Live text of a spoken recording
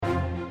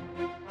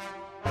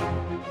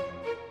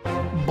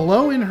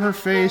Blow in her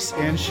face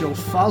and she'll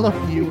follow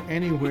you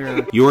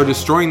anywhere. You are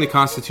destroying the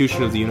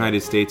Constitution of the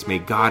United States. May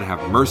God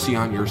have mercy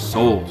on your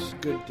souls.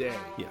 Good day.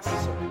 Yes.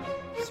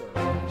 Sir,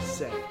 I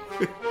say.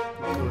 Good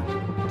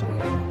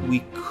day.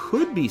 We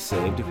could be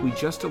saved if we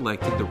just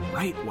elected the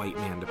right white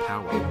man to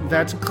power.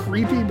 That's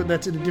creepy, but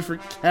that's in a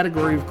different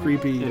category of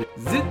creepy.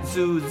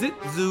 Zit-zoo,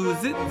 zit-zoo,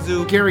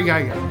 zit-zoo. Gary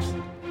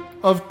Gygax.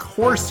 Of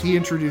course he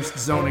introduced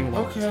zoning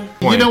laws. Okay.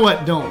 You know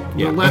what? Don't.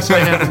 Yeah. The less I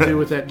have to do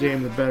with that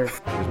game, the better.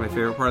 Here's my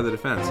favorite part of the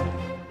defense.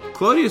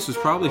 Claudius was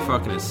probably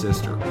fucking his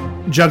sister.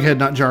 Jughead,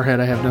 not Jarhead.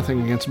 I have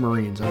nothing against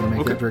Marines. I want to make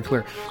Okay. that very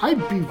clear.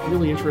 I'd be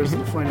really interested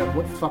to find out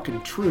what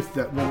fucking truth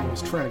that woman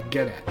was trying to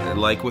get at.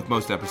 And like with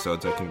most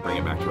episodes, I can bring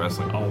it back to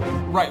wrestling. Oh.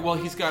 Right, well,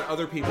 he's got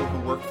other people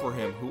who work for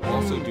him who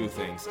also do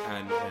things,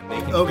 and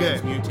they can Okay.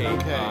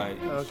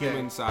 transmutate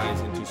human size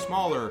into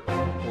smaller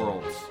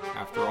worlds,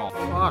 after all.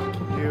 Fuck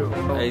you.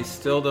 I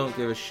still don't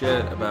give a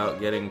shit about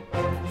getting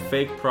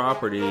fake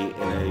property in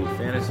a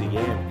fantasy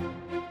game.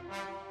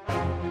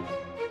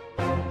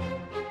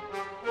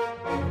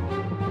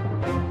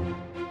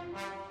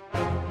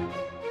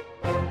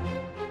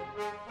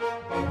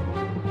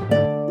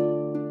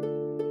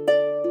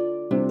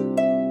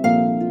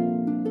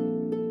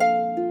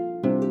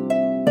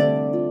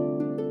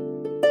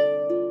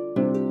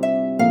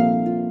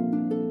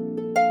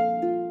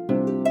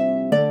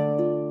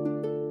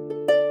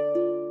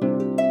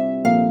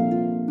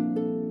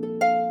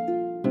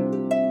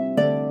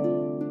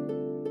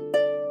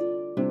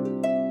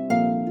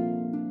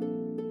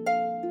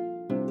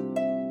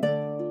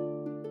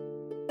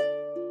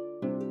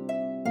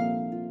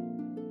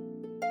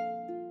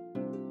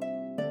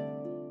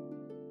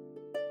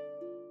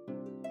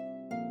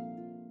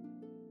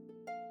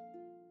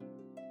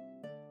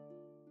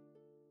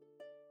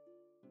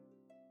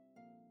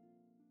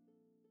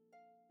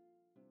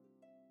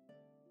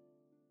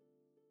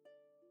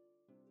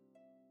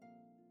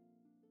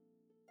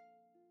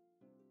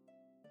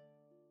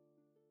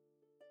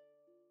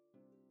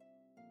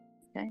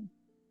 Okay.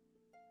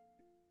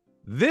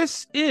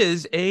 This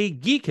is a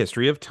Geek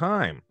History of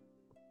Time.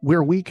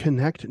 Where we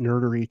connect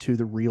nerdery to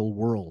the real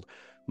world.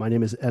 My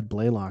name is Ed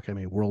Blaylock. I'm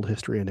a world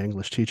history and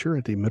English teacher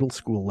at the middle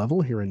school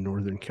level here in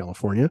Northern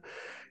California.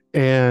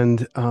 And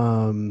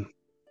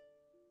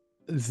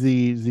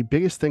the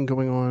biggest thing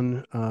going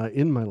on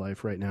in my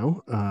life right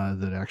now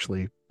that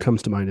actually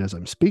comes to mind as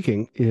I'm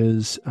speaking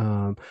is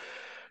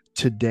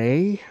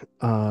today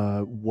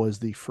was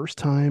the first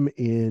time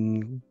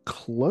in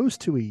close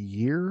to a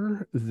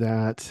year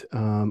that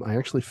I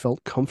actually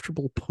felt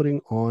comfortable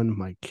putting on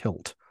my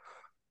kilt.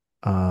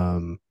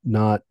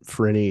 Not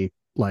for any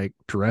like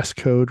dress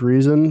code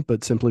reason,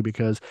 but simply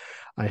because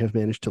I have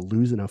managed to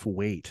lose enough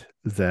weight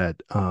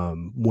that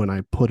when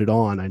I put it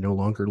on, I no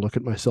longer look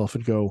at myself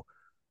and go,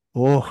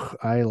 "Oh,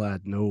 aye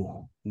lad,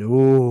 no,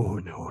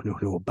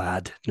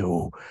 bad,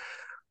 no."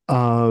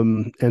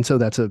 And so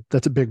that's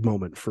a big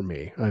moment for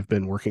me. I've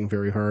been working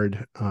very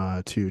hard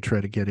to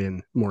try to get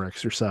in more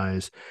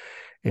exercise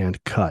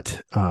and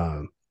cut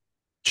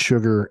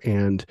sugar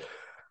and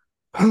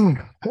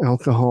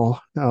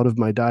alcohol out of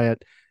my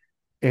diet,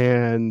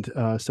 and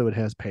so it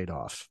has paid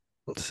off.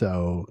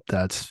 So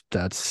that's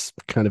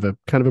kind of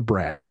a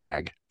brag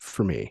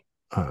for me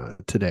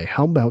today.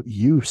 How about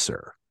you,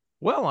 sir?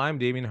 Well, I'm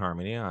Damien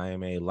Harmony. I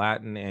am a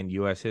Latin and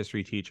U.S.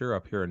 history teacher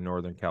up here in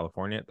Northern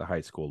California at the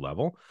high school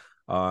level.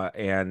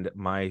 And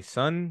my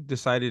son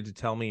decided to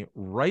tell me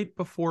right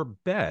before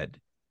bed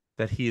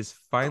that he has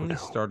finally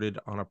started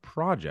on a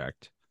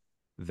project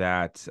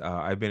that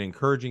I've been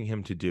encouraging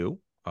him to do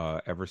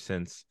ever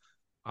since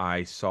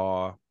I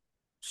saw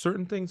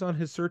certain things on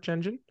his search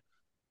engine,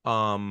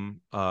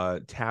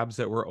 tabs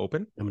that were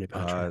open.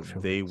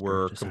 They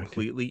were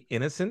completely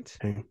innocent,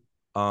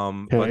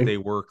 but they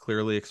were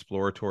clearly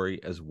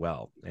exploratory as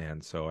well.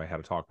 And so I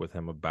had a talk with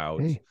him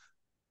about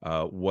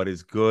what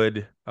is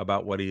good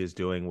about what he is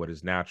doing, what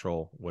is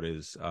natural, what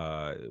is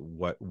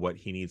what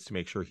he needs to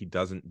make sure he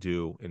doesn't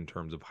do in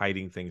terms of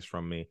hiding things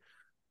from me.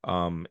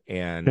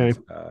 And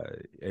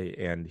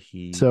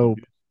he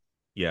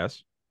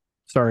yes.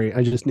 Sorry,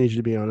 I just need you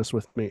to be honest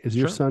with me. Is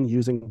your son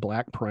using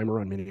black primer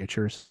on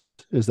miniatures?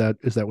 Is that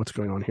what's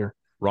going on here?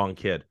 Wrong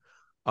kid.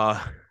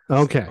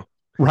 Okay. So,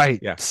 right.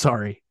 Yeah.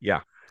 Sorry.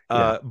 Yeah.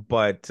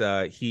 But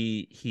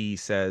he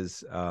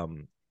says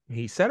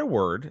he said a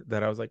word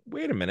that I was like,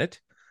 wait a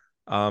minute.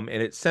 And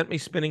it sent me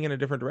spinning in a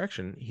different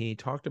direction. He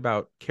talked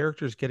about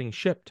characters getting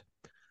shipped.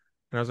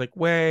 And I was like,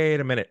 wait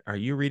a minute. Are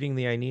you reading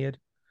the Aeneid?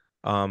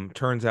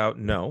 Turns out,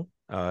 no,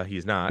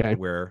 he's not,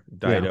 where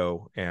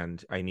Dido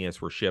and Aeneas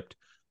were shipped.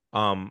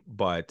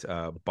 But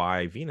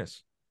by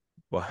Venus,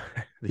 well,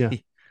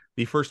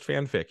 the first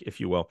fanfic, if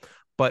you will.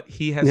 But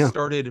he has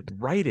started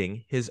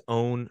writing his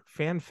own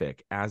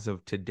fanfic as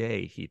of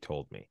today, he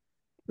told me.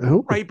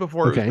 Right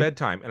before it was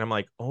bedtime. And I'm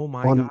like, oh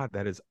my God,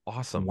 that is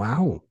awesome.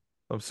 Wow.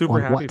 I'm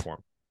super happy for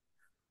him.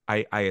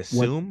 I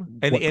assume,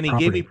 and he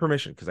gave me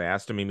permission because I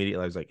asked him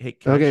immediately. I was like, hey,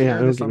 can I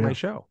share this on my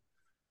show?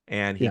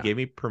 And he gave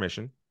me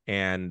permission.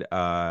 And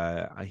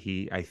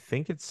I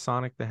think it's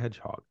Sonic the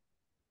Hedgehog.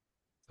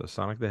 So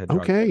Sonic the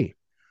Hedgehog. Okay.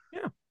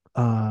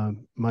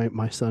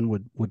 my son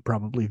would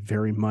probably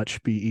very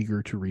much be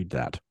eager to read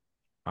that.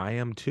 I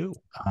am too.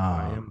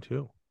 I Uh, am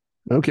too.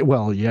 okay,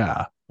 well,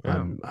 yeah,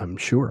 Yeah. I'm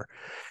sure.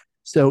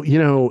 So,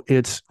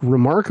 it's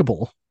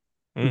remarkable,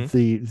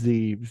 Mhm.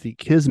 the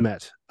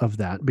kismet of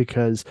that,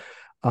 because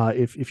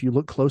if you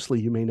look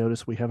closely, you may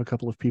notice we have a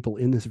couple of people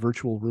in this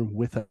virtual room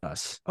with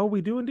us Oh,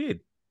 we do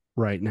indeed.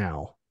 right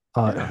now,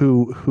 Yeah.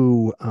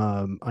 who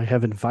I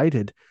have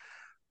invited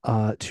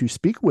to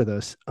speak with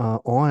us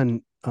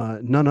on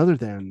none other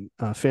than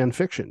fan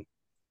fiction.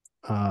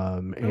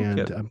 No And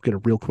kidding. I'm going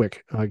to real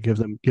quick give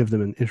them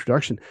an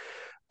introduction.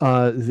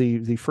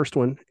 The first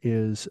one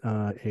is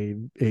a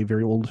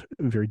very old,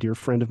 very dear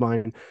friend of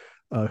mine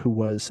who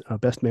was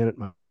best man at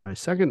my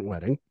second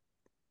wedding.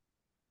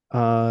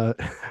 Uh,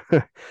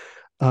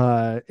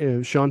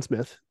 Sean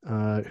Smith,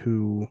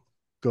 who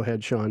go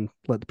ahead, Sean,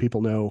 let the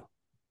people know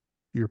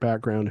your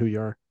background, who you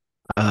are.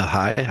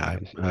 Hi,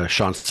 I'm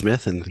Sean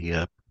Smith, and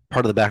the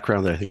part of the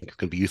background that I think is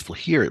going to be useful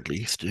here, at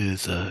least,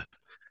 is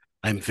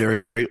I'm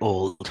very, very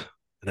old,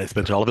 and I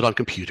spent all of it on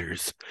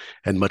computers,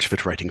 and much of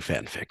it writing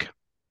fanfic.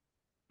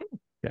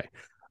 Okay.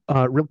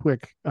 Real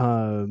quick,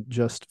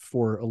 just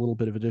for a little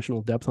bit of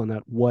additional depth on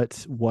that,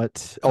 what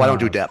Oh, I don't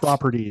do depth.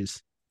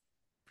 properties?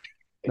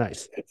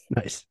 Nice,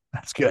 nice.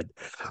 That's good.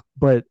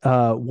 But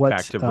what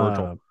Back to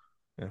Virgil.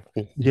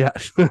 Yeah.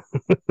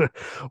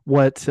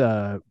 what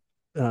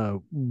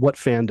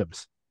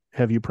fandoms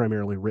have you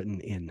primarily written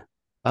in?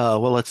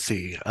 Well, let's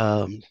see.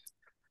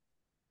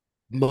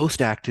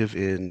 Most active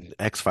in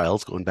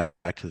X-Files, going back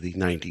to the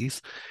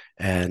 90s,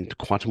 and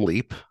Quantum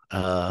Leap,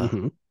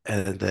 Mhm.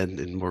 and then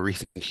in more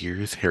recent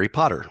years, Harry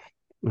Potter.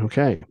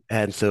 Okay.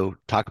 And so,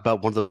 talk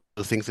about one of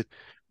the things that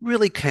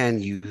really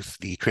can use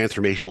the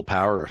transformational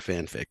power of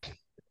fanfic.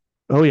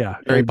 Oh yeah.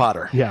 Harry And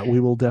Potter. yeah, we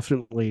will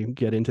definitely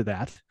get into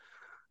that.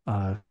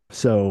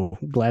 So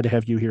glad to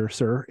have you here,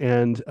 sir.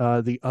 And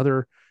the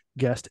other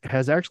guest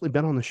has actually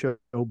been on the show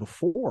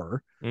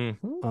before,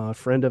 Mm-hmm.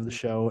 friend of the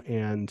show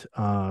and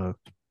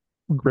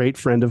great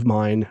friend of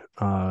mine,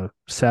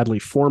 sadly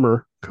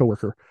former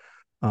coworker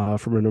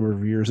from a number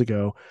of years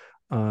ago,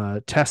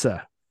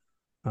 Tessa.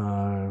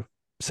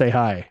 Say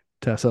hi,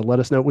 Tessa. Let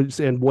us know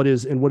what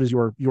is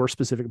your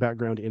specific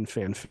background in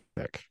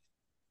fanfic,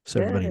 so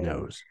everybody Good.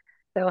 knows.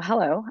 So,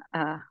 hello.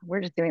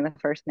 We're just doing the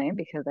first name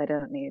because I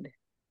don't need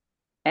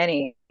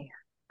any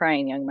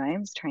prying young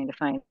minds trying to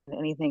find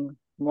anything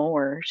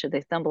more should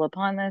they stumble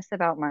upon this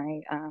about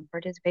my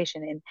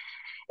participation in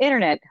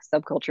internet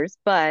subcultures.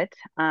 But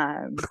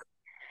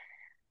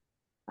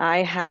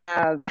I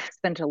have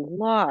spent a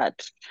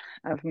lot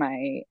of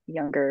my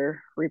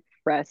younger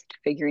repressed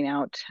figuring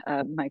out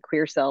my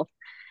queer self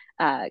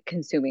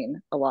consuming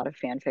a lot of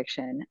fan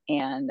fiction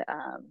and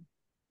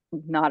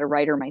not a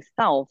writer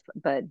myself,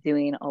 but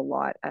doing a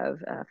lot of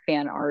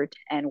fan art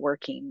and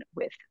working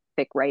with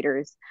fic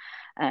writers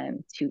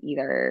to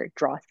either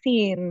draw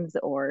scenes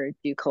or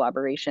do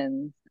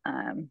collaborations,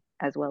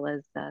 as well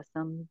as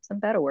some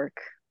beta work.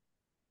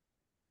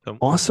 I'm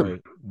Awesome.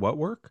 sorry, what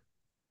work?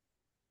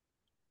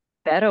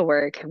 Beta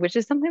work, which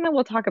is something that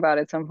we'll talk about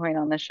at some point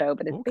on the show,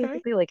 but it's Okay.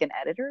 basically like an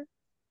editor.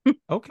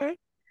 Okay.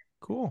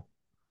 Cool.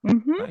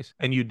 Mm-hmm. Nice.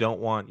 And you don't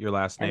want your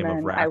last And name of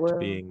then I Ract will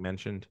being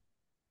mentioned?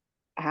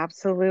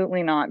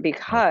 absolutely not, Okay.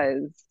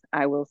 because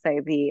I will say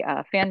the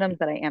fandoms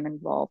that I am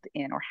involved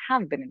in or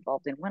have been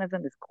involved in, one of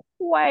them is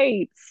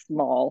quite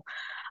small.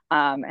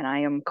 And I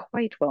am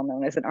quite well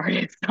known as an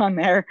artist on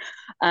there.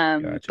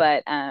 Gotcha.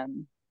 But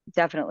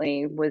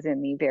definitely was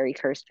in the very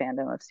cursed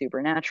fandom of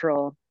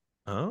Supernatural,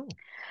 Oh.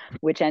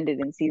 which ended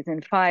in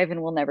season 5,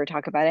 and we'll never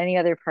talk about any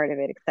other part of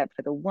it except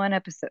for the one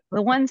episode,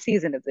 the one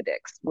season of the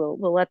Dicks. We'll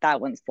let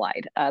that one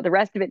slide. The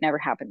rest of it never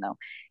happened though.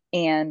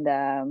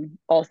 And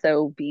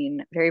also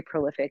being very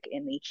prolific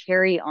in the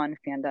Carry On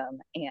fandom,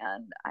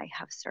 and I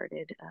have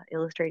started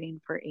illustrating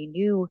for a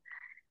new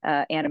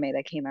anime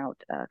that came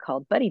out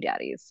called Buddy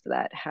Daddies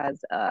that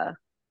has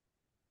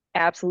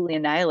absolutely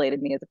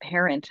annihilated me as a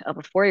parent of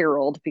a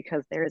 4-year-old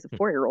because there is a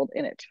 4-year-old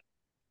in it.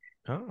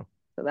 Oh.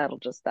 So that'll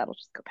just go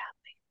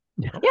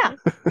badly. Okay. Yeah.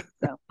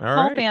 So All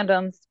small right.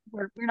 fandoms.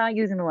 We're not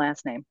using the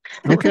last name.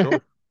 Okay.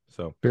 Sure.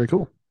 So Very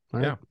cool. All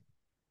right. yeah.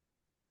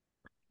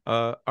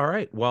 All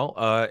right. Well,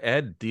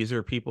 Ed, these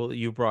are people that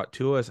you brought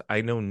to us.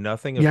 I know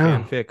nothing of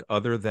Yeah. fanfic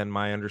other than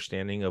my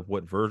understanding of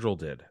what Virgil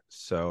did.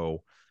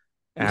 So,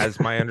 as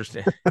my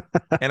understanding,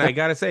 and I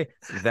gotta say,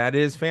 that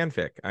is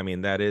fanfic. I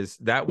mean, that was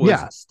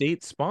Yeah.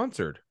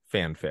 state-sponsored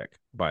fanfic,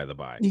 by the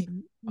by.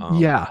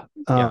 Yeah.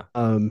 Yeah.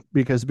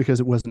 Because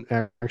it wasn't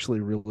actually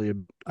really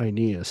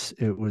Aeneas.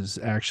 It was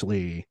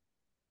actually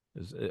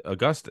Is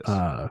Augustus.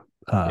 yeah.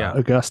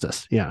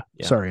 Augustus. Yeah.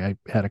 Yeah. Sorry, I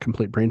had a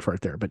complete brain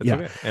fart there, but That's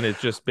yeah. okay. And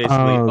it's just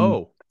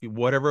basically,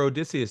 whatever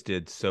Odysseus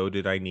did, so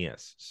did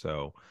Aeneas.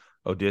 So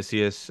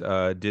Odysseus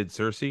did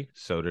Circe,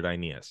 so did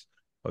Aeneas.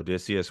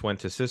 Odysseus went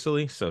to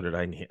Sicily, so did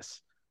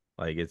Aeneas.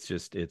 Like it's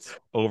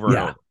over and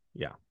over.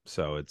 Yeah.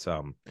 So it's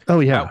Oh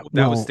yeah.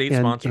 that was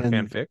state-sponsored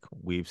and fanfic.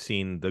 We've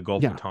seen the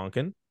Gulf of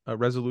Tonkin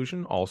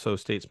resolution, also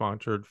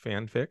state-sponsored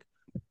fanfic.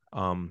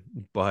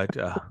 But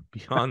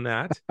beyond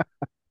that,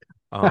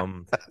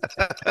 Um,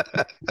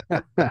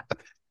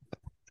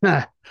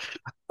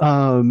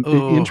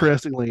 Oh,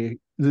 Interestingly,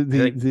 I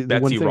think the one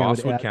Betsy thing I Ross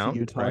would would add to count,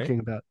 you right? talking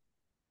about,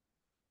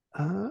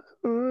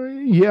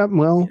 yeah,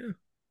 well, Yeah,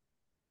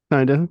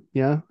 kind of,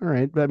 yeah, all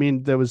right. But I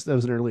mean, that was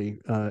an early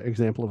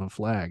example of a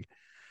flag,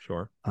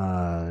 sure.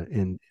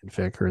 in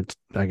fic, or it's,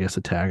 I guess,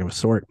 a tag of a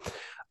sort.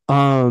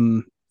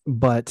 Um,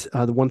 but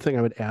the one thing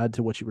I would add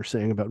to what you were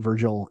saying about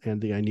Virgil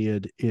and the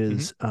Aeneid Hmm.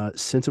 is,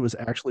 since it was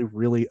actually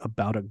really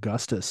about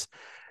Augustus,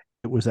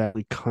 it was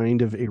actually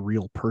kind of a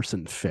real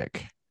person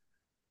fic,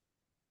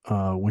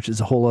 which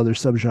is a whole other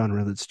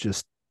subgenre that's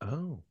just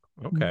Oh,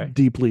 okay.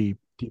 deeply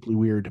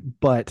weird.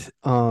 But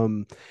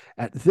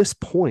at this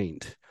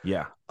point,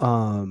 Yeah.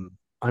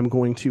 I'm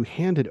going to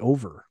hand it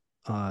over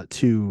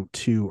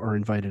to our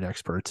invited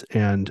experts,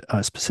 and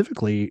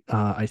specifically,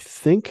 I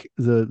think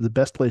the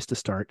best place to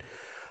start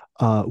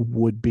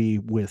would be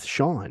with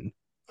Sean.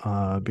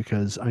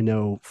 Because I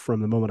know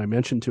from the moment I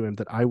mentioned to him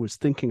that I was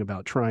thinking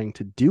about trying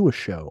to do a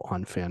show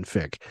on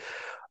fanfic,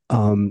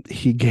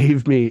 he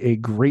gave me a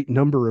great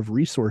number of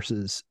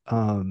resources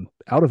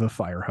out of a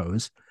fire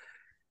hose,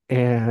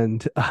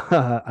 and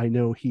I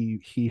know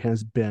he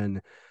has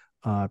been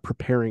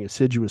preparing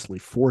assiduously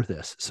for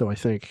this. So I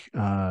think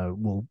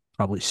we'll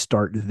probably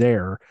start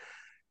there,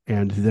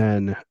 and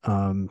then,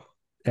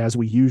 as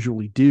we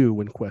usually do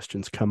when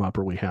questions come up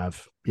or we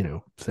have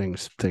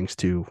things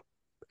to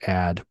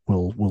add,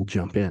 we'll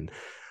jump in.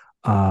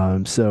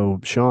 So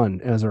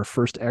Sean, as our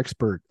first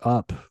expert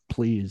up,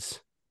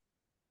 please.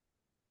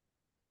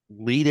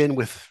 lead in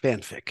with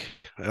fanfic.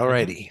 Hmm.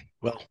 Alrighty.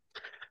 Well,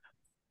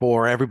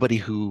 for everybody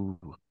who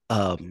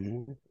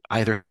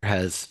either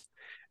has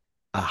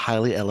a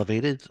highly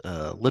elevated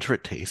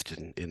literate taste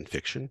in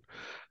fiction,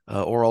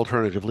 or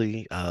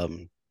alternatively,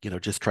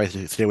 just tries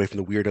to stay away from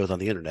the weirdos on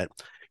the internet,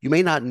 you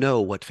may not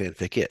know what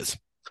fanfic is.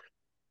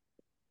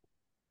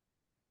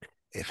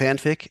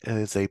 Fanfic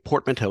is a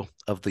portmanteau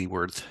of the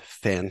words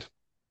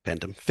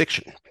fandom,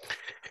 fiction.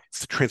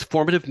 It's a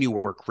transformative new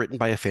work written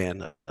by a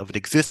fan of an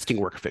existing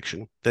work of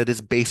fiction that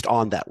is based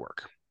on that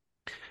work.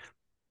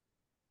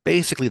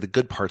 Basically, the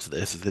good parts of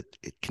this is that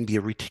it can be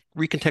a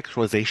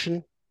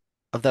recontextualization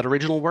of that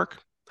original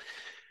work.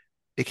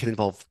 It can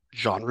involve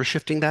genre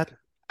shifting that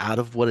out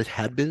of what it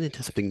had been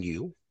into something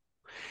new,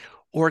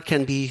 or it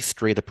can be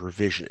straight up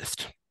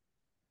revisionist.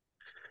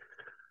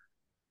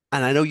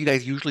 And I know you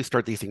guys usually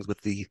start these things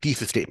with the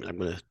thesis statement. I'm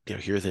going to,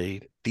 here's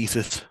a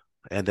thesis,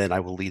 and then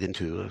I will lead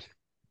into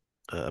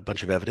a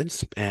bunch of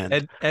evidence.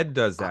 And Ed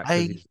does that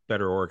because I, he's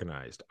better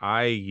organized.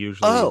 I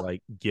usually oh,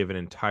 like give an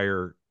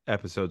entire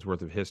episode's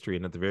worth of history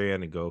and at the very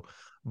end and go,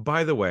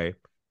 by the way,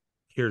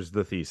 here's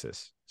the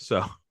thesis.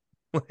 So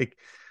like,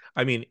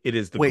 I mean, it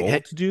is the wait,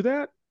 goal to do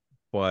that,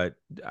 but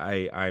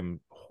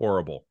I'm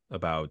horrible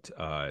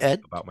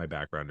Ed, about my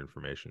background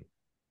information.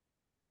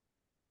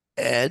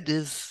 Ed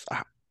is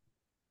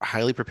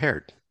highly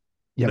prepared.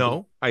 Yeah.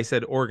 No, I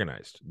said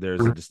organized. There's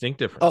a We're, distinct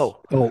difference.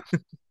 oh, oh,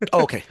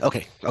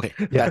 Okay.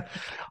 yeah. That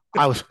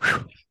I was,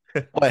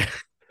 boy,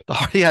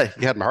 yeah,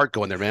 you had my heart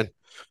going there, man.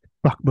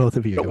 Fuck both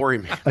of Don't you. worry,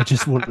 man. I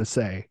just wanted to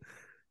say,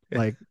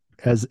 like,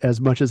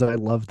 as much as I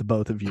love the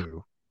both of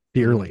you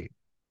dearly,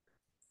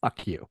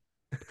 fuck you.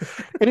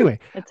 Anyway,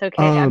 It's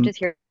okay. I'm um, just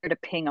here to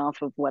ping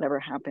off of whatever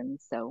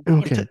happens. So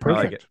okay, I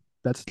like it. perfect.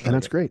 That's I like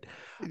that's it. great.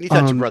 You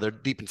touch your Um, brother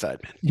deep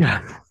inside, man.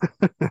 yeah.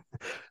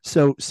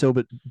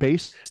 But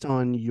based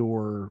on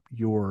your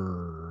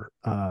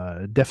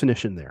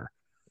definition there,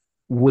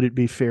 would it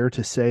be fair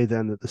to say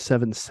then that the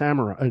Seven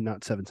Samurai,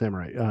 not Seven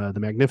Samurai, the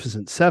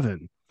Magnificent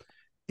Seven,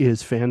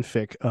 is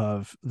fanfic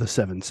of the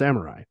Seven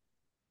Samurai?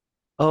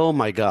 Oh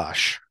my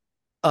gosh.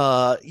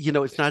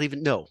 It's not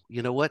even no.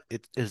 You know what?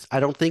 It is. I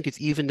don't think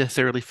it's even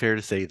necessarily fair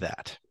to say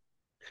that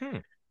Hmm.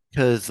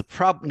 because the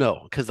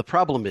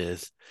problem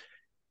is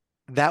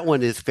that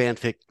one is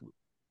fanfic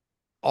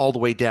all the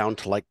way down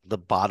to like the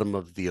bottom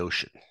of the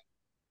ocean.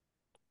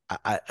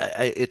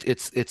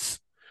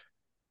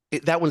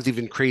 That one's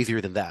even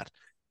crazier than that.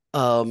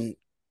 Um,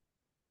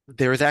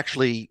 there's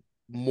actually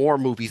more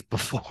movies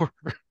before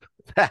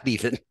that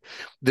even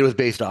that was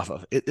based off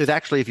of. It's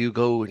actually, if you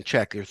go and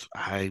check, there's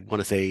I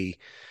want to say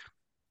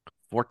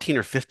 14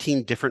 or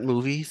 15 different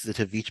movies that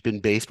have each been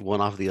based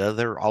one off the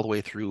other, all the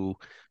way through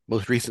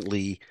most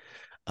recently,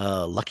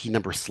 Lucky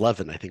Number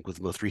 11, I think was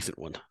the most recent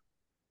one.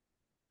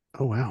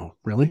 Oh wow,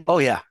 really?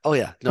 Oh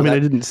yeah. I No, mean, I that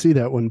didn't see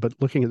that one, but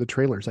looking at the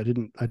trailers, I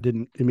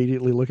didn't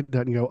immediately look at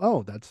that and go,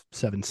 "Oh, that's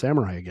Seven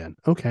Samurai again."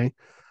 Okay,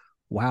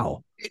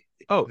 wow.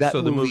 Oh, that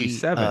so the movie movie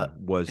Seven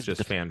was is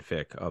just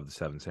fanfic of the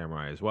Seven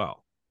Samurai as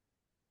well.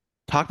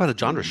 talk about a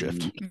genre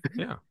shift.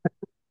 Yeah.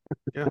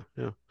 Yeah.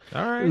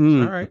 All right. All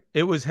Mm, right.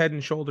 It was head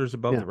and shoulders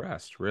above yeah. the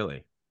rest,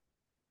 really.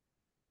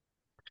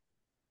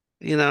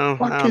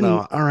 I don't Fucking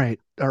know. all right,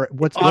 all right.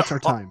 Uh, What's our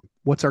time?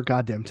 What's our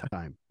goddamn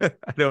time? I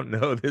don't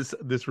know.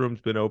 This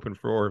room's been open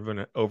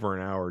for over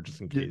an hour,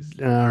 just in case.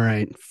 All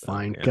right, Oh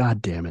fine. yeah,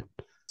 God damn it.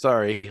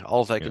 Sorry,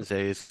 all I yeah, can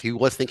say is he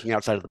was thinking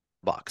outside of the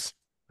box.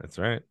 that's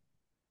right.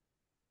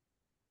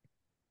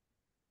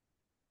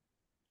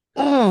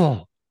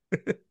 Oh,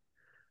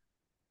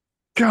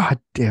 God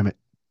damn it.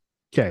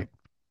 Okay.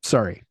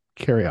 Sorry.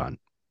 Carry on.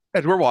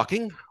 And we're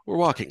walking.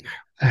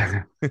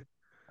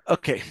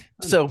 Okay,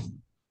 so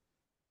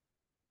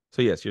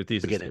So yes, your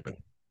thesis begin it. statement.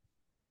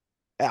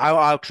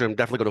 Actually, I'm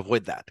definitely going to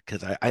avoid that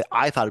because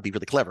I thought it'd be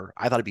really clever.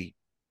 I thought it'd be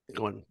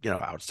going,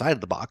 outside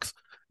of the box.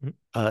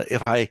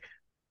 If I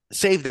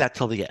saved that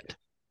till the end.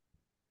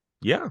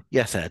 Yeah.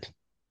 Yes, Ed.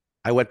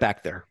 I went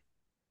back there.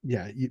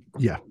 Yeah.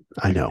 Yeah.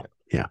 I know.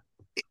 Yeah.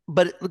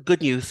 But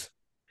good news.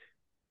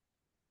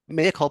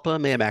 Mea culpa,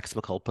 mea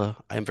maxima culpa.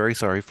 I am very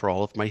sorry for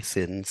all of my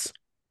sins.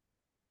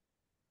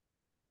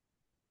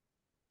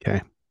 Okay.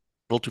 A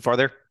little too far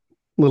there?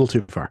 A little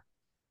too far.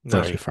 No.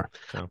 Not too far.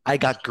 No. I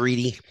got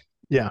greedy.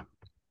 Yeah.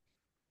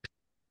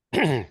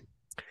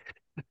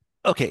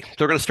 Okay, so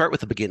we're going to start with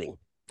the beginning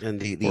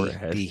and Poor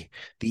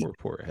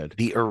head.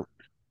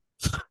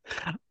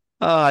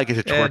 I get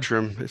to torture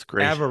him. It's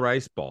great. Have a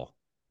rice ball.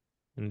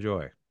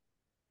 Enjoy.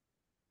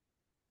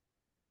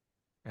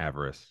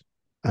 Avarice.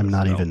 I'm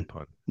not even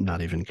Pun.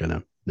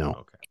 gonna. No.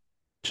 Okay.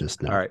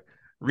 Just no. All right.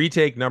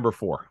 Retake number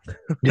 4.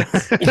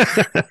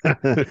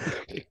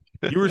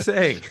 You were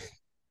saying.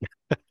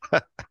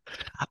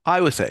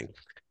 I was saying,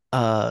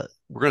 we're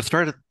going to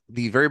start at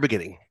the very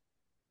beginning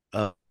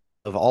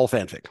of all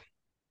fanfic.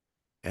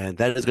 And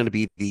that is going to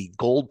be the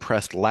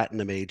gold-pressed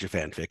Latinum age of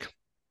fanfic,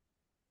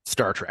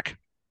 Star Trek.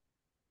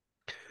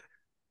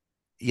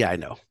 Yeah, I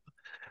know.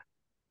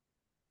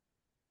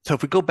 So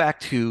if we go back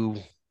to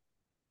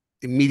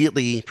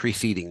immediately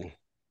preceding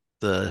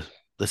the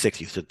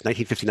 60s, to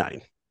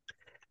 1959,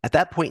 at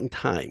that point in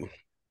time,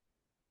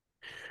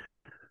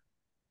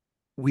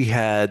 we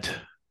had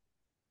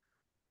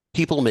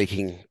people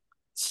making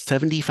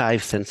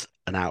 75 cents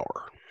an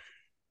hour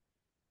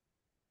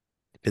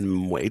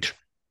minimum wage.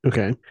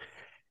 Okay.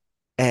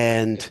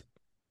 And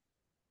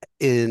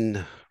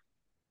in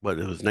what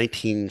it was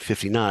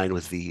 1959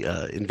 was the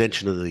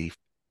invention of the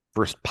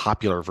first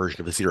popular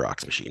version of a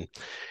Xerox machine.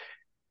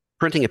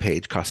 Printing a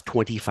page cost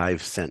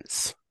 25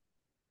 cents.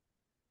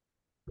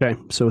 Okay.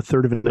 So a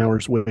third of an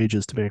hour's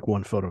wages to make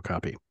one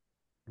photocopy.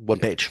 One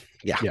page.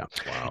 Yeah. Yeah.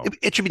 Wow.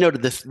 It should be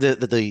noted the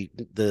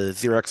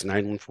Xerox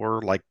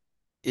 914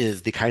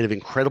 is the kind of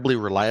incredibly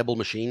reliable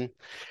machine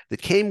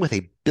that came with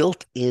a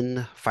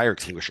built-in fire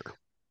extinguisher.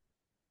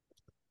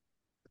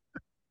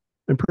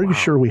 I'm pretty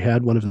sure we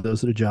had one of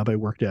those at a job I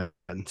worked at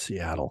in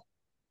Seattle.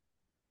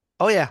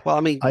 Oh yeah, well, I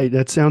mean,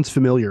 that sounds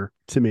familiar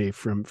to me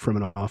from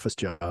an office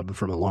job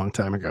from a long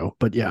time ago.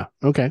 But yeah,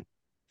 okay,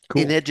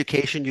 cool. In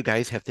education, you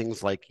guys have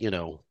things like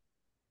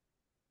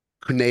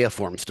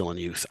cuneiform still in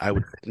use. I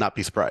would not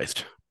be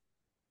surprised.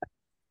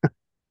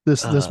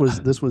 This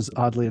was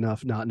oddly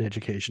enough not an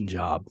education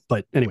job,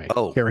 but anyway,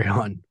 carry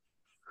on.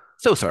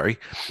 So sorry.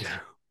 Yeah.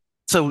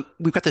 So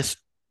we've got this,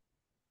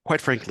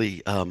 quite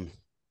frankly,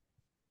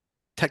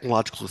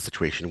 technological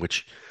situation in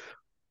which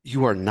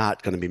you are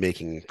not going to be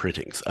making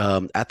printings.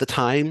 At the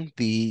time,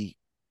 the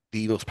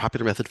most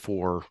popular method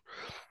for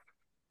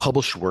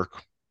published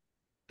work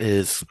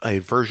is a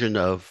version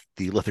of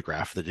the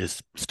lithograph that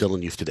is still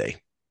in use today.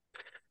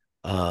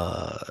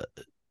 And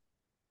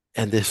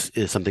this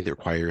is something that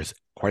requires,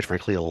 quite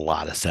frankly, a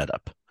lot of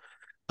setup.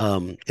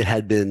 It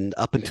had been,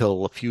 up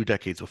until a few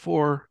decades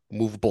before,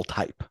 movable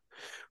type,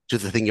 which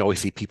is the thing you always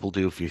see people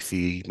do if you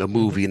see a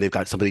movie and they've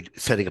got somebody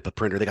setting up a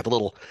printer. They got the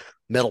little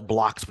metal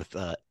blocks with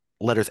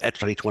letters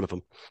etched on each one of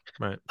them.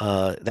 Right.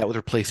 That was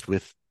replaced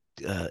with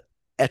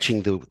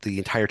etching the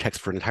entire text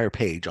for an entire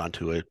page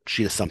onto a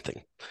sheet of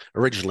something.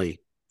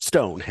 Originally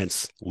stone,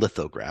 hence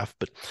lithograph,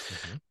 but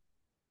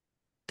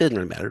didn't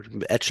really matter.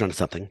 Etched onto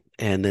something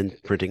and then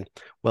printing.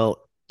 Well,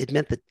 it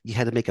meant that you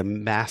had to make a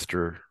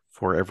master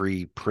for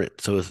every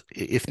print. So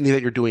if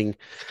you're doing,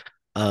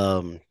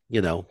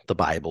 the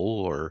Bible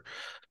or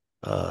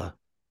Dr.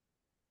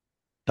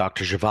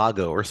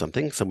 Zhivago or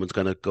something, someone's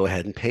going to go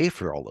ahead and pay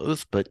for all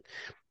those. But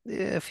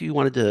if you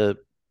wanted to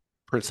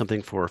print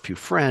something for a few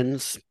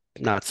friends,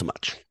 not so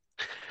much.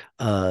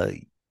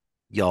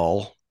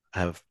 Y'all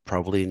have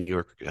probably in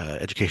your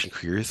education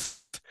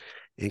careers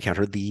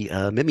encountered the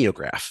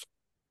mimeograph.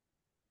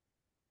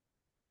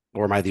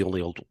 Or am I the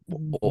only old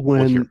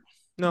one here?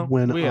 No,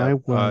 when I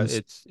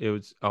was, it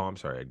was. Oh, I'm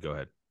sorry. Go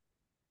ahead.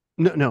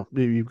 No,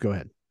 you go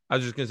ahead. I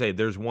was just gonna say,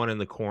 there's one in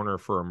the corner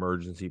for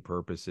emergency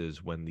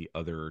purposes when the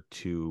other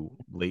two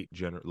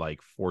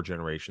like 4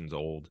 generations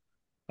old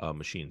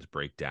machines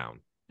break down,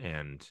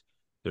 and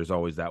there's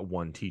always that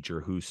one teacher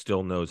who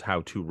still knows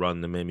how to run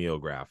the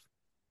mimeograph.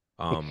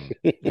 And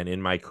in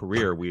my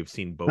career, we have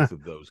seen both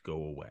of those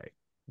go away,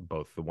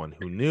 both the one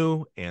who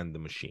knew and the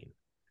machine,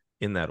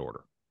 in that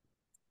order.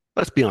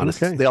 Let's be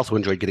honest. Okay. They also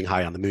enjoyed getting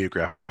high on the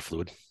mimeograph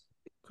fluid.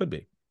 Could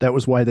be. That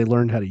was why they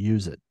learned how to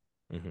use it.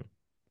 Mm-hmm.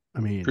 I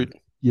mean,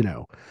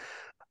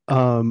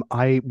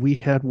 we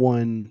had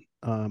one.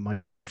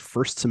 My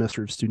first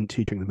semester of student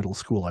teaching, the middle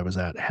school I was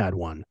at, had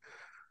one.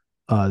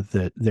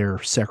 That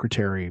their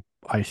secretary,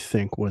 I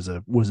think, was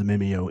a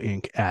Mimeo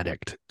Ink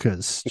addict,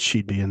 because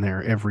she'd be in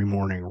there every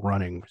morning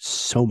running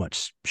so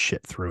much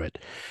shit through it.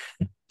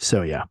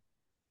 So yeah.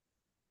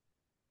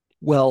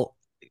 Well,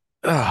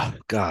 oh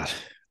God,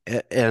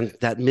 And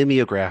that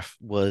mimeograph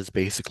was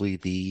basically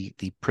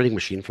the printing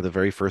machine for the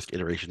very first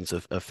iterations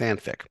of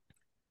fanfic.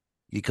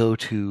 You go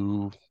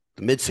to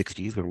the mid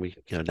 60s when we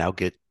now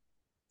get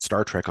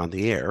Star Trek on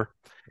the air,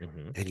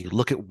 and you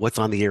look at what's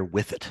on the air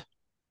with it.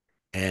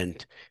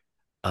 And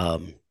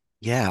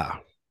yeah,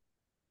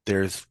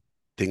 there's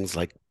things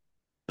like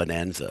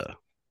Bonanza,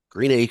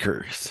 Green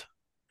Acres.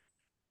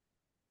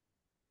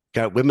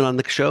 Got women on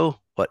the show,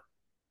 what?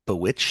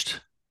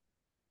 Bewitched,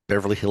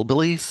 Beverly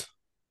Hillbillies,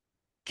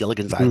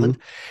 Gilligan's Island.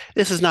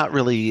 This is not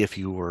really, if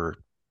you were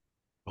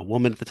a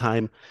woman at the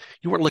time,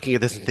 you weren't looking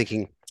at this and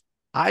thinking,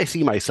 I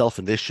see myself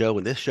in this show,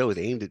 and this show is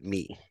aimed at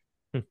me.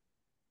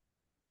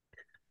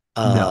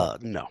 No.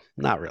 No,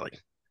 not really.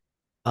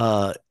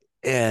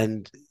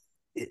 And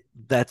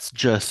that's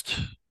just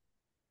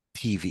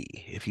TV.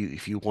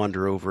 If you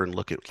wander over and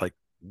look at like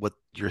what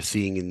you're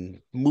seeing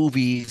in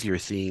movies, you're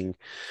seeing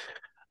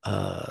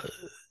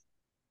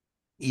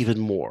even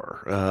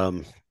more. I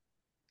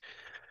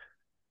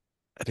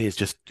mean,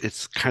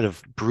 it's kind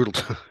of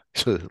brutal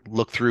to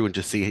look through and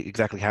just see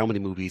exactly how many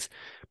movies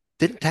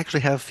didn't actually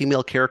have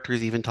female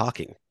characters even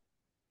talking.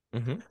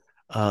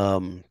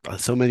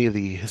 So many of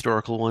the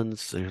historical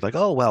ones, you're like,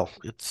 oh well,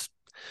 it's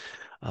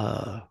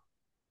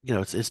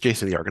it's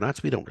Jason the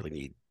Argonauts. We don't really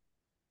need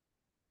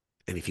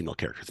any female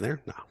characters in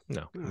there.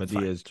 No,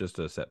 Medea is just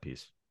a set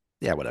piece.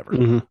 Yeah,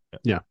 whatever.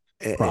 Yeah,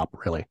 prop,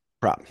 really.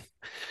 Prop.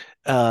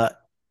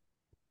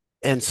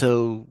 And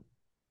so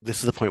this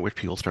is the point where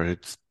people started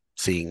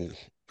seeing,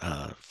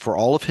 for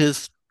all of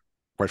his,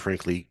 quite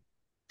frankly,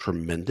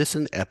 tremendous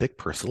and epic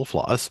personal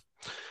flaws,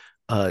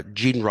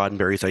 Gene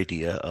Roddenberry's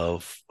idea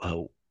of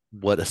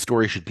what a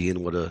story should be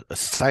and what a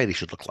society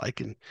should look like.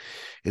 And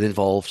it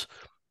involved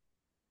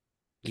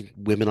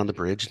women on the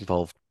bridge,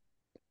 involved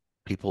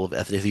people of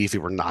ethnicities that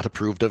were not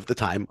approved of at the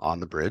time on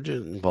the bridge.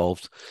 It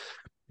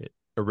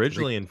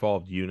originally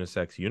involved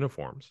unisex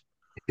uniforms.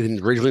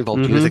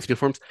 Unisex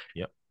uniforms.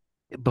 Yep.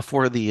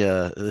 Before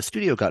the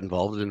studio got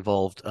involved, it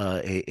involved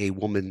a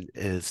woman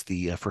as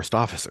the first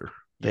officer.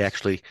 They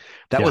actually,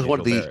 that was one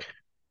of the,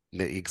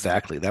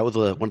 exactly. That was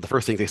one of the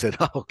first things they said,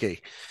 oh,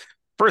 okay,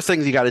 first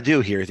things you got to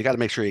do here is you got to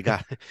make sure you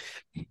got,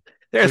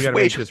 there's way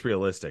make this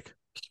realistic.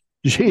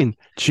 Gene,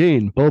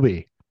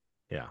 Bobby.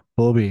 Yeah.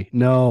 Bobby,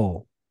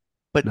 no.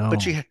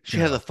 But she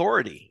has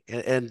authority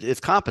and is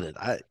competent.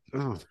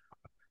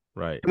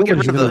 Right.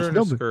 Nobody's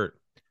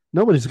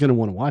going to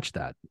want to watch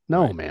that.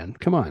 No, right. Man,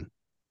 come on.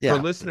 Yeah.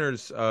 For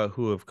listeners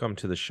who have come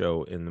to the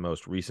show in the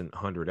most recent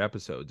 100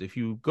 episodes, if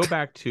you go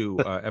back to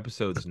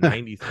episodes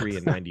 93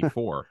 and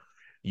 94,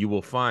 you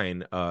will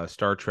find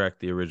Star Trek,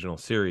 the original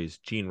series,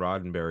 Gene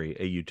Roddenberry,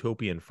 a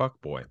utopian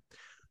fuckboy.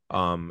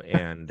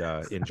 And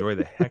enjoy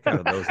the heck out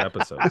of those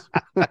episodes.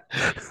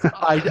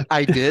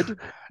 I did.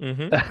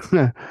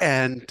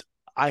 And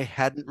I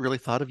hadn't really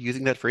thought of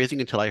using that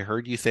phrasing until I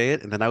heard you say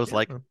it. And then I was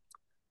like,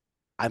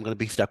 I'm going to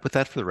be stuck with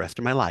that for the rest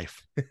of my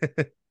life.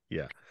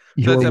 Yeah.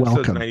 So that's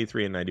episodes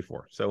 93 and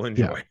 94. So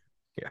enjoy.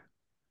 Yeah.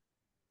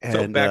 And,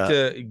 so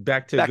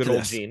back to good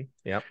old Gene.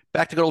 Yeah.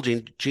 Back to good old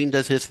Gene. Gene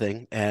does his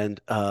thing. And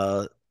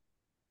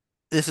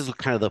this is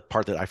kind of the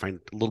part that I find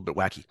a little bit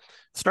wacky.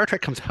 Star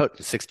Trek comes out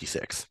in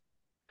 66.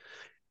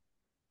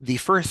 The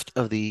first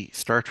of the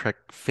Star Trek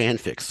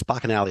fanfics,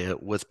 Spock and Alia,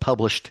 was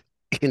published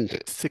in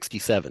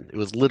 67. It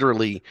was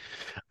literally,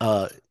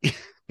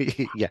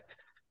 yeah.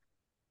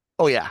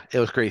 Oh, yeah, it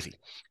was crazy.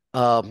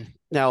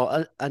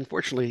 Now,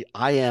 unfortunately,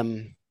 I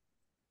am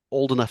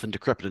old enough and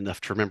decrepit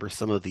enough to remember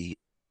some of the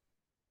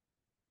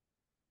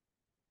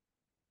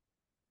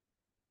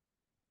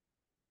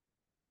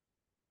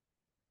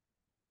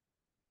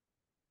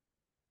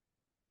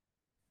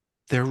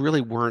there really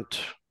weren't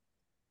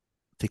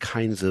the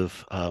kinds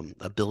of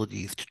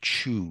abilities to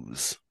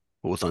choose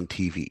what was on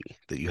TV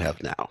that you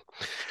have now,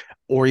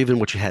 or even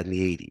what you had in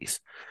the 80s.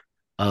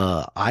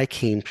 I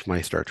came to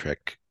my Star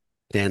Trek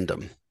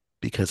fandom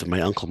because of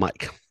my Uncle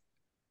Mike.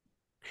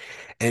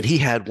 And he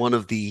had one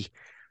of the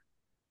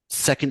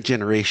second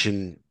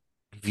generation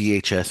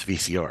VHS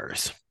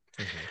VCRs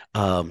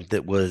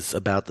that was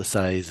about the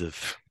size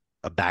of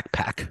a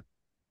backpack.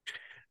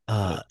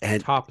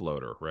 And top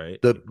loader,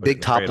 right? The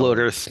big top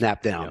loader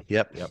snap down.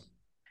 Yep.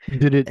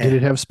 Did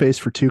it have space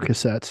for 2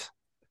 cassettes?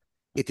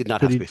 It did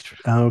not have space for.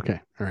 Oh, okay.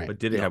 All right. But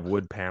did it have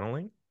wood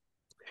paneling?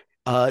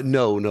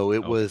 No.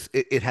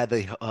 It had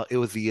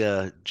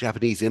the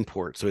Japanese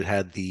import, so it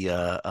had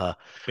the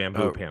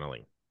bamboo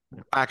paneling.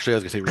 Actually, I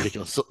was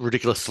gonna say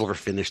ridiculous silver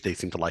finish they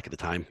seemed to like at the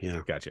time.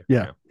 Yeah. Gotcha.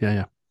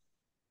 Yeah.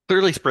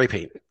 Clearly spray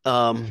paint.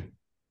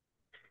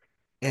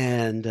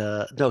 And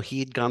no,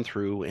 he'd gone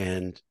through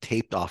and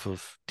taped off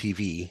of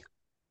TV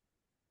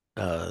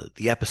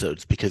the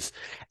episodes, because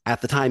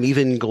at the time,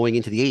 even going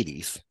into the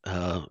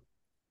 80s,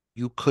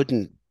 you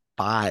couldn't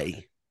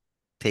buy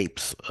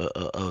tapes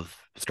of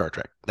Star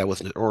Trek. That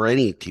wasn't, or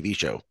any TV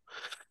show.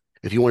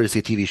 If you wanted to see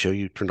a TV show,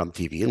 you turned on the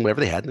TV and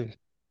whatever they had,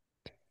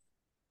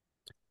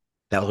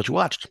 that was what you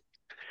watched.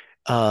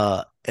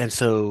 And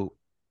so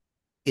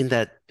in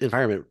that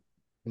environment,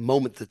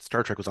 moment that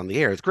Star Trek was on the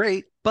air is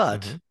great,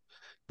 but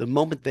the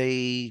moment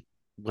they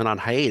went on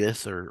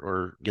hiatus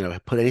or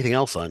put anything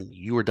else on,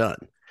 you were done.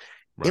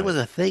 It was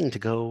Right. a thing to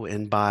go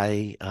and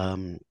buy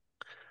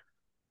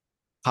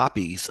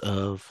copies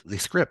of the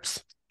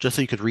scripts just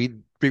so you could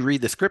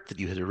reread the script that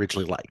you had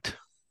originally liked.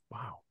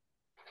 Wow.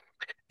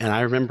 And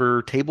I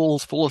remember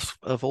tables full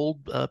of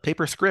old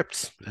paper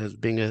scripts as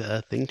being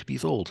a thing to be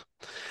sold.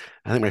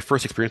 I think my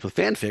first experience with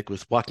fanfic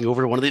was walking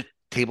over to one of the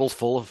tables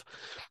full of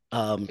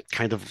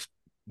kind of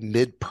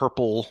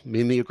mid-purple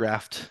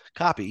mimeographed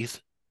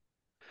copies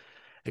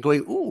and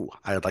going, "Ooh,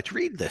 I'd like to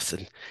read this,"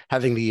 and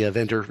having the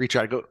vendor reach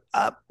out and go,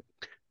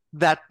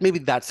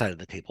 that side of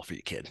the table for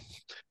you, kid.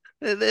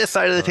 This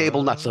side of the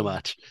table, not so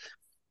much."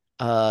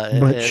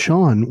 But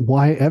Sean,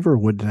 why ever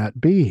would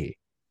that be?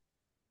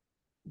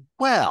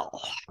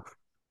 Well,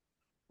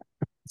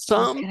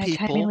 some Can I chime in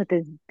people. with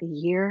the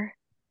year?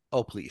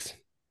 Oh, please.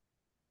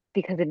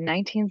 Because in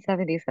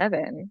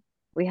 1977,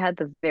 we had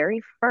the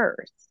very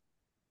first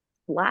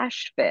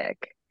slash fic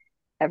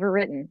ever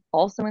written,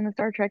 also in the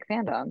Star Trek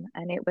fandom,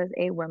 and it was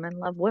a women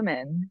love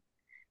women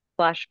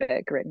slash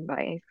fic written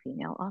by a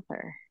female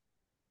author.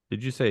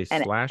 Did you say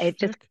And slash it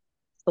just fic?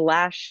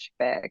 slash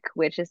fic,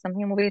 which is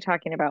something we'll be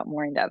talking about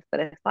more in depth.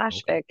 But a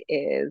slash Okay. fic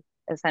is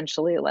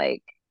essentially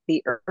like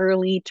the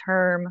early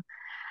term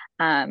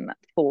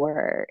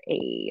for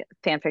a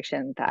fan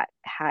fiction that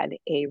had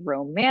a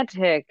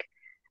romantic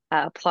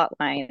plot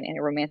line and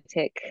a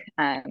romantic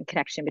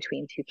connection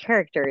between two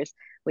characters,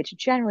 which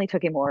generally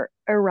took a more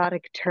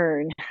erotic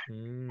turn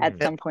at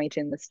Mm. some point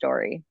in the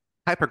story.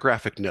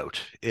 Typographic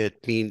note.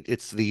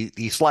 It's the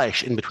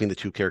slash in between the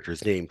two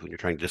characters' names when you're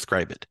trying to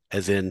describe it,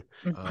 as in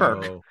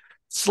Kirk Oh,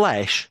 /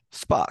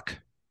 Spock,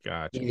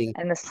 gotcha. meaning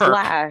And the Kirk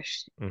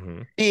slash,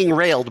 Mm-hmm. being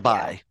railed yeah,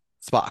 by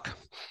Spock.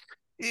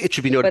 It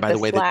should be noted, but by the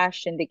the way, that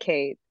slash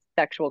indicates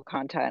sexual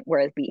content,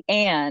 whereas the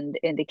and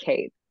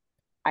indicates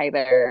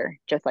either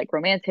just like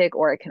romantic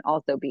or it can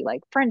also be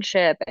like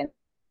friendship and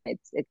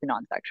it's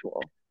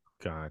non-sexual.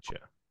 Gotcha.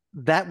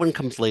 that one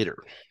comes later.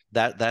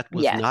 That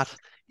was Yes. not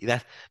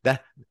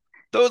that.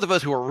 Those of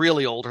us who are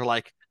really old are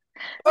like,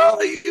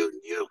 "Oh,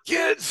 you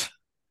kids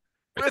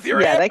with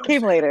your Yeah, that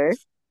came later.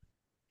 ampersands."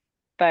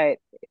 But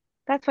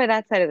that's why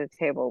that side of the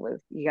table was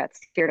you got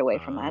steered away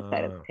from that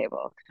side of the Ah.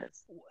 table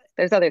because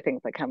there's other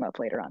things that come up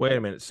later on. Wait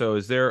a minute. So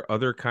is there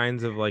other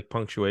kinds of like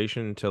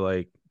punctuation to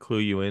like clue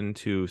you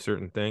into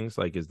certain things?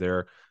 Like is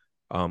there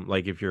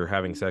like if you're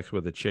having sex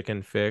with a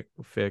chicken fic,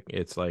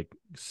 it's like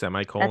That's a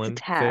semicolon fic?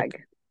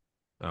 tag.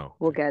 Oh,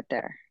 We'll okay. get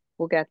there.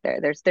 We'll get there.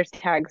 There's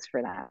tags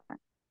for that.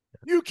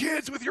 You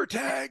kids with your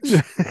tags.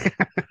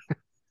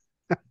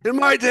 In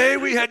my day,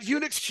 we had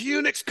Unix to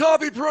Unix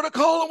copy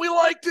protocol, and we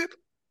liked it.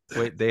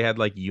 Wait, they had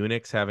like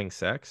eunuchs having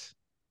sex?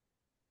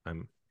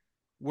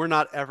 We're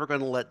not ever going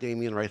to let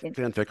Damien write In,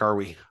 fanfic, are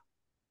we?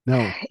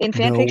 No, in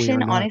fan no, we are fiction,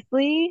 not.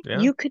 honestly, Yeah.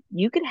 you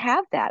could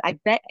have that. I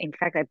bet. In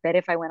fact, I bet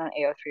if I went on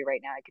AO3 right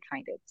now, I could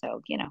find it.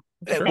 So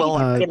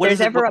Well, if what there's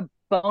is it? ever a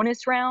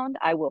bonus round,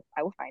 I will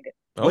find it.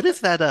 What Okay.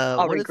 is that?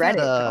 I'll What is regret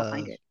that? it, but I'll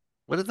find it.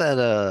 What is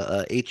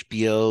that?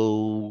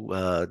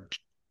 HBO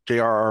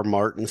J.R.R.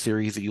 Martin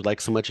series that you like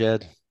so much,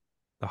 Ed?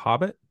 The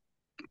Hobbit?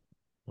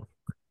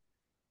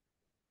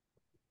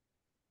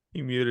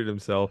 He muted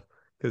himself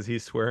because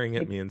he's swearing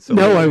at me in so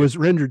No, I was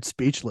rendered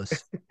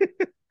speechless.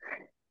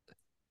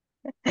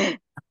 And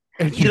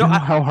you know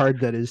how hard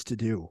that is to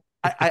do.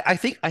 I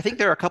think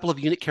there are a couple of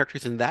unique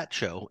characters in that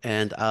show,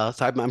 and so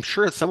I'm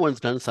sure someone's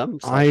done some.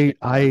 I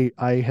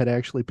had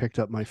actually picked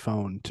up my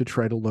phone to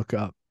try to look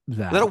up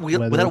that Without a Wheel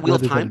whether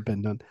of that Time? had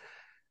been done.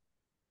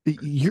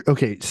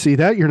 Okay, see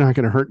that you're not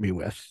going to hurt me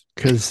with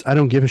because I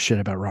don't give a shit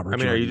about Robert. I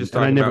mean, are you Jordan, just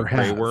and I talking never about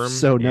Grey have. Worm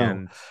So no,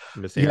 and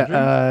Miss Andrew?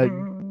 yeah,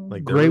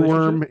 Like their Grey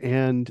relationship?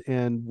 Worm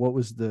and what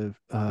was the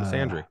Miss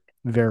Andrew.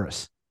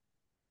 Varys?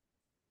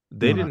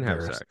 They No, didn't not have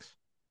Varys. sex.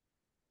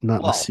 Not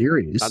in the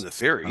series. Not in the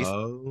series.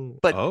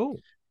 But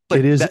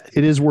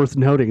it is worth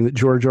noting that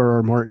George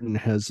R.R. Martin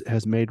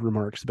has made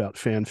remarks about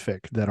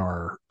fanfic that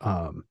are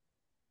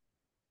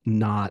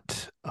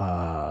not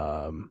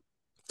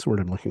what's the word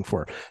I'm looking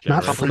for?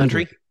 Not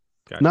complimentary. friendly.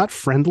 Gotcha. Not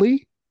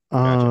friendly.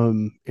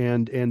 Gotcha.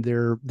 And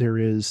there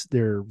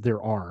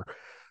are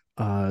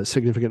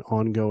significant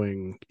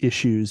ongoing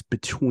issues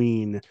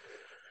between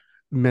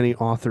many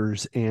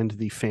authors and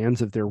the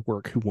fans of their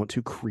work who want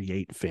to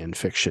create fan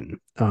fiction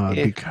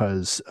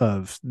because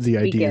of the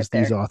ideas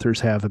these authors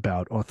have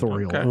about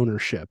authorial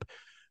ownership,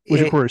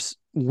 which of course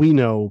we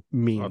know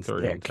means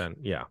authorial dick. intent.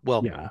 Yeah.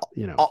 Well, yeah,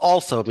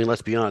 Also, I mean,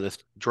 let's be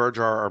honest. George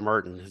R.R.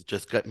 Martin has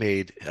just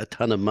made a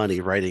ton of money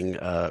writing,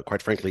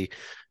 quite frankly,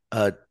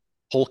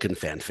 Tolkien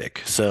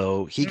fanfic,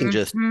 so he can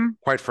just,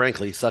 quite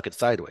frankly, suck it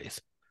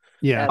sideways.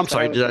 Yeah, I'm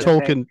sorry.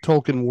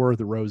 Tolkien War of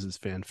the Roses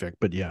fanfic,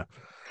 but yeah.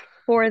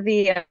 For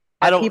the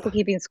people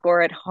keeping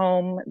score at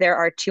home, there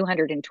are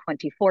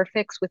 224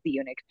 fics with the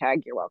Unix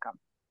tag. You're welcome.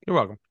 You're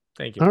welcome.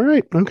 Thank you. All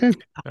right. Okay.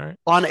 All right.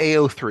 On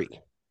AO3.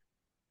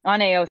 On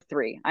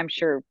AO3, I'm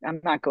sure I'm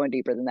not going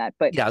deeper than that,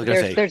 but yeah, I was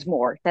gonna say there's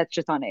more. That's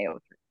just on AO3.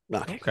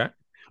 Okay.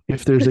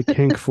 If there's a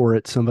kink for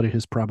it, somebody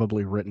has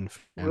probably written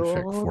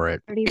fanfic Rule for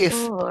it. If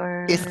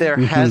 34. there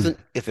Mhm.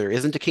 if there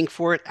isn't a kink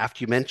for it,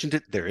 after you mentioned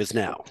it, there is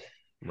now.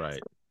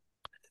 Right.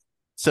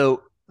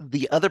 So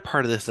the other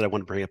part of this that I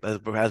want to bring up as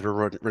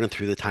we're running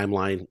through the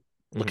timeline,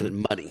 looking at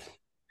money,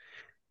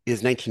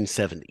 is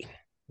 1970,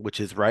 which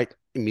is right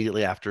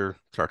immediately after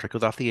Star Trek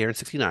goes off the air in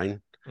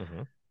 69.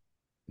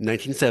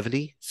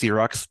 1970,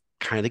 Xerox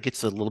kind of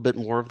gets a little bit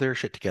more of their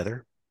shit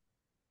together.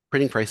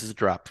 Printing prices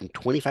drop from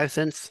 25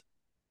 cents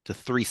to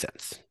 3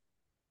 cents.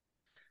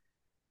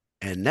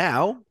 And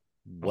now,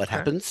 what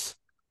happens?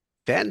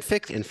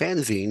 Fanfics and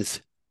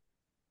fanzines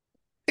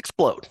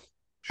explode.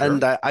 Sure.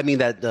 And I mean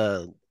that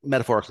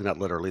metaphorically, not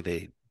literally.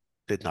 They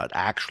did not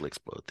actually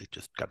explode. They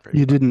just got very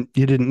You didn't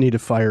need a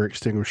fire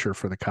extinguisher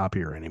for the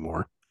copier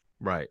anymore.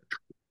 Right.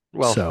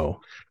 well.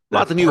 So Not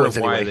That's the new part ones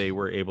of why anyway. they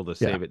were able to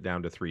save it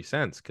down to 3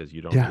 cents, because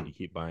you don't Yeah. need to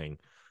keep buying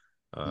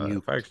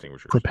You- fire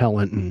extinguishers.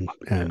 propellant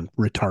and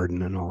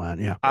retardant and all that.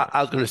 Yeah.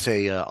 I was going to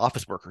say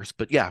office workers,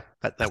 but yeah,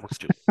 that works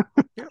too.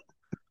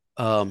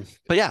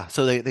 But yeah,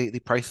 so the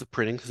price of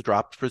printing has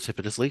dropped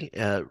precipitously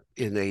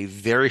in a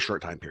very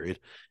short time period,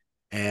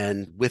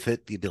 and with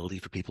it, the ability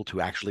for people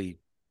to actually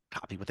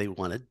copy what they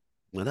wanted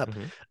went up.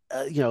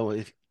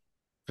 If,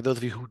 for those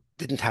of you who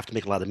didn't have to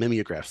make a lot of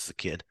mimeographs as a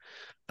kid,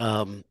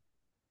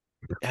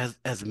 as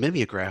a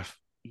mimeograph,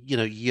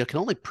 you can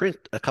only print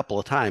a couple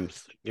of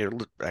times.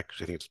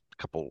 Actually, I think it's a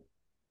couple,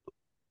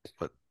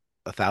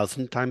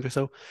 1,000 times or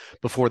so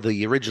before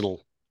the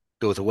original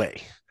goes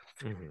away.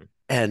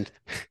 And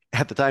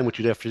at the time, what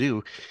you'd have to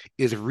do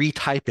is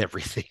retype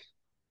everything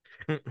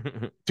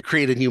to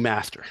create a new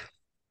master.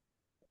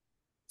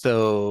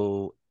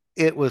 So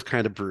it was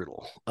kind of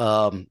brutal.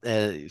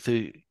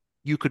 So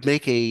you could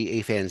make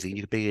a fanzine.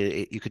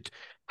 You could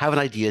have an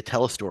idea,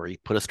 tell a story,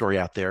 put a story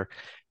out there,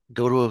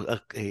 go to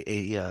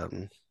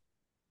one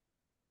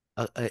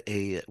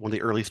of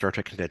the early Star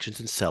Trek conventions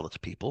and sell it to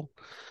people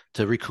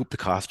to recoup the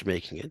cost of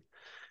making it.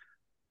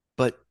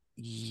 But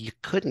you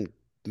couldn't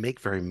make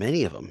very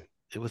many of them.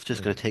 It was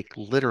just going to take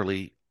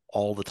literally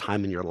all the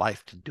time in your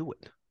life to do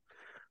it.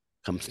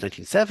 Comes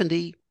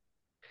 1970,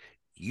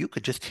 you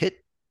could just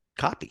hit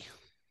copy.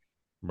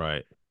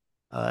 Right.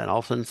 And all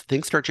of a sudden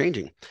things start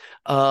changing.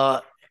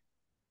 And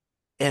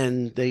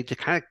they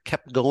just kind of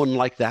kept going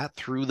like that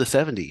through the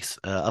 70s,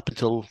 up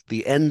until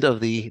the end of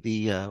the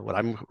what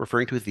I'm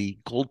referring to as the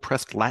gold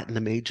pressed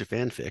Latin age of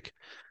fanfic,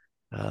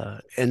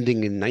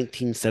 ending in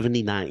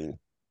 1979.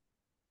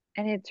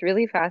 And it's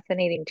really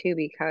fascinating too,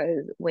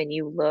 because when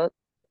you look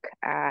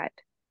at,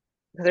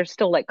 because there's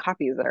still like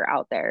copies that are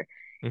out there.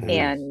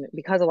 And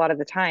because a lot of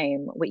the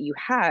time what you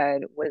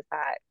had was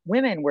that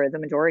women were the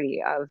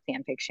majority of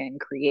fan fiction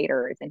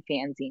creators and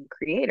fanzine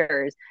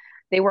creators,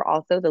 they were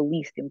also the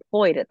least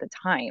employed at the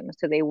time.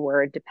 So they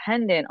were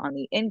dependent on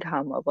the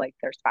income of like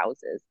their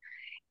spouses.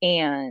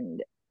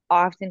 And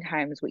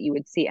oftentimes what you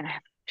would see, and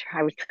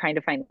I was trying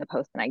to find the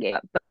post and I gave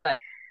up, but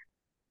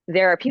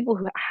there are people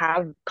who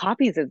have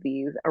copies of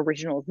these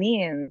original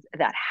zines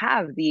that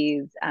have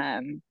these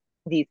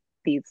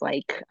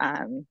like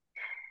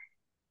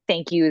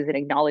thank yous and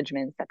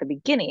acknowledgments at the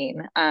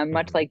beginning,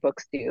 much like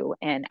books do,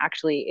 and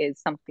actually is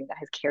something that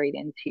has carried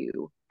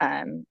into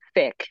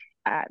fic.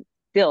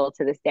 Still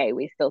to this day,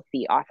 we still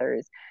see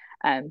authors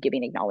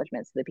giving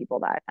acknowledgments to the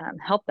people that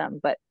help them.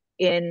 But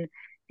in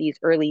these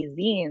early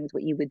zines,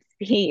 what you would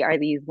see are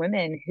these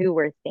women who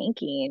were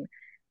thanking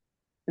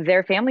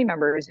their family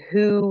members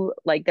who,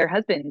 like their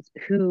husbands,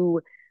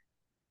 who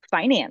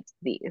financed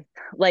these,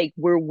 like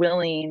were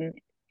willing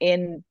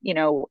in,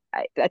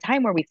 a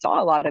time where we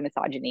saw a lot of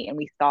misogyny and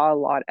we saw a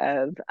lot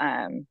of,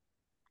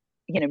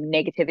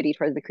 negativity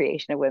towards the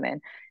creation of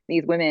women,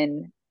 these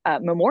women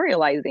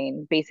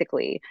memorializing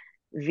basically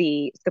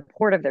the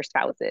support of their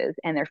spouses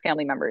and their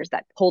family members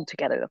that pulled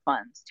together the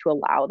funds to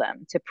allow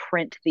them to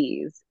print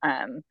these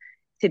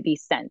to be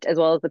sent, as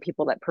well as the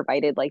people that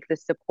provided like the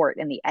support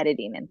and the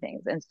editing and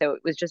things. And so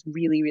it was just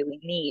really, really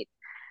neat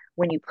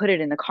when you put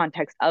it in the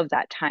context of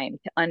that time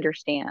to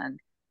understand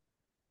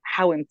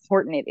how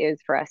important it is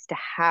for us to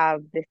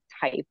have this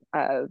type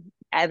of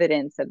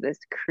evidence of this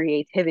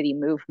creativity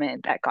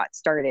movement that got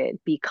started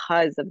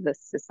because of the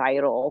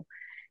societal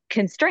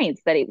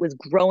constraints that it was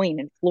growing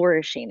and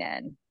flourishing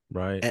in.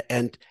 Right.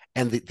 And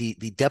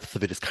the depth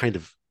of it is kind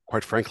of,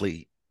 quite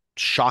frankly,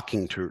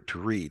 shocking to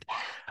read.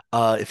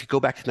 If you go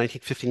back to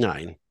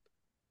 1959,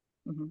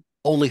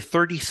 only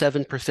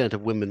 37%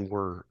 of women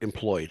were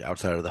employed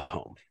outside of the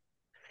home.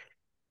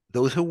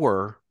 Those who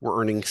were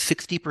earning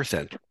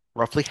 60%,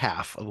 roughly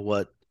half of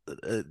what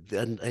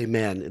a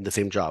man in the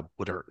same job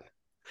would earn.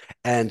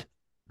 And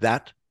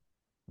that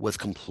was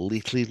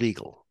completely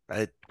legal.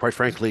 Quite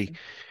frankly,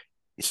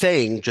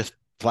 saying just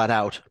flat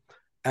out,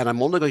 and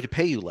I'm only going to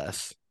pay you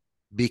less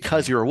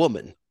because you're a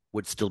woman,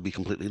 would still be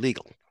completely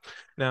legal.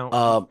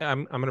 Now,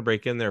 I'm going to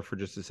break in there for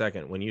just a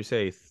second. When you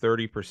say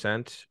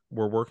 30%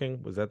 were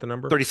working, was that the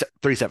number?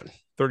 37.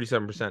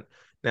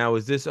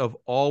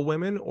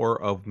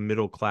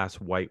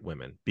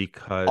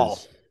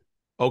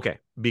 Okay,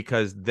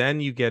 because then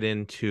you get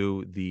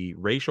into the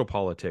racial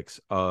politics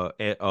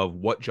of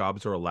what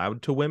jobs are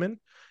allowed to women,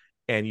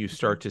 and you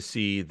start to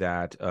see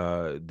that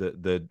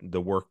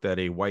the work that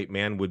a white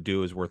man would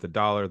do is worth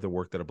 $1. The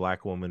work that a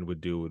black woman would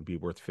do would be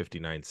worth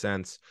 59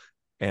 cents,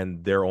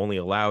 and they're only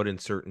allowed in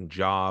certain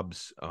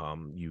jobs.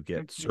 You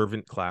get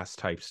servant class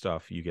type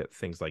stuff. You get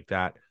things like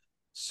that.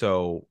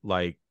 So,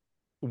 like,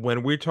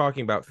 when we're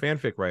talking about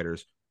fanfic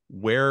writers,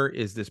 where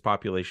is this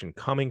population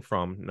coming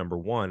from? Number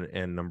one,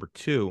 and number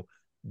two,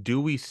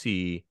 do we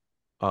see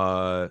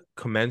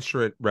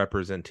commensurate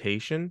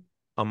representation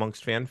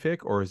amongst fanfic,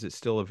 or is it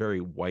still a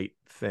very white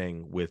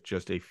thing with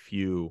just a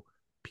few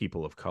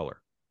people of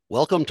color?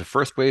 Welcome to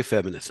first wave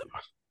feminism.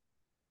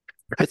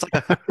 It's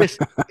like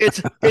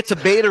it's a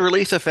beta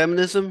release of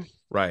feminism.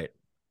 Right.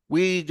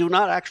 We do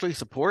not actually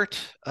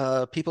support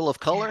people of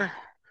color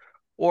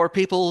or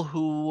people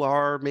who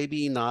are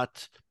maybe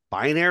not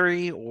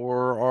binary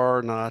or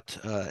are not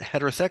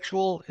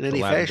heterosexual in The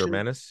any Lavender fashion.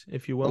 Menace,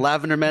 if you will. The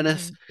Lavender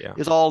Menace Yeah.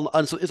 is all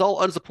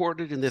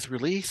unsupported in this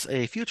release.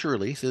 A future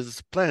release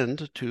is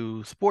planned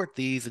to support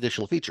these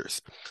additional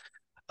features.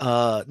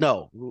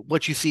 No,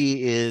 what you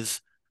see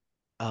is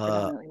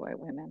Predominantly white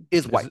women.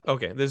 is white.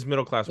 Okay, this is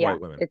middle class Yeah,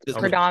 white women. it's Okay.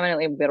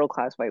 predominantly middle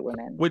class white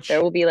women. Which-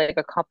 there will be like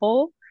a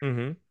couple,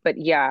 Mm-hmm. but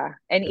yeah,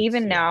 and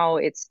even now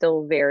it's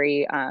still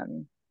very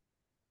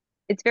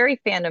it's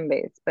very fandom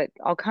based, but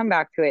I'll come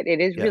back to it. It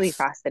is really Yes.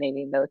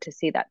 fascinating though to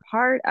see that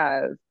part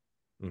of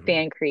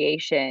fan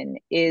creation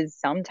is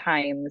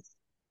sometimes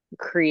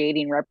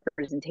creating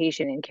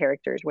representation in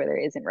characters where there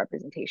isn't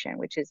representation,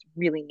 which is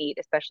really neat,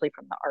 especially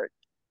from the art.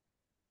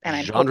 And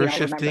I'm Genre hoping I'll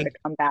remember shifting. to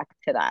come back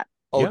to that.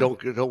 Oh, Yeah.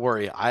 don't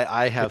worry.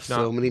 I have If not,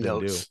 so many then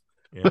notes.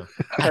 do. Yeah.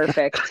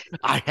 Perfect.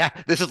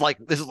 This is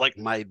like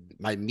my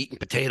meat and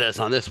potatoes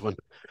on this one.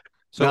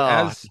 So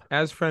No.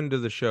 as friend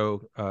of the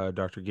show,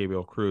 Dr.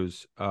 Gabriel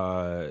Cruz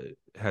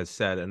has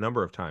said a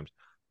number of times,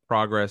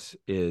 progress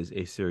is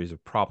a series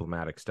of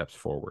problematic steps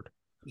forward.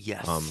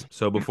 Yes.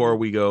 So before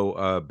we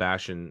go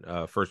bashing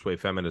first wave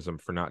feminism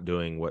for not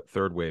doing what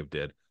third wave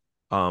did,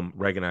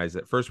 recognize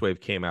that first wave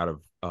came out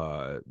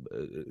of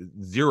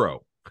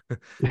zero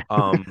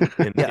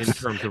in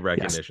terms of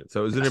recognition. So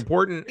it was an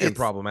important and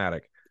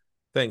problematic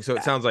thing. So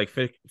it sounds like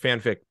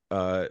fanfic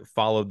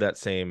followed that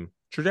same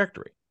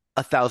trajectory.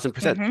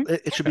 1,000%.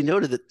 It should be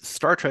noted that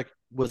Star Trek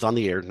was on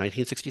the air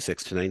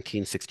 1966 to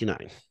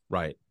 1969.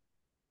 Right.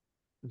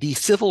 The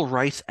Civil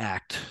Rights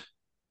Act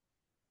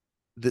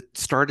that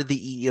started the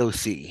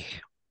EEOC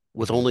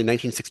was only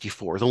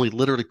 1964. It was only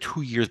literally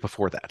 2 years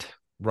before that.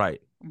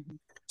 Right.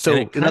 So,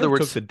 and it in other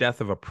words, took the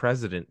death of a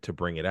president to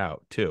bring it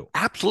out too.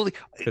 Absolutely,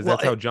 because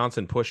that's how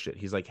Johnson pushed it.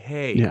 He's like,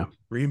 "Hey,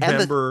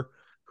 remember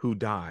who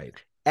died?"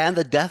 And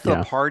the death of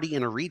a party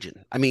in a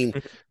region. I mean,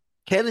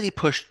 Kennedy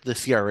pushed the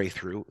CRA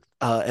through,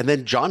 and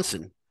then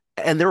Johnson,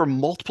 and there were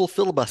multiple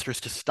filibusters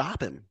to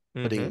stop him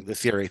putting the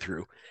CRA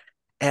through,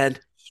 and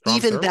Strong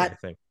even servant, that, I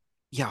think.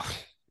 yeah.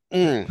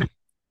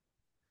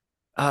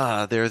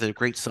 There's a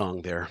great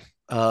song there.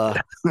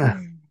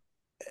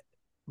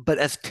 But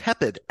as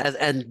tepid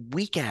and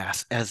weak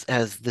ass as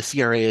the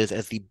CRA is,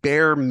 as the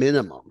bare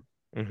minimum,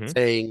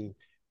 saying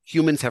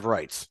humans have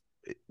rights,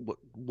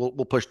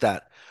 we'll push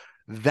that.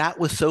 That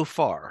was so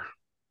far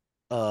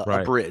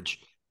a bridge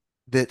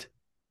that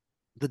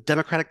the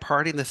Democratic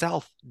Party in the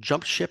South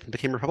jumped ship and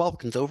became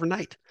Republicans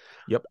overnight.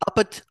 Yep.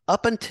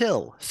 Up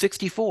until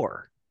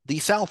 64, the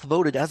South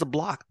voted as a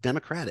bloc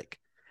Democratic.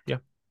 Yeah.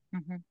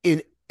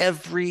 In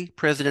every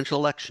presidential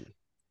election.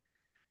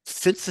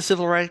 Since the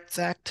Civil Rights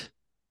Act,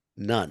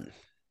 none.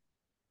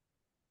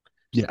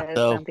 Yeah.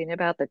 Something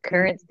about the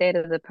current state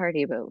of the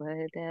party, but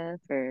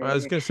whatever. I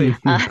was going to say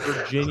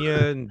Virginia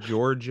and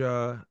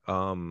Georgia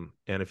and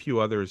a few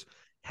others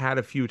had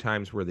a few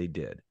times where they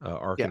did.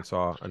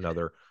 Arkansas,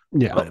 another.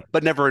 Yeah.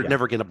 But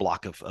never get a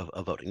block of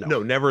voting.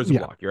 No, never as a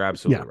block. You're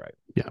absolutely right.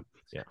 Yeah.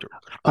 Yeah.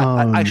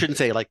 I shouldn't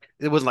say like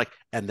it wasn't like,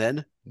 and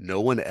then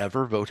no one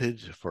ever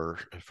voted for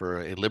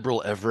a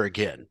liberal ever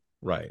again.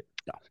 Right.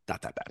 No,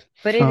 not that bad.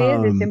 But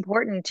it's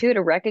important too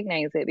to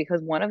recognize it,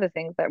 because one of the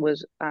things that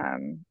was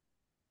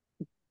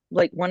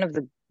like one of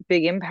the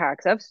big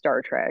impacts of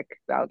Star Trek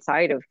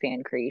outside of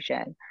fan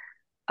creation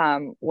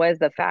was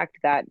the fact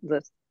that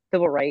the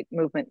civil rights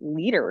movement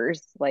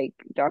leaders like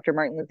Dr.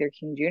 Martin Luther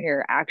King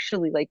Jr.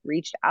 actually like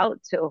reached out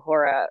to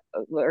Uhura,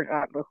 or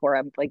not Uhura,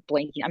 I'm like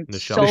blanking. I'm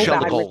Michelle so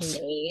bad Nichols.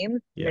 with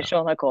names. Yeah.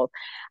 Michelle Nichols.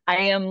 I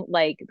am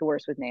like the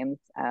worst with names.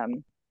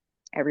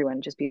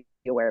 Everyone just be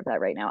aware of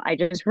that right now. I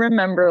just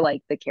remember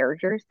like the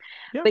characters,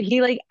 but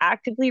he like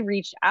actively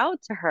reached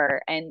out to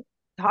her and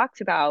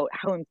talked about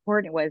how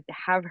important it was to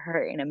have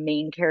her in a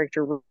main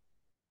character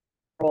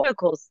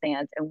political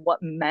stance, and what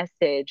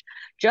message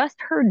just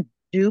her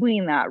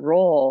doing that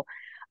role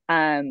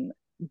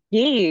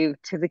gave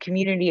to the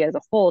community as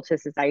a whole, to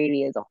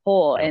society as a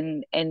whole.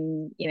 And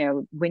you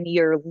know, when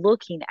you're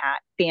looking at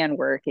fan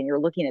work and you're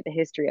looking at the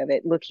history of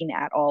it, looking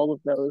at all of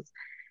those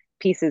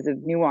pieces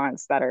of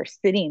nuance that are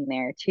sitting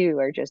there too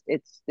are just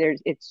it's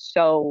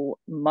so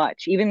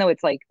much, even though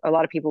it's like a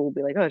lot of people will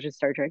be like, oh, it's just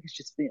Star Trek, it's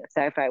just,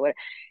 sci-fi, what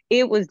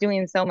it was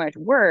doing so much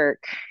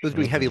work It was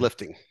doing heavy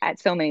lifting at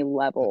so many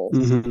levels.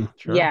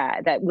 Sure.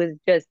 Yeah, that was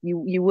just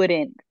you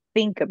wouldn't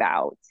think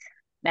about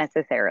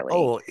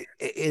necessarily.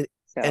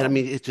 And I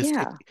mean, it's just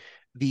yeah.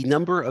 the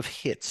number of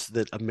hits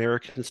that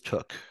Americans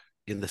took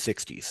in the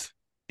 60s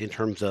in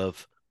terms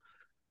of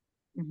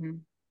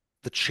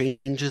the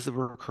changes that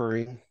were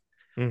occurring,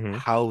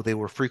 how they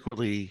were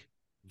frequently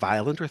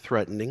violent or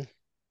threatening,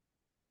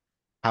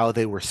 how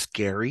they were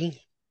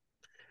scary,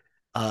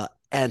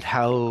 and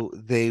how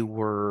they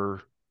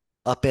were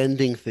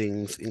upending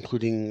things,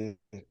 including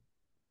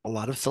a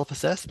lot of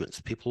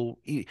self-assessments. People,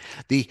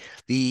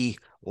 the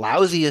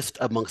lousiest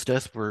amongst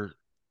us were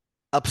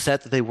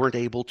upset that they weren't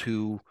able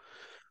to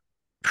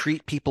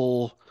treat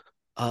people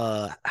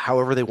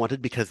however they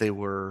wanted because they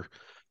were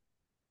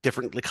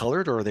differently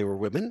colored or they were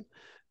women.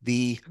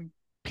 The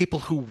people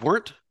who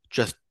weren't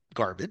just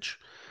garbage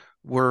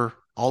were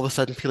all of a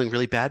sudden feeling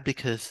really bad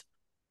because,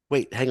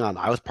 wait, hang on,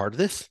 I was part of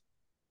this.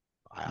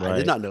 I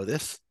did not know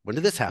this. When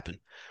did this happen?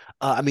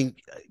 I mean,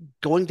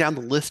 going down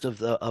the list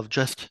of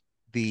just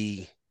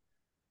the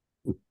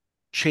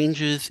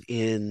changes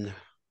in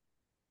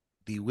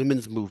the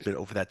women's movement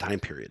over that time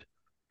period.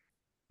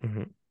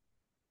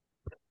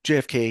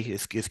 JFK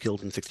is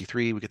killed in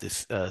 63. We get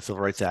this Civil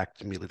Rights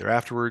Act immediately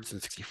thereafterwards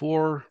in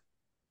 64.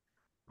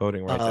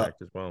 Voting Rights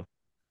Act as well.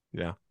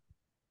 Yeah.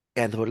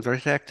 And the Voting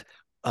Rights Act.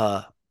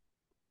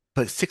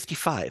 But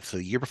 65, so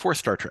the year before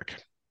Star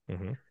Trek,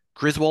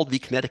 Griswold v.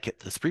 Connecticut,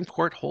 the Supreme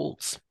Court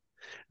holds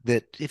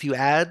that if you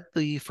add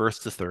the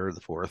First, the Third,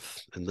 the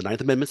Fourth, and the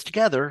Ninth Amendments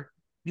together,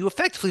 you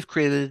effectively have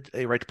created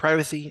a right to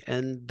privacy,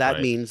 and that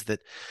means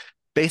that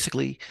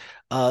basically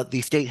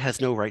the state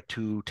has no right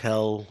to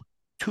tell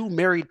two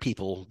married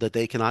people that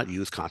they cannot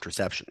use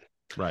contraception.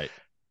 Right.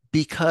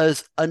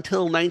 Because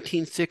until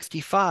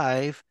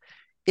 1965,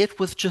 it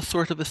was just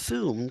sort of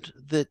assumed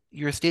that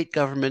your state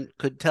government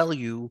could tell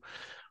you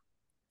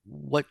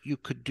what you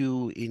could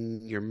do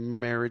in your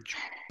marriage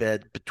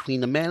bed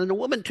between a man and a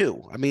woman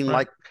too. I mean,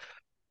 like,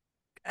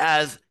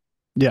 as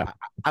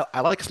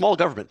I like a small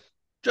government,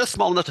 just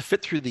small enough to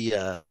fit through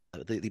the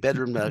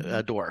bedroom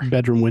door,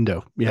 bedroom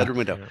window, bedroom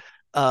window.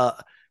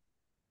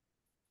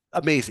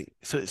 Amazing.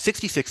 So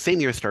 66, same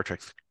year as Star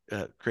Trek's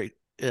great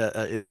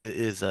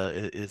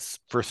is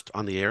first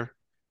on the air.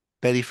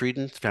 Betty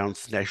Friedan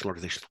founds the National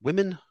Organization for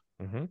Women.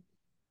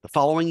 The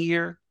following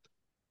year,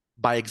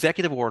 by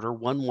executive order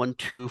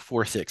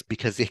 11246,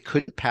 because they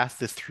couldn't pass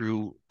this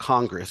through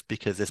Congress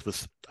because this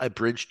was a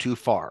bridge too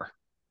far.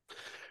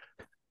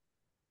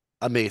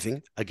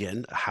 Amazing,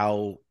 again,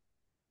 how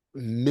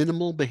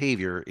minimal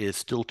behavior is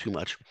still too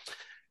much.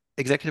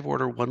 Executive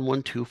order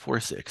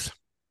 11246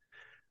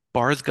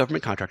 bars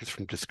government contractors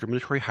from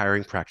discriminatory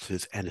hiring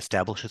practices and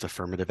establishes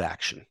affirmative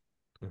action,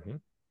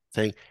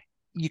 saying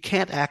you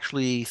can't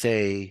actually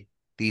say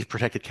these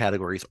protected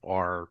categories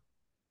are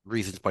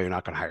reasons why you're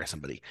not going to hire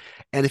somebody.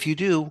 And if you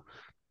do,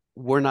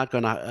 we're not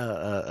going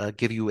to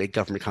give you a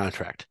government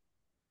contract.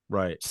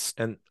 Right.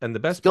 And the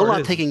best still part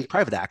not is taking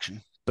private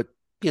action, but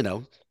we're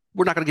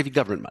not going to give you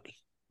government money.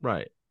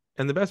 Right.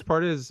 And the best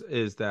part is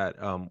that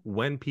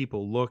when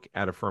people look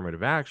at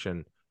affirmative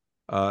action,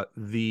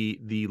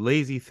 the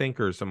lazy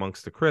thinkers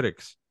amongst the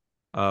critics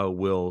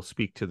will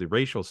speak to the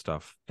racial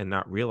stuff and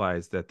not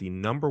realize that the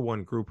number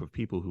one group of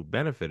people who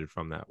benefited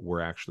from that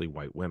were actually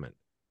white women.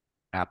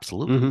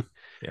 Absolutely.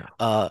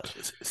 Yeah.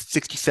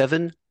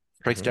 67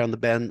 strikes down the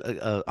ban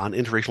on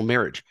interracial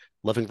marriage,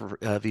 Loving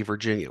v.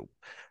 Virginia.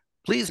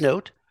 Please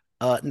note,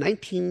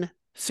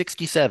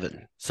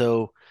 1967.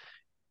 So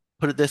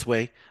put it this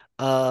way,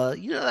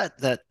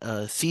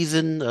 that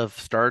season of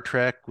Star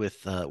Trek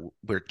with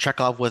where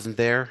Chekhov wasn't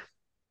there?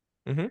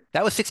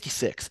 That was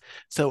 66.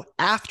 So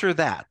after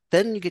that,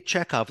 then you get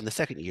Chekhov in the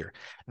second year.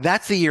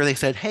 That's the year they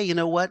said, hey, you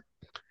know what?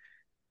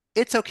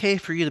 It's okay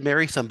for you to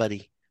marry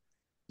somebody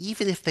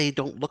even if they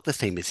don't look the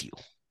same as you.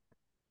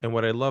 And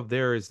what I love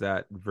there is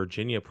that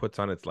Virginia puts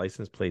on its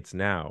license plates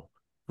now,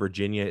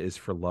 Virginia is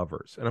for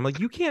lovers. And I'm like,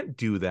 you can't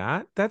do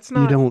that. That's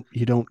not you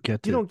don't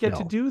get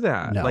to do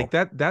that. No. Like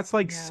that's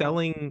like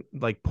selling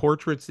like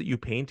portraits that you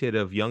painted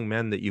of young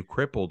men that you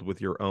crippled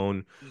with your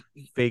own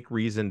fake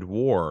reasoned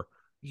war.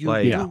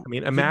 I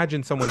mean,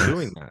 imagine someone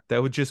doing that.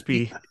 That would just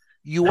be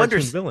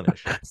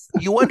villainish.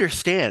 You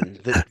understand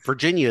that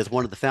Virginia is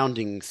one of the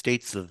founding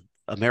states of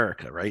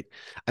America, right?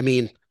 I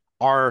mean,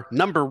 our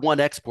number one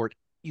export,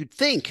 you'd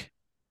think,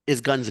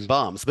 is guns and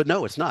bombs, but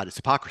no, it's not. It's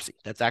hypocrisy.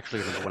 That's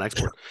actually our number one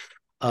export.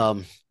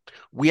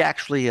 We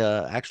actually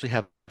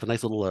have a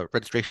nice little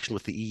registration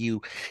with the EU.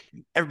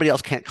 Everybody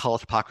else can't call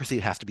it hypocrisy.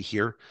 It has to be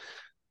here.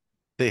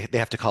 They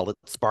have to call it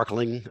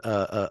sparkling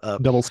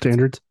double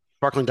standards.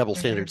 Sparkling double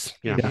standards.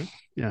 Yeah.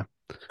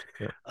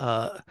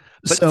 But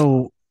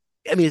so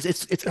I mean,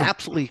 it's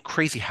absolutely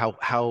crazy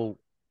how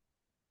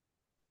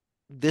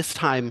this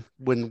time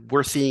when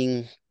we're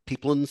seeing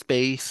people in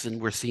space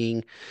and we're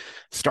seeing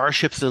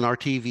starships in our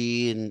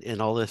TV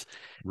and all this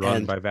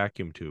run by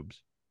vacuum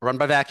tubes. run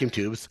by vacuum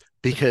tubes,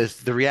 because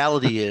the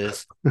reality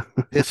is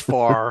this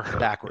far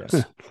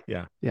backwards.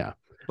 Yeah. Yeah.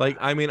 Like,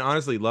 I mean,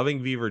 honestly,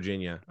 Loving V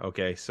Virginia.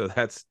 Okay, so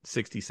that's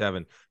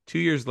 67. 2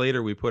 years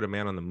later, we put a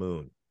man on the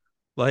moon.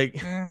 Like,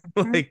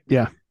 Mhm. like,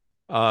 Yeah.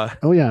 uh,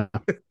 Oh yeah.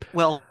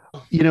 Well,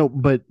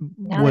 But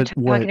Now what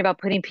they're talking about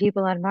putting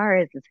people on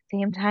Mars at the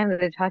same time that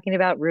they're talking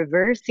about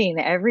reversing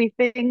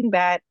everything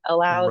that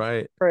allows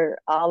right. for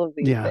all of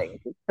these Yeah.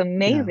 things. It's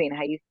amazing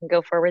how you can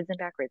go forwards and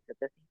backwards at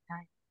the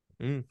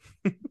Mm.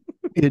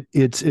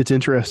 it's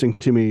interesting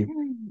to me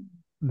same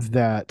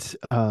that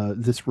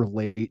this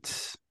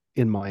relates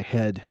in my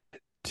head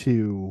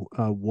to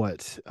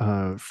what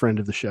friend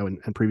of the show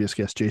and previous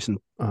guest Jason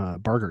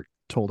Bargert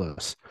told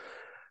us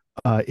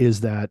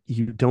is that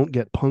you don't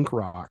get punk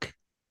rock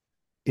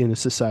in a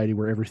society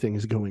where everything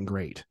is going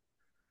great.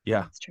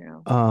 Yeah. That's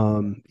true.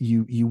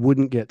 You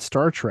wouldn't get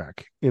Star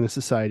Trek in a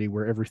society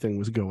where everything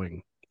was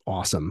going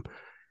awesome,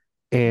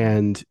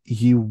 and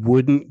you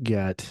wouldn't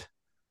get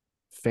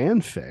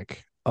fanfic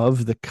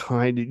of the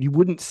kind, you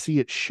wouldn't see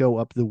it show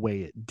up the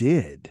way it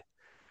did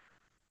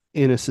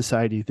in a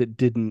society that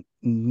didn't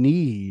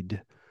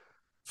need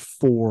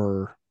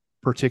for,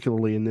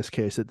 particularly in this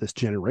case at this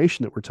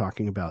generation that we're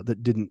talking about,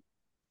 that didn't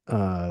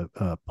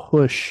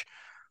push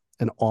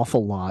an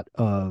awful lot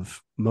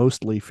of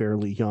mostly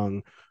fairly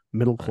young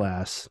middle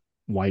class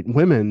white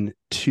women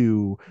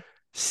to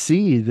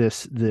see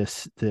this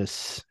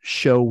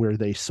show where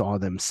they saw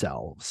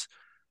themselves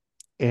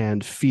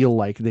and feel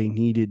like they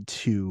needed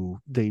to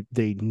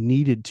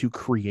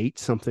create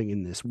something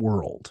in this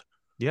world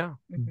Yeah.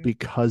 Mhm.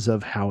 because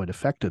of how it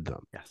affected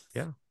them. yes.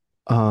 Yeah.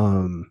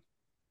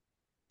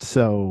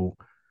 So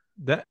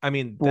That, I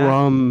mean, that,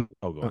 from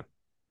oh, go on.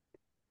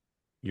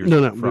 You're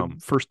no, from,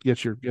 first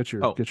get your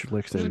oh,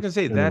 licks I was in. gonna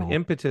say and that then I'll-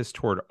 impetus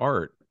toward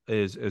art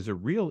is a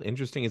real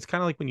interesting. It's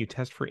kind of like when you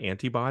test for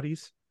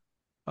antibodies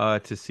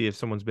to see if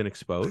someone's been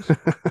exposed.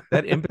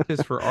 That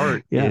impetus for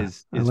art Yeah,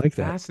 is I like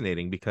that.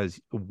 fascinating, because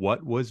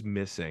what was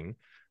missing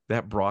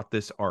that brought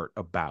this art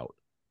about?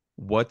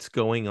 What's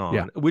going on?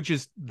 Yeah. Which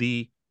is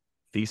the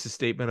thesis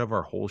statement of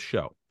our whole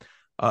show.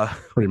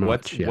 Pretty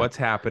much, yeah. What's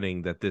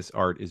happening that this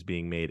art is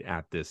being made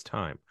at this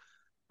time?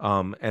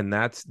 And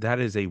that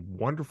is a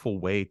wonderful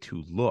way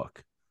to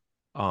look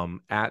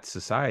at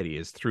society,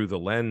 is through the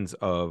lens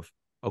of,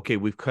 okay,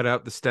 we've cut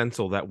out the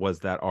stencil that was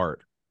that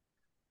art.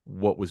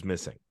 What was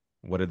missing?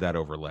 What did that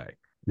overlay?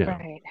 Yeah.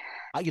 Right.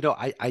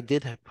 I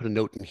did have put a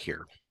note in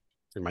here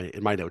in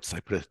my notes. I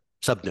put a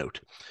sub note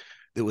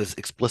that was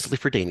explicitly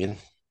for Damien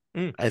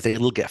as a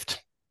little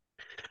gift.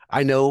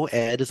 I know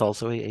Ed is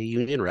also a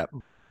union rep,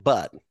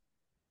 but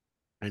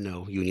I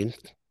know union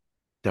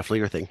definitely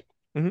your thing.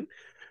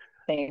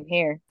 Same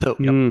here. So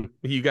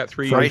You got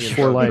 3 Price union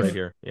for thugs life. right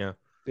here. Yeah.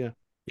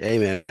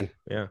 amen.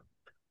 Yeah.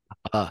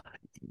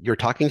 You're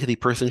talking to the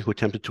person who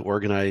attempted to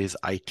organize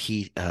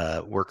IT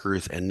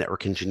workers and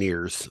network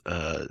engineers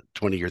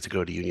 20 years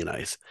ago to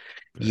unionize.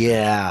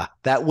 Yeah,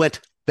 that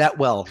went that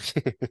well.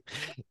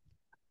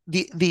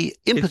 The impetus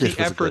It's the was a good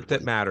effort that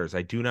one. matters.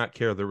 I do not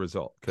care the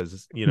result,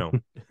 because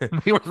The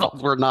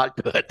results were not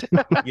good.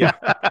 Yeah.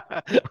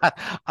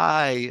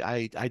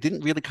 I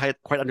didn't really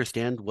quite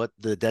understand what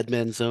the dead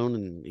man zone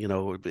and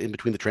in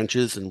between the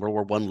trenches and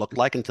World War I looked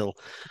like until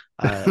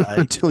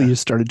until you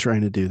started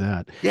trying to do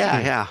that.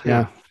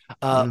 yeah.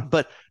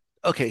 But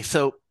okay,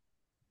 so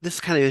this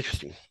is kind of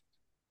interesting.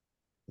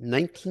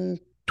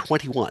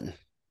 1921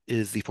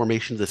 is the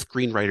formation of the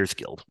Screenwriters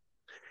Guild,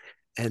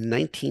 and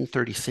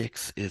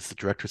 1936 is the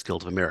Directors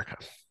Guild of America.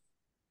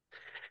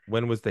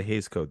 When was the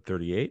Hays Code?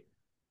 38?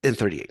 In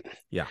 38.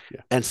 Yeah.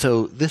 And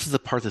so this is the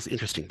part that's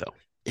interesting, though,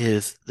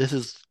 is this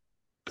is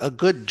a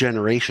good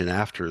generation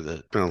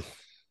after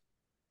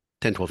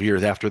 10, 12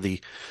 years after the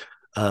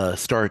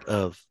start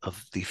of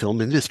the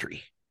film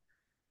industry,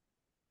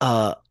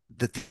 that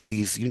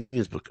these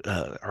unions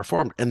are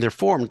formed. And they're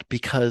formed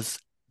because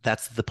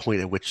that's the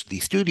point at which the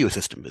studio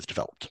system is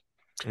developed.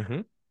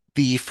 Mm-hmm.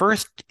 The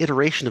first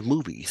iteration of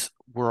movies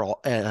were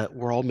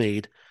all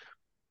made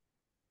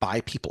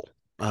by people,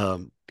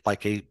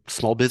 like a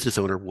small business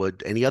owner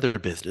would any other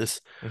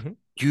business. Mm-hmm.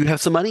 Do you have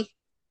some money?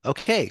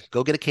 Okay,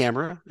 go get a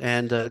camera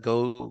and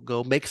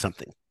go make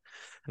something,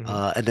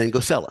 and then go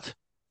sell it.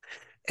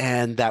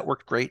 And that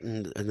worked great.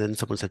 And then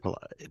someone said, well,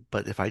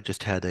 but if I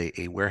just had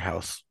a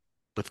warehouse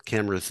with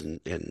cameras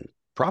and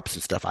props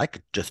and stuff, I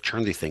could just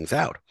churn these things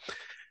out.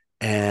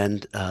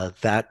 And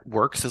that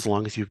works as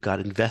long as you've got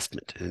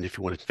investment. And if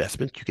you want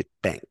investment, you get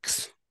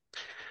banks.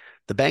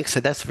 The bank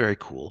said, that's very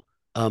cool.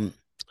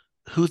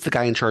 Who's the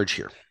guy in charge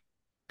here?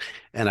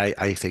 And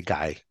I say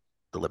guy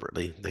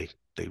deliberately. They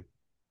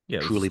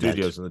truly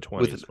studios in the 20s.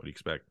 What do you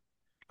expect?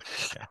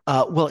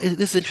 Well, this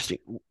is interesting.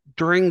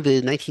 During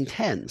the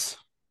 1910s,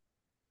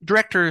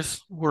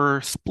 directors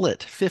were split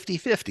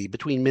 50-50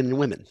 between men and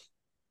women.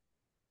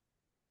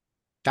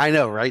 I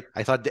know, right?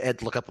 I thought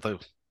Ed look up the...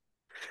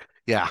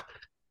 Yeah.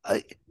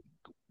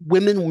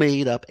 Women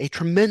made up a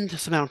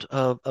tremendous amount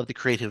of the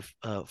creative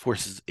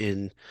forces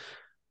in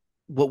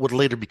what would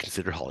later be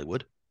considered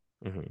Hollywood.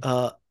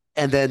 Mm-hmm.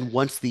 And then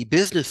once the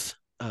business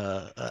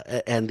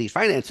and the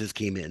finances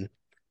came in,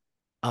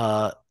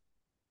 the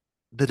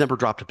number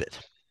dropped a bit.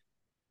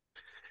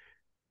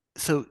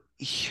 So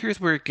here's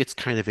where it gets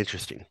kind of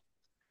interesting.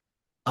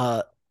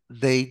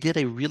 They did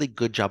a really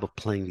good job of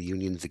playing the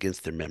unions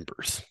against their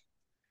members.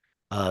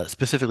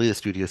 Specifically, the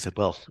studio said,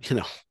 well,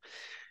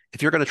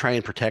 if you're going to try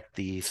and protect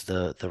the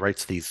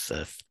rights of these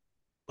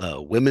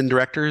women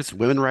directors,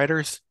 women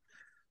writers,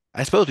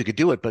 I suppose we could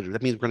do it, but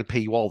that means we're going to pay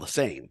you all the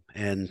same.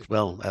 And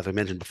well, as I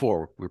mentioned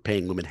before, we're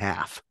paying women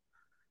half.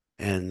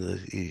 And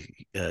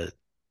the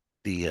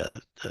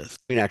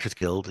Screen Actors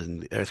Guild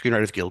and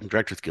Screenwriters Guild and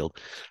Directors Guild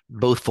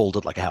both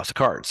folded like a house of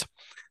cards.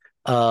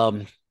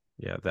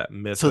 Yeah, that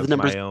myth So of the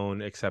numbers- my own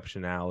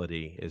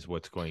exceptionality is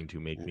what's going to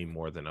make me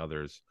more than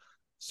others.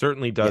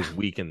 Certainly does Yeah.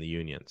 weaken the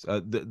unions.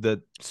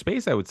 The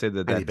space I would say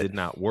that Tiny did bit.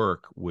 not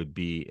work would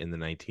be in the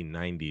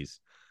 1990s,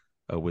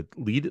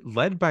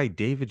 led by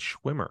David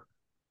Schwimmer.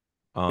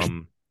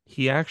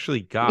 He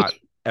actually got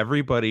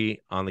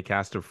everybody on the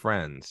cast of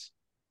Friends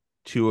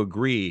to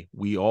agree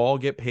we all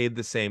get paid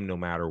the same no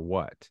matter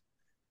what.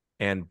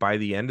 And by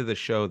the end of the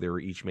show, they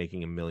were each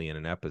making $1 million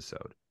an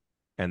episode.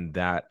 And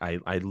that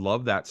I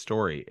love that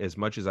story as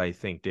much as I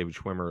think David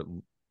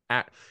Schwimmer,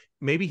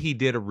 maybe he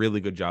did a really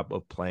good job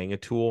of playing a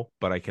tool,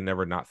 but I can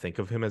never not think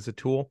of him as a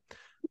tool.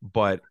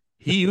 But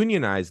he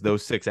unionized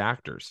those 6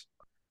 actors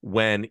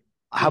when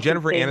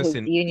Jennifer His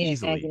Aniston unionizing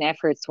easily.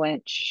 efforts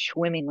went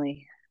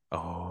swimmingly.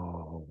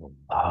 Oh,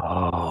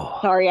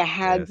 Sorry, I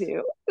had Yes. to.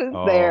 It was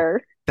Oh.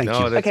 there. Thank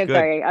No, you. that's Okay, good.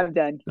 sorry, I'm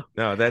done.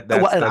 No, that's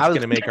Well, and I was-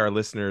 going to make our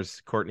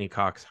listeners Courtney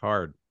Cox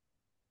hard.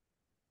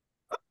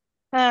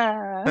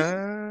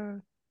 Ah.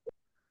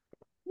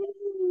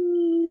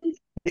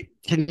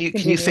 Can you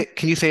Continue. say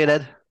it,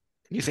 Ed?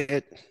 Can you say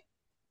it?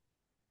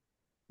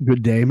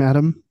 Good day,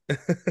 madam.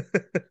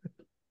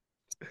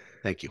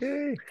 Thank you.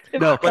 Yay.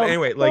 No, But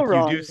anyway, like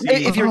wrong. you do see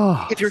If you're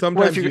sometimes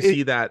well, you if you're-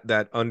 see that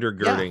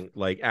undergirding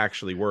like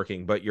actually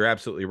working, but you're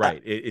absolutely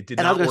right. It did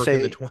and I was not gonna work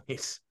in the say-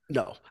 20s.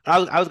 No, I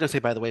was going to say,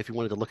 by the way, if you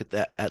wanted to look at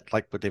that, at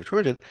like what David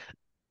Schwimmer did,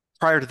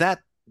 prior to that,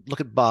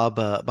 look at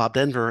Bob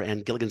Denver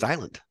and Gilligan's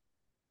Island.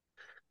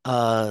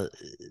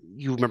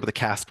 You remember the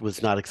cast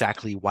was not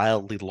exactly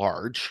wildly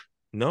large.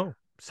 No,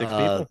 6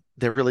 people,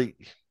 There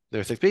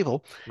were 6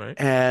 people, right?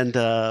 and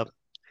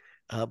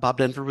Bob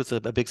Denver was a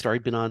big star.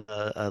 He'd been on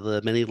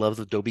the Many Loves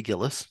of Dobie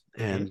Gillis,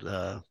 and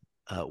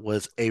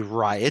was a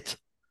riot.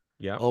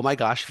 Yeah. Oh my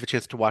gosh! If you have a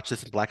chance to watch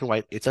this in black and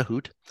white, it's a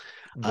hoot.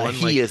 Won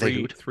he like is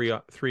a three,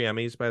 hoot. three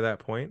Emmys by that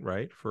point,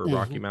 right? For Mhm.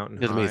 Rocky Mountain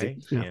It was High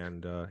amazing. Yeah.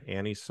 and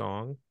Annie's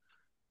Song.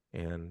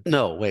 And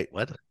No, wait,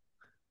 what?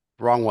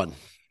 Wrong one.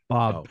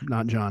 Bob, Oh.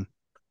 not John.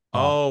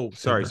 oh,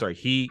 sorry. Denver.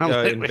 He I'm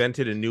like, wait.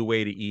 invented a new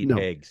way to eat No.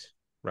 eggs,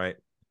 right?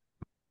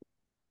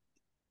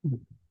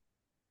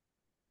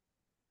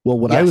 Well,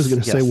 what I was Yes,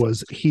 going to say yes.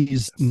 was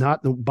he's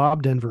not the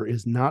Bob Denver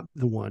is not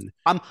the one.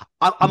 I'm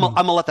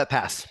gonna let that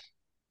pass.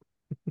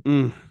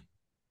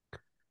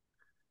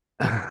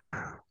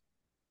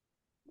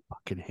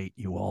 Fucking hate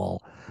you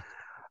all.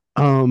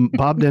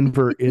 Bob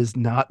Denver is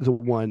not the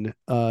one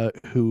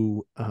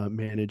who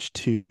managed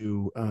to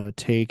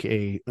take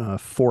a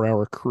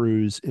 4-hour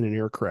cruise in an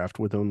aircraft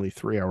with only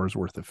 3 hours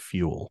worth of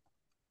fuel.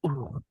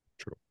 True.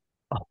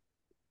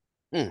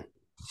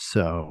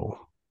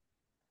 So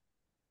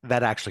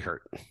That actually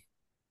hurt.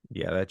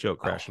 Yeah, that joke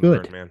crashed and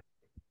good. burned, man.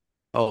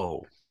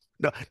 Oh,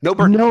 no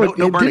burning. no, No,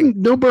 it burning. didn't.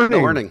 No burning.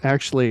 No burning.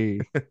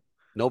 Actually,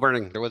 No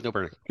burning. There was no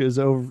burning. because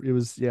over it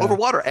was yeah Over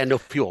water and no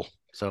fuel.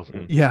 So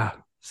yeah.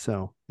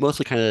 So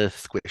mostly kind of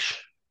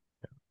squish.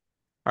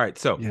 All right,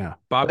 so yeah.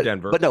 Bob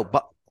Denver, But no,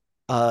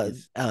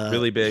 is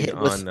really big it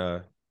was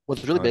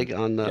really on- big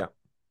on yeah.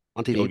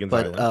 on TV. Gilligan's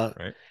But Island,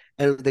 right?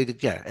 and they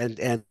did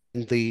and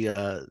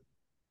the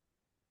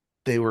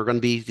they were going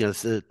to be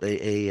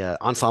a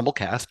ensemble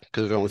cast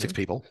because there were only 6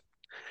 people,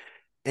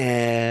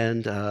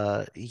 and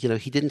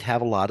he didn't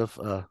have a lot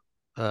of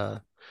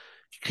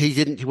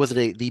he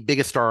wasn't the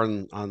biggest star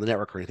on the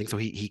network or anything, so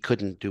he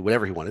couldn't do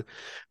whatever he wanted,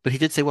 but he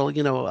did say, well,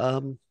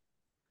 I'm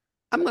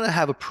going to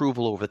have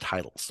approval over the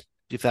titles.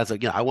 If that's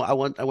I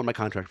want my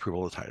contract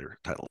approval of the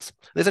titles.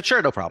 They said,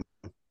 sure, no problem.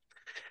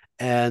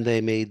 And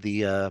they made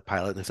the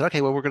pilot, and they said,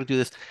 okay, well, we're going to do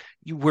this.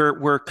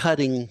 We're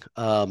cutting.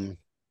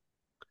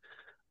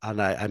 And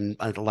I'm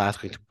at the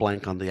last going to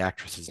blank on the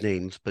actresses'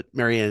 names, but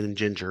Marianne and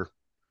Ginger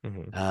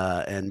Mhm.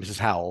 and Mrs.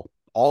 Howell,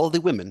 all of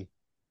the women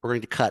were going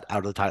to cut out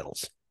of the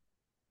titles.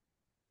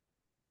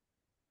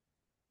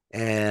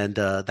 And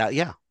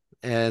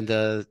and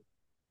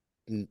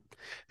he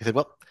said,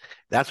 well,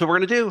 that's what we're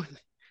going to do.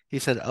 He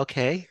said,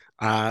 okay,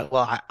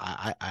 well,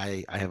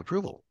 I have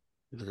approval.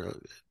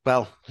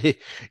 Well, you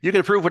can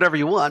approve whatever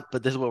you want,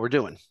 but this is what we're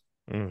doing.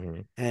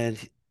 Mhm.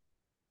 And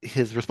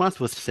his response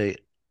was to say,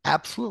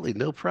 absolutely,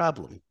 no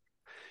problem.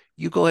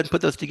 You go ahead and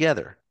put those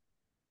together.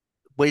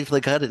 Waited until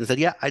they cut it and said,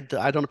 yeah, I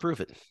don't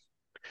approve it.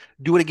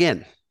 Do it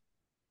again.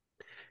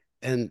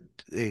 And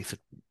they said,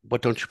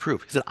 what don't you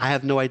approve? He said, I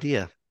have no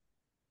idea.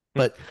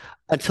 But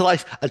until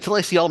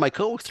I see all my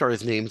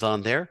co-stars' names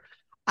on there,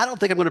 I don't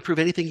think I'm going to approve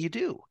anything you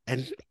do.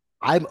 And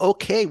I'm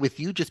okay with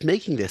you just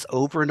making this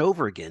over and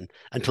over again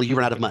until you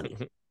run out of money.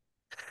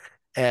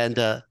 And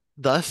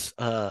thus,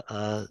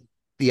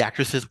 the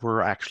actresses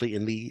were actually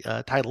in the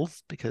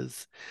titles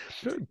because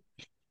Good.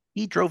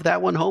 he drove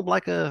that one home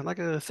like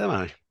a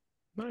semi.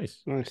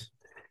 Nice.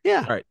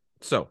 Yeah. All right.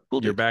 So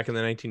Cool you're dude. back in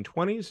the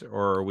 1920s,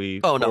 or are we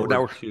Oh, no, forward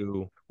now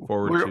to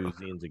we're-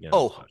 zines again?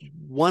 Oh,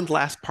 one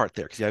last part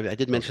there, because I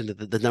did Okay. mention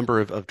that the number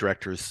of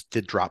directors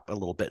did drop a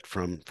little bit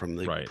from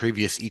the Right.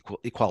 previous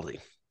equality.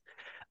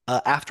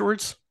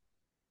 Afterwards,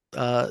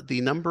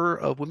 the number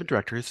of women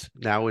directors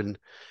now in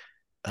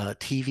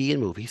TV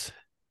and movies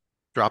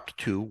dropped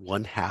to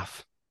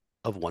 1/2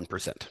 of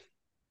 1%.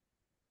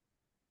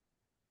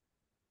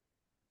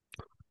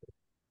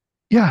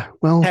 Yeah,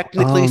 well,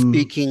 Technically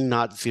speaking,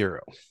 not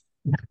zero.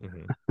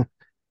 Mhm.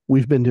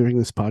 we've been doing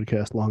this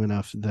podcast long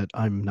enough that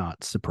I'm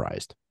not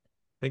surprised. I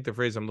think the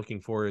phrase I'm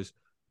looking for is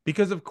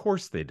because of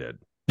course they did.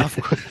 Of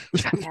course.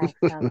 Yeah, sounds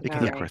about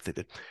Because of right. course they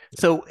did.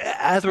 So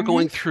as we're Mhm.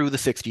 going through the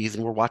 60s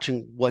and we're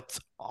watching what's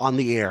on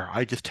the air,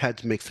 I just had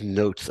to make some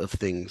notes of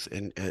things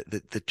and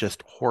that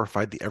just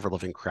horrified the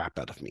ever-loving crap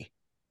out of me.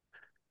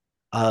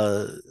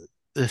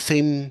 The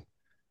same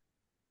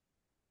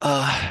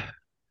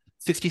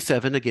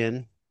 67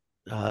 again,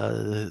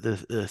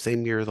 the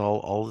same year as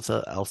all this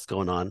else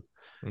going on.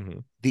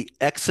 Mhm. The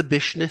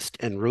Exhibitionist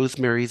and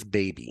Rosemary's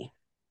Baby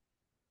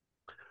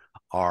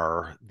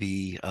are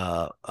the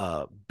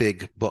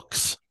big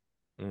books.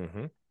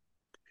 Mhm.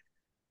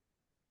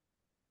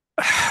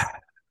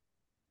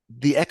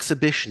 The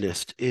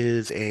Exhibitionist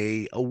is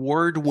a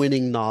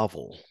award-winning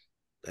novel,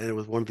 and it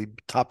was one of the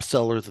top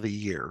sellers of the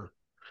year.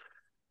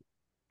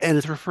 And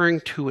it's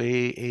referring to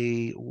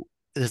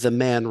as a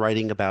man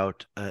writing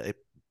about a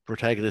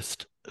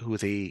protagonist who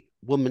is a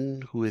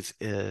woman who is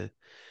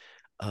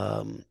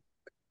um,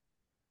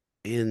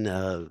 in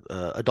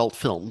adult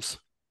films.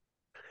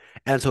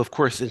 And so, of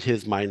course, in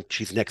his mind,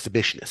 she's an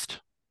exhibitionist.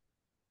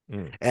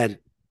 Mm. And,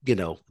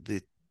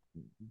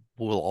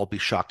 we'll all be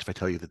shocked if I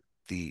tell you that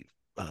the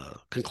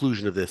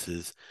conclusion of this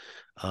is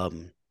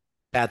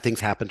bad things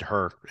happen to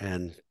her,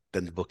 and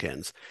then the book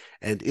ends.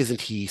 And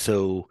isn't he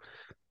so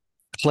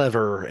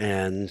clever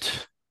and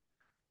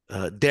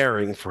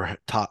daring for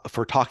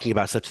talking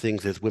about such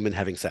things as women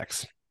having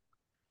sex?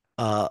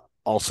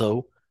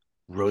 Also,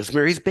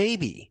 Rosemary's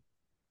Baby.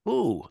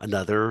 Ooh,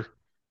 another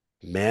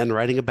man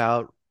writing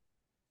about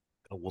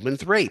a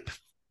woman's rape,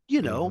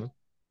 Mhm.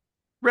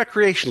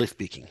 recreationally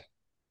speaking.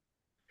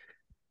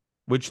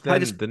 Which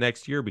then the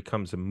next year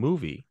becomes a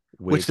movie,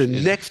 Which the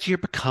next year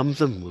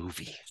becomes a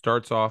movie.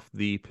 starts off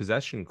the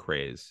possession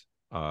craze,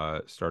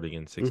 starting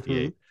in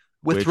 '68,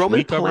 With which Roman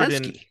we covered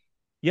Polanski.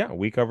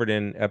 we covered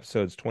in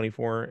episodes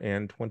 24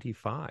 and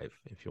 25,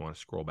 if you want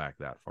to scroll back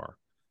that far.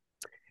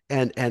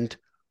 And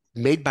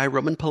made by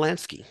Roman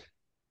Polanski.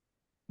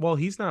 Well,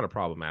 he's not a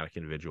problematic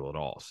individual at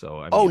all.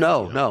 So I mean, Oh,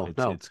 no.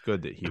 It's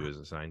good that he was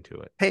assigned to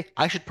it. Hey,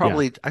 I should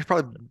probably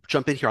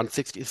jump in here on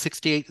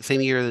 68, the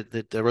same year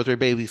that Rosemary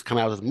Baby's come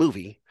out as a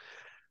movie.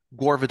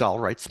 Gore Vidal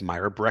writes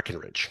Myra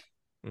Breckinridge.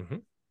 Mm-hmm.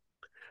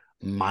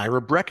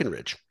 Myra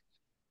Breckinridge.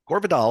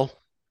 Gore Vidal,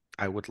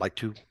 I would like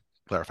to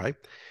clarify,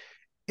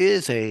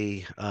 is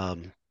a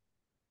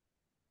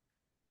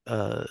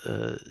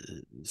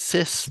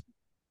cis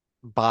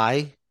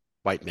bi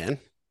white man.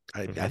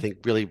 I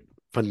think really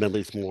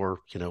fundamentally it's more,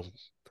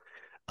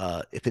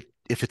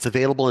 if it's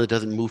available and it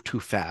doesn't move too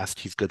fast,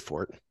 he's good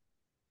for it.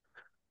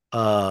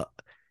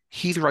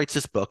 He writes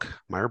this book,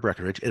 Myra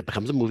Breckinridge, and it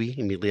becomes a movie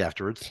immediately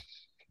afterwards.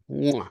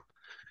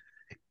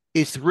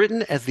 It's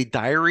written as the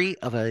diary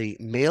of a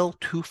male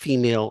to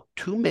female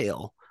to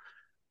male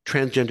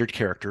transgendered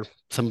character.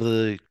 Some of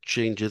the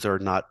changes are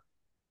not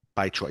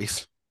by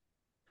choice.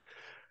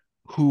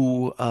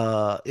 Who,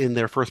 in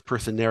their first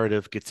person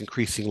narrative, gets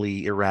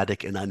increasingly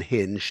erratic and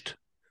unhinged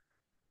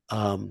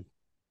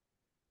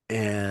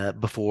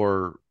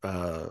before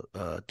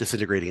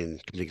disintegrating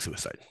and committing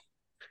suicide.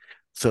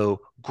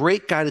 So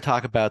great guy to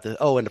talk about this.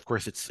 Oh, and of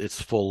course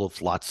it's full of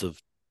lots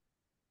of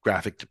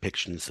graphic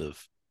depictions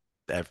of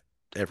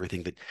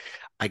everything that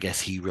I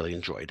guess he really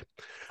enjoyed.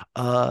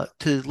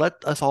 To let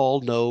us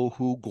all know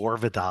who Gore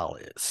Vidal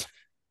is.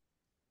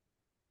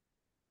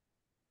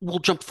 We'll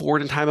jump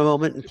forward in time a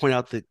moment and point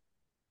out that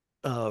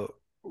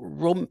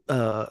Roman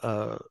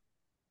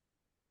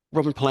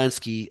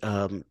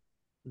Polanski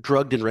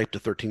drugged and raped a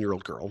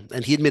 13-year-old girl,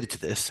 and he admitted to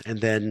this.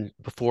 And then,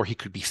 before he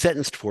could be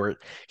sentenced for it,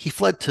 he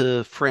fled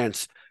to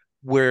France,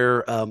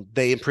 where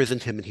they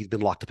imprisoned him, and he's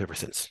been locked up ever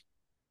since.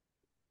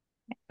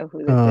 Oh,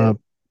 who this is?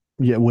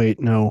 Yeah, wait,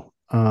 no.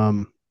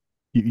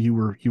 You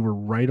were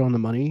right on the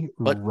money,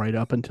 But right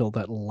up until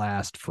that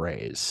last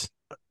phrase.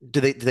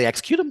 Did they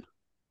execute him?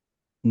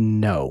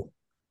 No.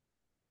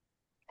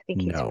 I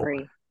think he's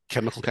free.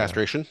 Chemical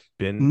castration?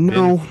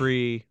 Been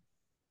free.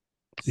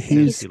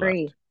 He's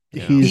free.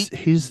 Yeah.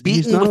 He's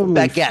beaten not with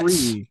only baguettes.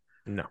 free.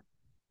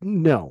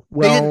 No.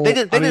 Well, they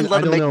didn't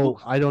let him make.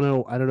 I don't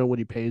know what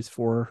he pays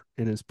for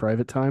in his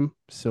private time.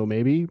 So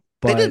maybe,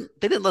 but they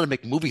didn't let him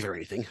make movies or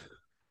anything.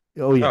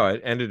 Oh yeah. Oh,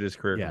 it ended his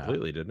career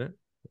completely, didn't it?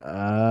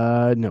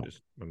 No,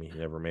 He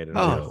never made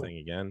another Oh. thing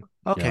again.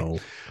 Okay. no,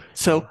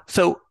 So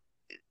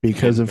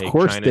because Didn't of make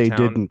course they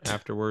Chinatown didn't.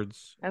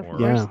 afterwards. Of or-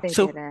 course Yeah. they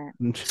So-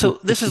 didn't. so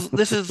this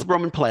is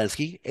Roman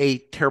Polanski, a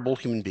terrible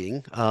human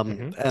being.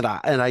 Mhm.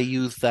 And I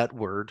use that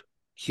word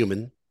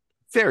human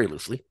very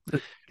loosely.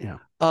 Yeah.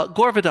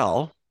 Gore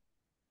Vidal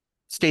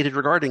stated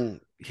regarding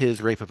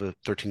his rape of a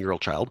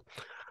 13-year-old child,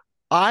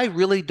 "I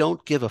really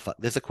don't give a fuck."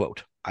 There's a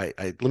quote.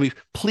 Let me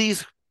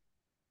please.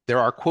 There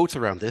are quotes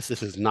around this.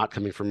 This is not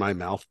coming from my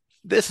mouth.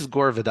 This is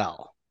Gore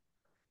Vidal.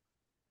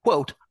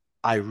 Quote,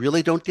 "I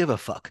really don't give a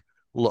fuck.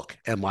 Look,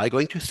 am I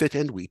going to sit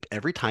and weep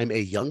every time a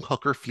young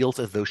hooker feels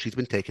as though she's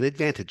been taken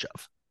advantage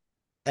of?"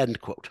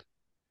 End quote.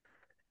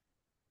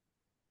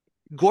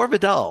 Gore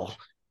Vidal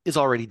is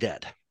already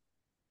dead.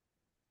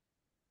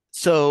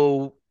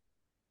 So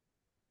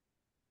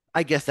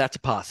I guess that's a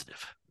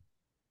positive.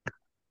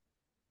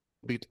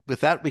 With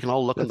that, we can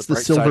all look on the That's the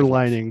bright side silver of life.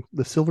 lining.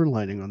 The silver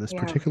lining on this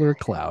Yeah. particular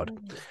cloud.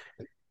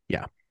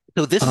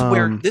 So this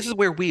is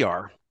where we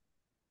are.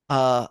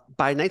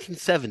 By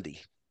 1970,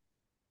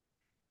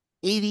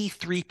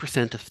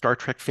 83% of Star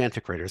Trek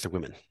fanfic writers are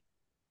women.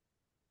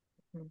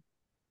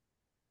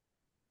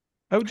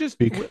 I would just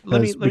Because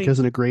let me because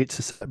in a great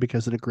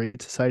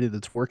society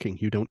that's working,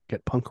 you don't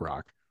get punk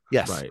rock.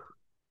 Yes. right.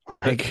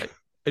 Like,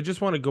 I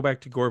just want to go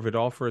back to Gore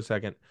Vidal for a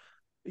second.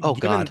 Oh,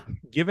 God.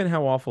 Given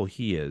how awful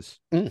he is,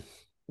 Mm.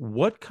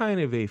 what kind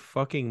of a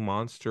fucking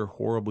monster,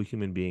 horrible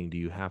human being do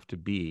you have to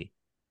be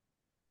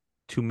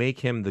to make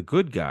him the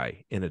good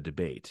guy in a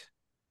debate?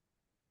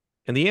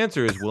 And the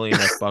answer is William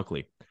F.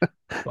 Buckley.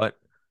 But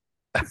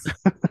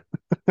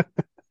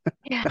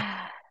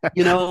Yeah.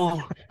 You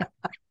know,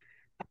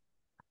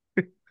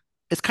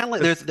 it's kind of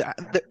like there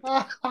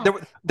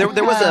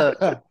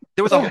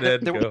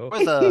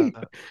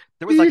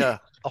was like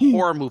a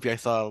horror movie I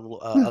saw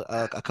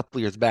a couple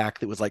of years back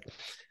that was like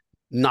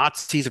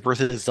Nazis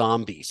versus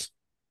zombies.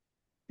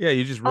 yeah,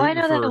 you just Oh, I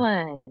rooting know for. that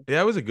one. Yeah,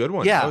 that was a good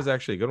one. Yeah. That was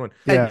actually a good one.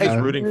 yeah, Just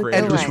rooting for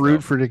and just innocent root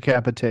stuff. for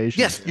decapitation.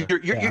 Yes,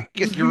 Yeah.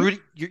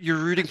 you're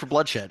rooting for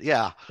bloodshed.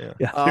 Yeah. Yeah.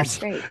 Yeah, Um,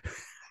 Great.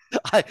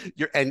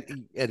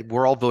 and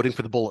we're all voting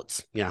for the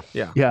bullets. Yeah.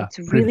 Yeah. yeah, It's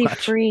pretty really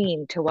much.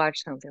 freeing to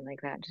watch something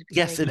like that. Just be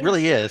Yes, like, it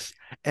really is.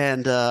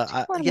 And just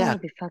want them all yeah, to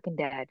be fucking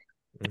dead.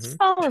 Mhm.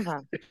 All of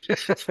them.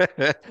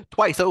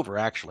 twice over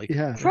actually.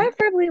 Yeah,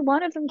 Preferably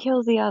one of them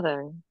kills the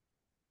other.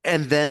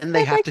 And then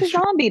they I'd have like to the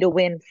shoot. zombie to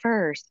win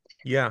first.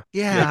 Yeah.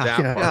 Yeah, that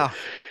yeah. part.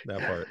 That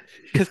part.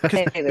 Because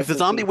Hey, if this the is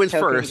zombie the wins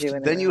token first, Jew in the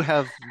then you room.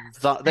 have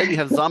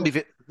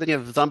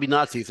zombie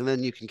Nazis, and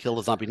then you can kill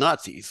the zombie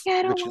Nazis. Yeah,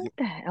 I don't which is, want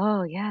that.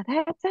 Oh, yeah,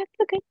 that's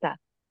the good stuff.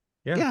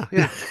 Yeah.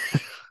 yeah.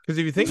 Because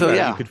if you think So, about it,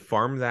 yeah. you could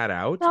farm that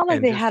out. It's not like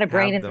and they just had a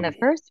brain have in them. the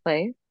first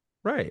place.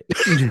 Right.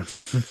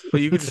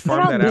 But you could just They're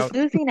farm not that out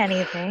losing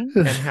anything.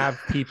 and have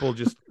people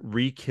just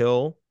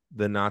re-kill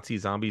the Nazi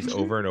zombies Mhm.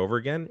 over and over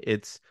again.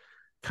 It's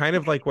kind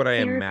of like what I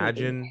Therapy.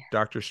 imagine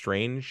Doctor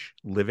Strange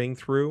living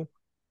through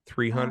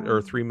 300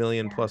 or 3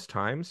 million yeah. plus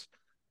times,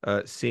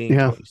 seeing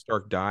Yeah. Tony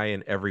Stark die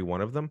in every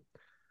one of them.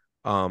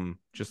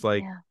 Just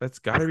like Yeah. that's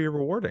got to be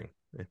rewarding.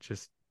 It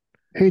just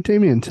Hey,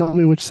 Damien, tell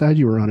me which side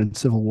you were on in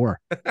Civil War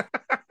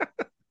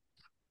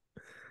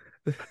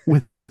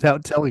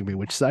without telling me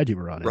which side you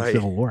were on in Right.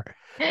 Civil War.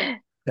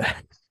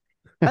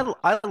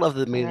 I love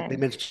that they Right.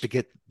 managed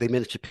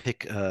to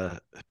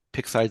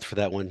pick sides for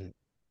that one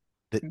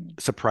that Mhm.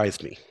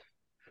 surprised me.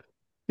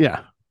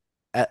 Yeah,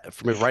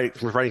 From a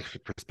writing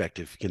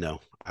perspective,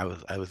 I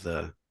was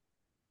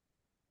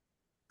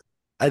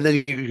and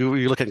then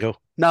you look and go,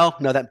 no,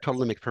 that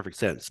totally makes perfect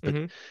sense. But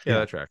Mhm. Yeah.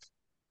 that tracks.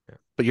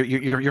 but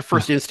your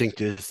first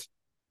instinct is,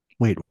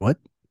 wait, what?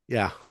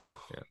 yeah.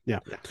 Yeah.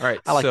 All right.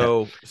 I like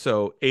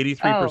so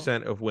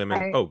 83% of women.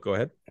 I- Oh, go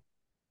ahead.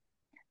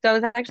 So I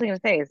was actually going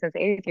to say, since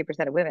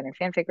 83% of women are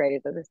fanfic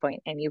writers at this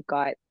point, and you've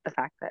got the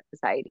fact that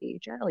society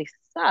generally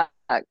sucks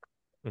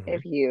Mhm.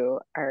 if you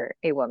are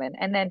a woman,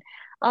 and then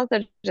also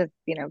just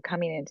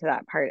coming into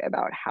that part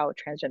about how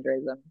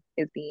transgenderism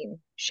is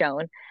being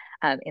shown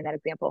in that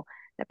example,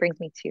 that brings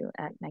me to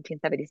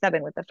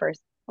 1977 with the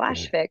first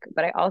flash fic.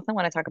 But I also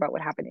want to talk about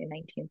what happened in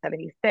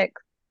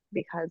 1976,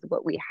 because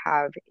what we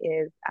have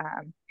is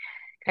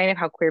kind of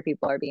how queer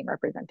people are being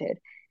represented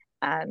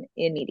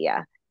in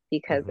media.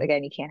 Because Mhm.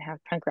 again, you can't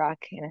have punk rock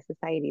in a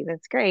society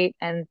that's great.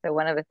 And so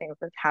one of the things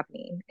that's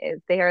happening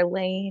is they are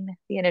laying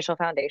the initial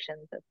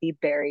foundations of the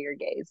bury your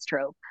gays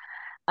trope.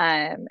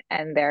 And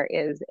there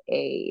is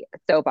a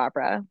soap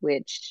opera,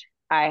 which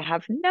I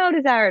have no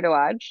desire to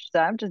watch. So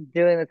I'm just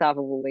doing this off of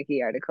a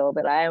wiki article,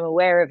 but I am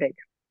aware of it.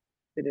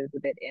 It is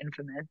a bit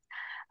infamous,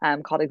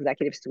 called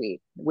Executive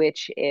Suite,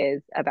 which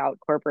is about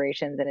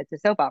corporations, and it's a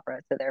soap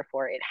opera. So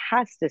therefore it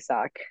has to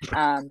suck.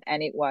 And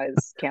it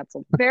was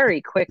canceled very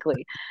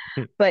quickly.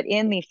 But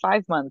in the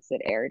 5 months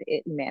it aired,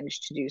 it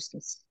managed to do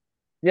some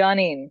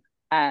stunning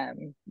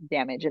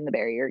damage in the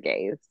bury your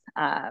gays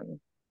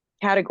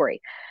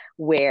category,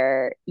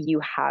 where you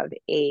have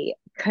a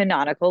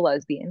canonical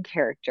lesbian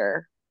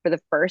character for the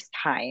first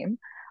time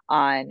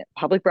on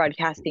public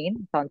broadcasting.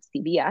 It's on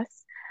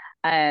CBS.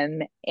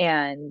 And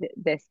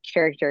this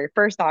character,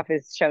 first off,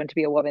 is shown to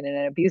be a woman in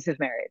an abusive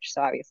marriage.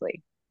 So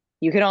obviously,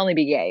 you can only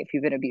be gay if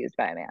you've been abused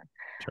by a man.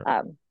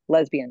 Sure.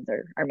 Lesbians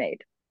are made,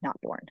 not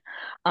born.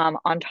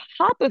 On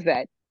top of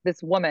it,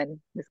 this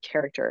woman, this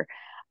character,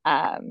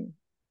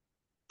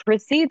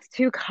 proceeds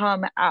to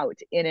come out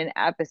in an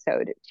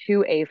episode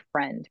to a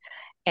friend.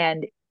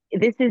 And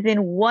this is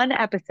in one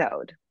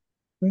episode,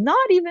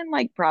 not even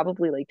like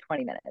probably like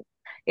 20 minutes.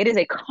 It is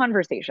a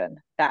conversation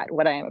that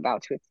what I am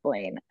about to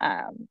explain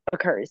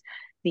occurs.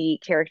 The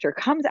character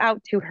comes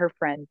out to her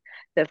friend.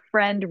 The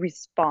friend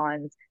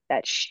responds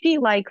that she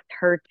likes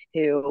her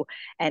too.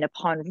 And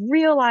upon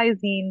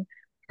realizing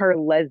her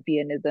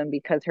lesbianism,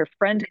 because her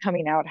friend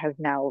coming out has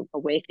now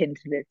awakened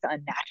to this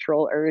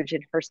unnatural urge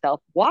in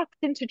herself, walks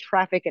into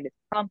traffic and is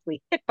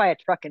promptly hit by a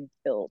truck and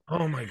killed.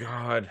 Oh my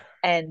God.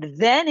 And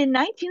then in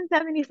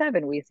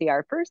 1977, we see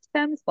our first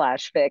femme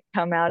splash fic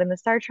come out in the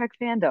Star Trek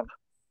fandom.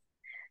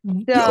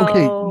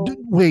 So,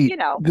 wait, you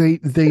know, they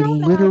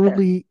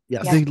literally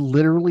Yes. they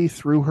literally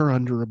threw her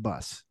under a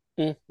bus.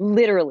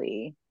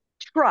 literally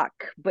truck,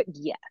 but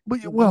yeah,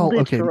 Well,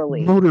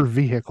 literally. okay, motor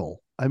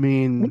vehicle. I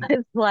mean,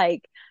 It's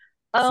like,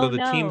 oh So the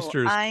no,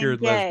 Teamsters I'm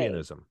cured gay.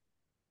 lesbianism.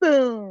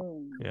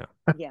 Boom. Yeah.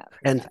 Yeah.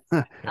 And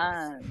that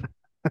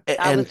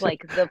and was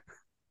like the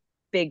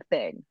big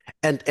thing.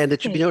 and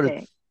it should be Big noted,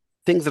 thing.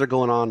 things that are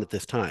going on at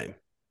this time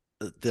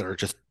that are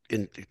just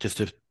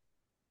to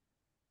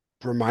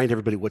remind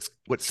everybody what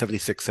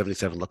 76,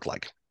 77 looked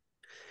like.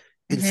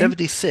 In Mhm.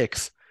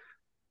 76,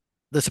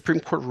 the Supreme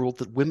Court ruled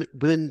that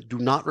women do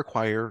not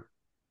require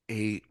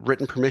a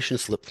written permission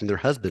slip from their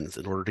husbands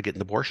in order to get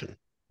an abortion.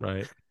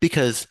 Right.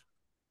 Because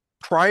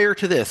prior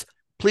to this,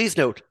 please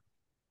note,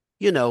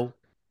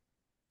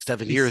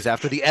 7 years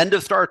after the end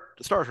of Star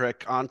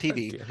Trek on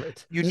TV, Damn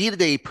it. you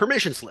needed a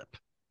permission slip.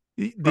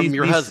 The, From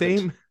your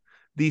husband.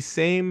 the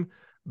same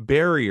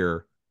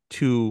barrier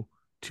to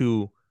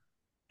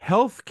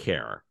health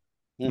care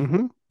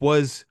mhm.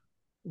 was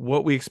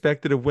what we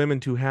expected of women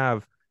to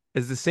have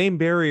as the same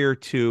barrier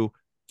to,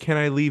 can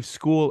I leave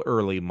school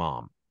early,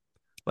 mom?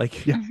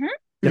 Like, Yeah. Mhm.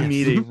 you Yes.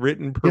 need a Mhm.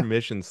 written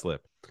permission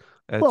slip.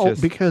 That's Well,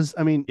 just, because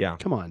I mean, yeah.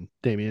 come on,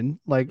 Damien.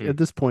 Like Mm. at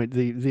this point,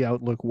 the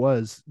outlook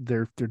was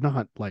they're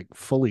not like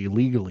fully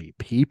legally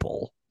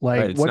people.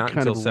 Like right, it's what not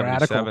kind until of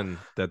radical? 77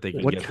 that they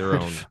can what get their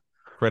kind own of-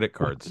 credit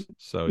cards.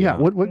 So Yeah, yeah.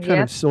 what kind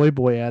Yep. of soy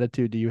boy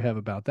attitude do you have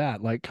about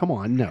that? Like, come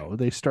on, no.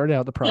 They start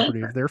out the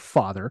property of their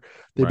father,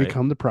 they Right.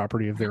 become the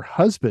property of their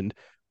husband.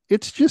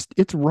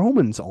 It's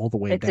Romans all the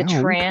way It's a down. Come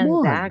on.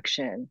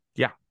 transaction.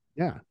 Yeah.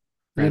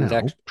 You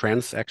know.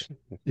 Transaction.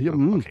 Yeah,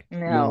 Oh, okay.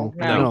 No,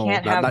 No. you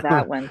can't No, have not-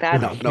 that one.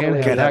 That's no, Can't no,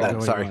 have can't have that that.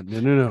 going Sorry. on.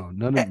 No.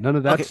 None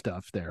of that Okay.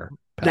 stuff there.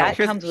 Now, that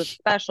here's- comes with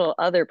special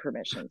other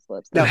permission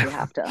slips No. that you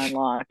have to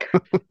unlock.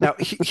 Now,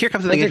 here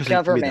comes the Those thing are interesting to me,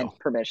 government though.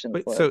 permission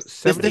Wait, slips.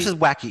 so This 70, is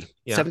wacky.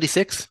 Yeah.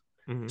 76,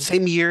 Mhm.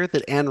 same year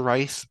that Anne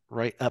Rice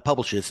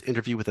publishes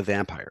Interview with a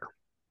Vampire.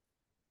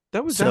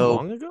 That was that So-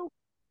 long ago?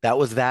 That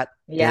was that.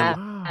 Yeah.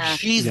 Wow.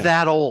 She's Yeah.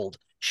 that old.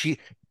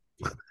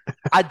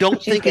 I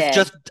don't She's think dead. it's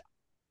just,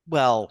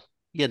 well,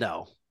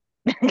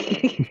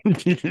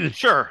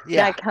 sure.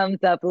 Yeah. That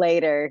comes up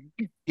later.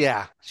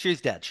 Yeah.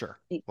 She's dead. Sure.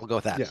 We'll go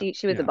with that. Yeah.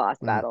 She was a Yeah. boss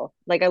Mhm. battle.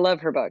 Like I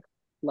love her books.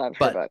 Love her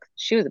But- books.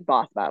 She was a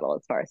boss battle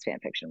as far as fan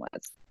fiction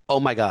was. Oh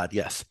my God,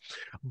 yes.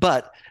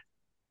 But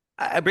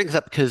I bring this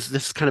up because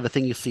this is kind of a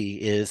thing you see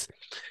is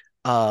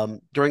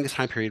during this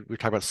time period, we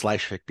talk about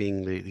slash fic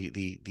being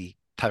the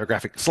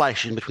typographic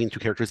slash in between two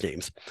characters'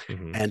 names.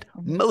 Mhm. And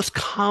Mhm. most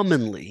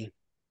commonly,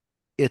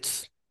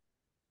 it's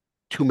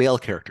two male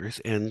characters,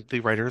 and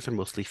the writers are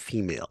mostly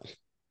female.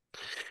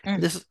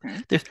 This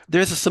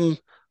there's some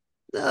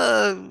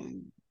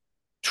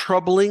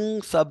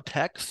troubling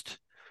subtext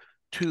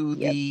to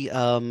Yep.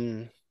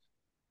 the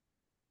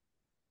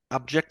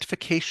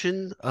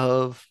objectification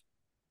of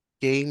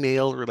gay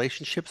male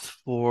relationships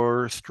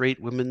for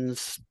straight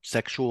women's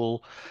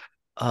sexual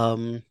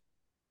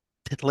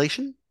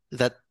titillation. Is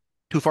that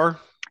too far?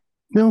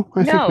 No,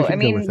 I think we No, I can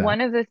go with mean, that.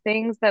 one of the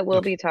things that we'll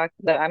Okay. be talking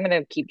that I'm going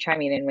to keep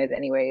chiming in with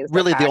anyways.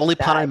 Really, the fact only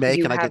pun I that make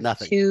you and I get have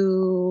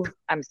nothing.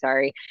 I'm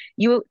sorry.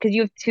 Because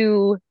you have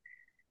two.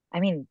 I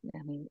mean,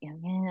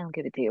 yeah, I'll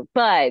give it to you.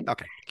 But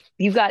Okay.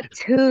 you've got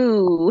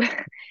two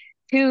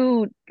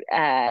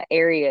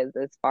areas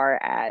as far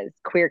as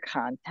queer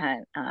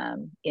content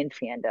in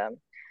fandom,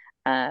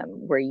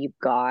 where you've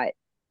got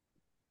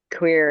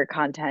queer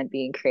content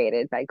being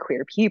created by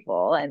queer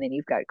people, and then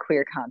you've got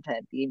queer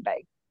content being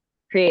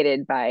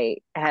created by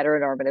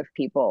heteronormative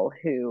people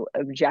who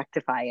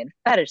objectify and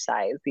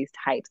fetishize these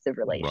types of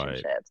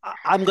relationships.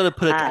 I'm going to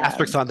put an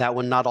asterisk on that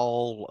one. Not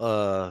all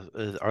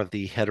are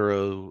the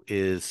hetero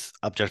is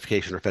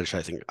objectification or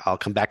fetishizing. I'll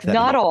come back to that.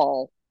 Not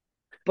all,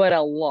 but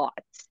a lot.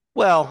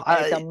 Well,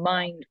 And it's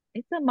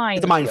a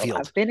minefield. minefield.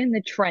 I've been in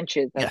the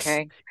trenches, Yes.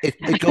 okay?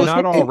 it goes.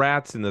 Not all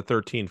rats in the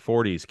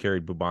 1340s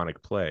carried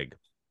bubonic plague.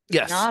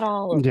 Yes. Not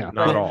all of Yeah. them.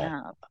 Not but all.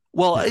 enough.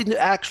 Well,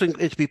 actually,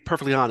 to be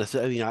perfectly honest,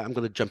 I mean, I'm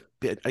going to jump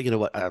in. You know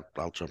what?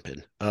 I'll jump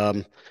in. If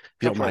you Go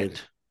don't for it.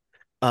 mind.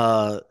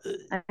 Uh,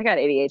 I got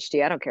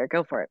ADHD. I don't care.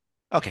 Go for it.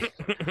 Okay.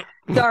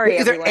 Sorry,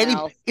 Is there everyone any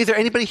else. is there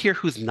anybody here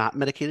who's not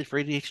medicated for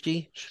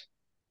ADHD?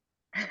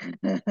 I'm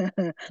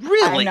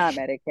Really? not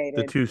The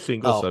medicated. two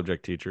single Oh.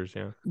 subject teachers,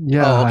 yeah.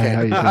 Yeah. Oh, Hi, okay.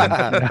 how you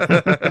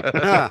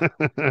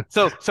doing?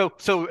 Yeah.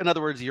 So in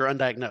other words, you're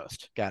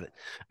undiagnosed. Got it.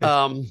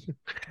 No,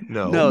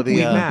 No, we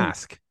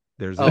mask.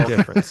 There's a Oh.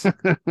 difference. You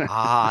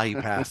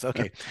passed.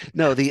 Okay.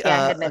 No, the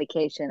Yeah, I had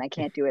medication. I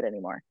can't do it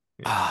anymore.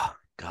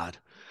 God.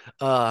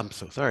 I'm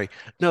so sorry.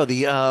 No,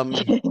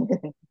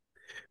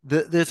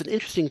 there's an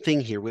interesting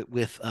thing here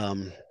with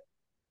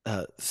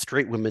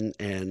straight women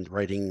and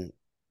writing,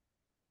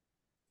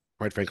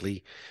 quite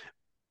frankly,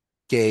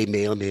 gay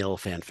male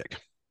fanfic.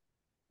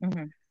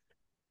 Mhm.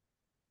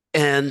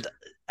 And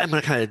I'm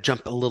going to kind of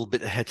jump a little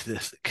bit ahead to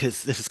this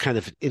because this is kind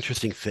of an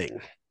interesting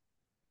thing.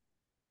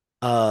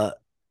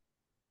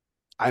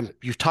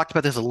 You've talked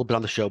about this a little bit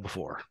on the show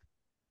before.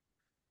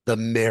 The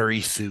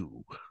Mary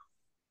Sue.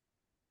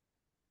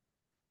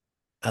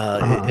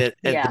 Yeah.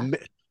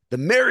 The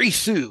Mary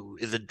Sue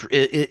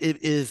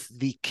is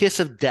the kiss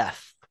of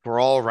death for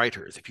all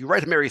writers. If you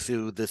write a Mary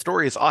Sue, the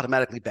story is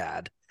automatically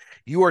bad.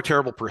 You are a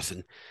terrible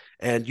person,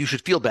 and you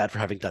should feel bad for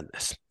having done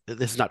this.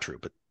 This is not true,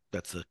 but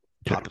that's a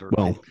popular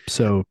opinion. Well,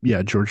 so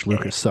yeah, George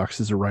Lucas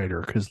sucks as a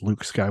writer because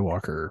Luke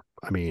Skywalker.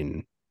 I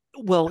mean,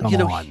 Well, come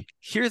on.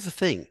 here's the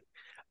thing.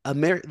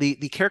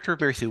 The character of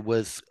Mary Sue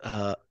was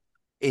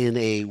in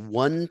a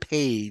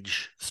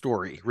one-page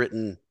story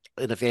written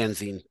in a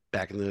fanzine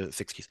back in the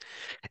 60s.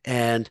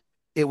 And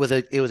it was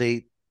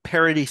a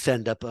parody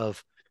send-up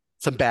of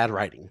some bad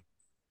writing.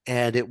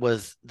 And it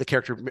was the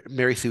character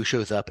Mary Sue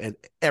shows up and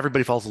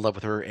everybody falls in love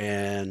with her,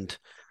 and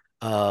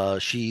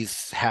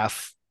she's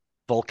half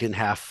Vulcan,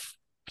 half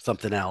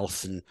something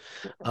else, and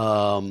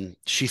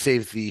she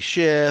saves the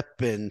ship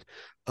and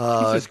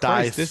Jesus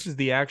dies. Christ, this is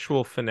the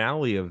actual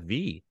finale of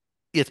V.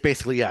 It's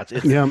basically, yeah.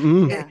 It's, Yeah.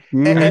 Yeah.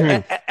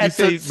 and You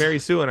so say Mary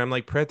Sue, and I'm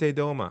like Prete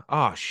Doma.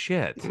 Oh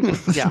shit.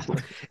 yeah.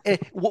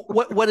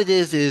 What it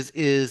is it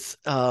is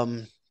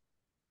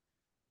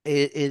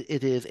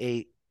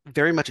a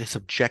very much a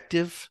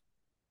subjective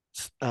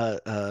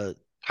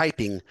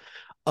typing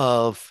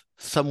of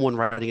someone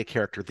writing a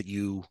character that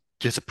you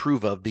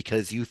disapprove of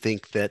because you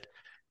think that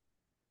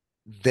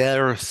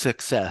their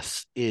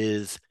success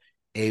is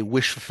a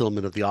wish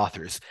fulfillment of the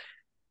author's.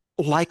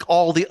 Like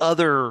all the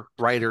other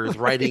writers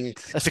writing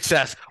a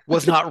success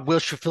was not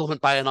wish fulfillment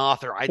by an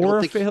author. I Or don't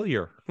a think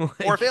failure.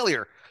 or a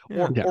failure.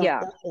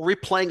 Yeah. Or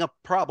replaying a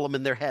problem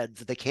in their heads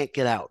that they can't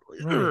get out.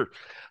 Right.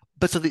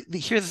 But so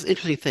here's this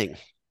interesting thing.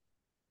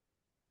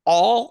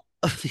 All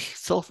of the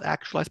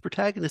self-actualized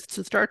protagonists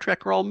in Star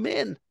Trek are all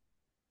men.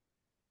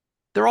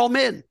 They're all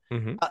men.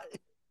 Mhm.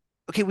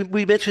 Okay,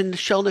 we mentioned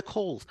Shel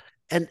Nichols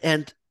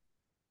and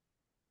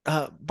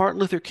Martin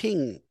Luther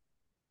King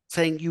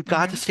saying you've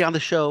got to stay on the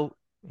show.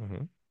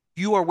 Mhm.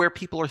 You are where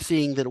people are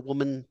seeing that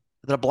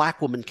a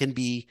black woman can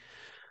be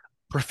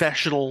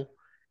professional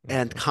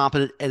and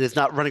competent and is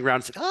not running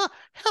around saying,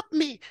 help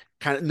me.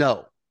 Kind of,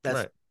 no,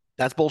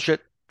 that's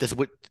bullshit. This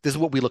is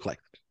what we look like.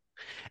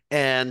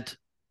 And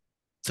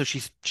so she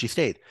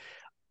stayed.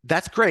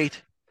 That's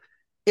great.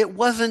 It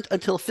wasn't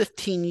until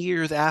 15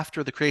 years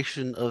after the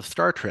creation of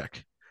Star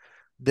Trek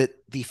that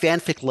the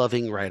fanfic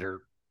loving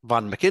writer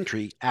Von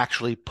McIntry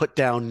actually put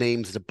down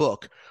names in a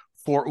book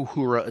for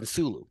Uhura and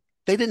Sulu.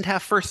 They didn't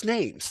have first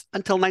names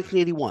until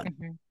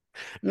 1981.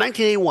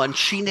 1981,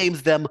 she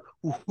names them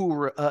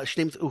Uhura.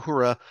 She names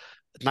Uhura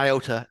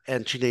Nyota,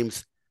 and she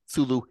names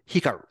Sulu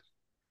Hikaru.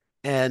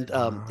 And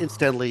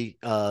incidentally,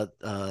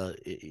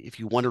 if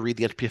you want to read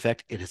the Entropy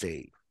Effect, it is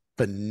a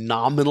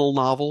phenomenal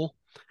novel,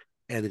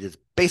 and it is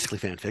basically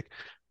fanfic.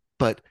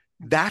 But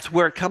that's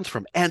where it comes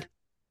from, and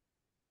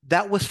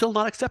that was still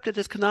not accepted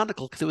as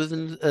canonical because it was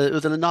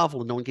in a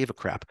novel and no one gave a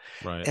crap.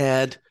 Right.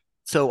 And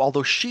so,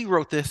 although she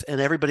wrote this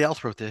and everybody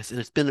else wrote this, and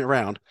it's been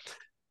around,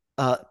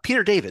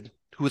 Peter David,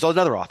 who is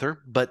another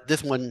author, but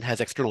this one has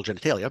external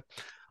genitalia,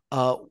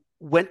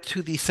 went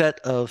to the set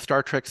of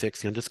Star Trek VI,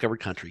 The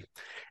Undiscovered Country,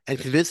 and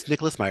convinced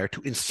Nicholas Meyer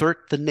to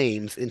insert the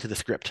names into the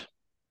script.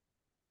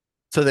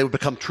 So they would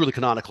become truly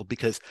canonical,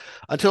 because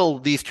until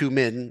these two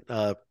men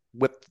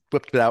whipped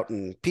it out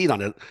and peed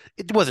on it,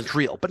 it wasn't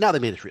real, but now they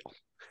made it real.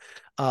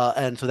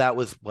 And so that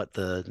was what,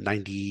 the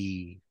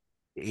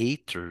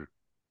 98 or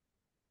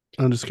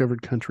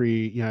Undiscovered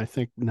Country. Yeah, I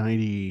think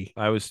 90.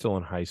 I was still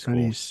in high school,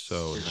 90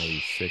 so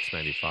 96,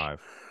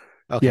 95.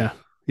 Okay. Yeah.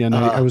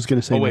 I was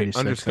going to say. Oh wait, 96,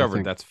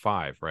 Undiscovered. That's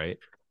 5, right?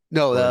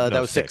 No, Or, that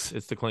was 6.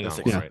 It's the Klingon That's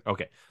one, 6. right?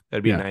 Okay,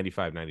 that'd be Yeah.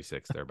 95,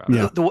 96 thereabouts.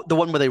 Yeah. The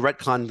one where they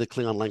retconned the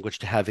Klingon language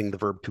to having the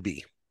verb to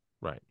be,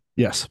 Right.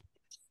 Yes.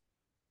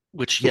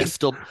 which yes,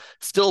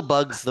 still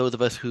bugs those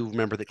of us who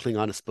remember that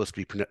Klingon is supposed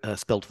to be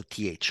spelled with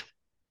th.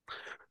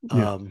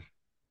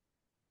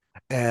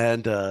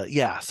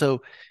 Yeah.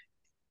 So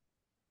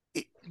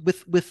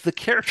with the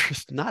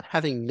characters not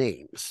having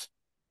names,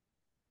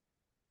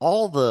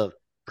 all the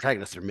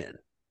protagonists are men.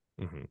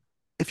 Mhm.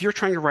 If you're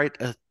trying to write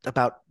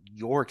about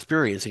your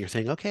experience and you're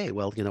saying, okay,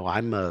 well,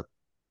 I'm a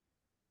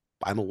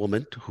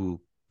woman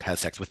who has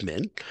sex with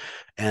men,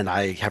 and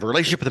I have a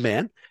relationship with a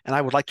man, and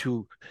I would like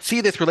to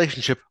see this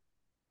relationship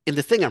in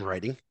the thing I'm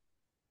writing,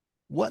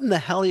 what in the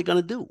hell are you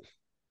going to do?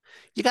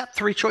 You got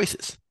three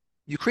choices.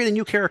 You create a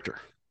new character.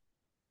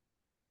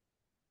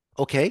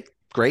 Okay,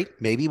 great,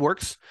 maybe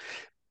works.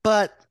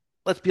 But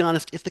let's be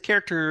honest, if the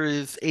character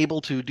is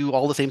able to do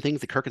all the same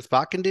things that Kirk and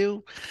Spock can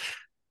do,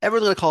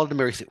 everyone's going to call it a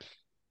Mary Sue.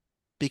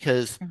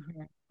 Because,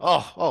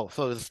 Mhm.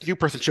 so this new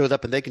person shows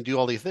up and they can do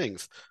all these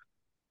things.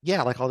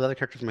 Yeah, like all the other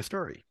characters in my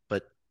story.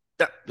 But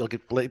they'll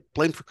get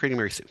blamed for creating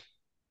Mary Sue.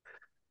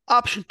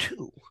 Option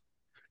two,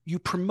 you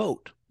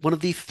promote one of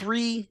the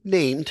three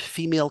named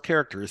female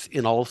characters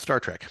in all of Star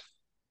Trek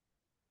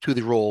to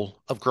the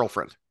role of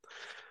girlfriend.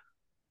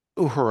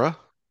 Uhura,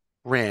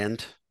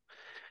 Rand,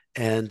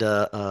 and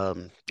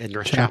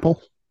Nurse Chapel.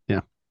 Chapel.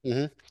 Yeah.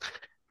 hmm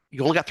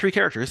You only got three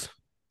characters.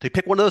 They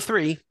pick one of those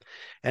three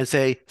and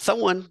say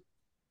someone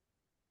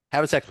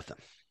having sex with them,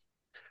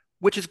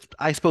 which is,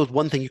 I suppose,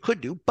 one thing you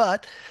could do,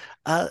 but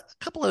a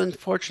couple of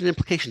unfortunate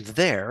implications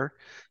there.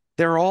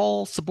 They're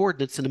all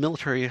subordinates in a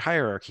military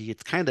hierarchy.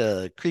 It's kind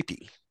of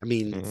creepy. I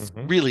mean, it's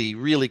Mhm. really,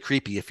 really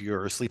creepy if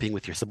you're sleeping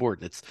with your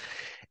subordinates.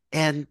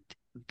 And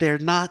they're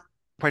not,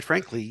 quite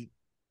frankly,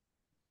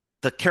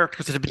 the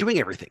characters that have been doing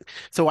everything.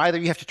 So either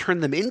you have to turn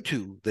them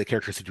into the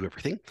characters who do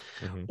everything,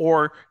 Mhm.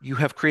 or you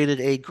have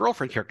created a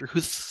girlfriend character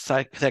who's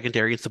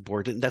secondary and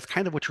subordinate, and that's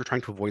kind of what you're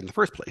trying to avoid in the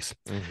first place.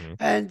 Mhm.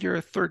 And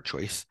your third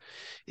choice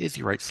is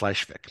you write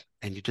 /fic,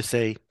 and you just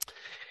say,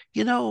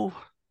 you know,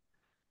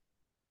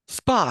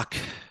 Spock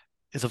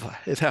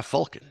is half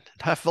Vulcan.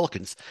 Half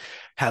Vulcans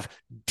have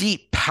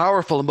deep,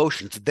 powerful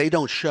emotions that they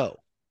don't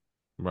show,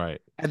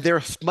 Right. and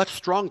they're much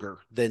stronger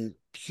than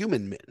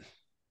human men.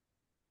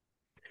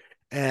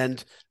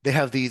 And they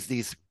have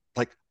these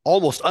like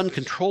almost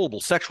uncontrollable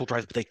sexual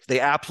drives, but they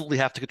absolutely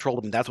have to control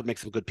them, and that's what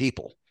makes them good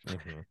people.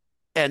 Mhm.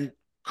 And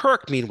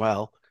Kirk,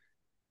 meanwhile,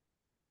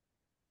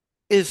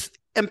 is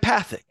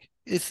empathic,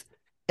 is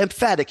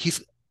emphatic.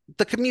 He's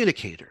the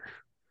communicator.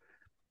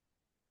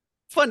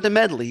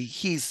 Fundamentally,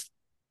 he's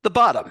the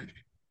bottom.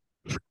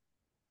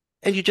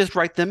 And you just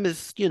write them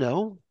as,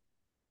 A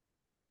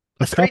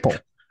couple.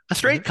 a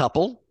straight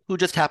couple who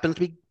just happens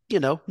to be,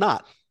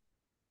 not.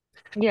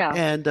 Yeah.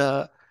 And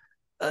uh,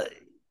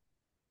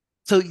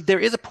 so there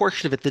is a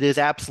portion of it that is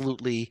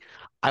absolutely,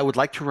 I would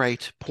like to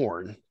write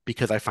porn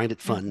because I find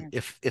it fun.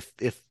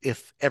 Mhm.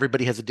 If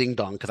everybody has a ding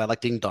dong, because I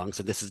like ding dongs,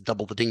 and this is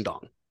double the ding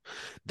dong.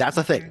 That's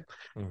a thing.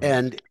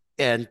 Mhm.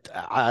 And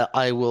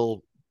I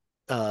will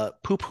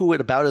poo-poo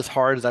it about as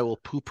hard as I will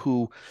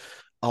poo-poo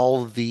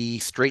all the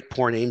straight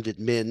porn aimed at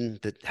men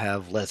that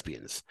have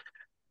lesbians.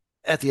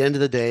 At the end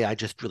of the day, I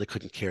just really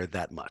couldn't care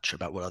that much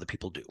about what other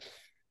people do.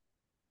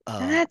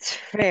 That's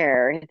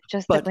fair. It's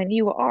just that But when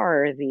you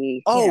are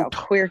the, oh,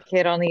 queer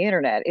kid on the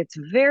internet, it's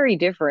very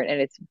different.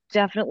 And it's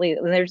definitely,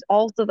 and there's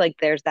also like,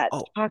 there's that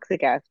oh,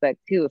 toxic aspect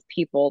too of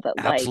people that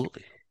like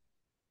absolutely,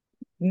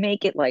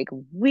 make it like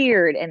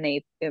weird and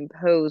they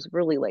impose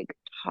really like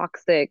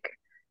toxic,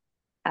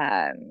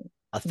 um,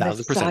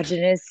 1,000%.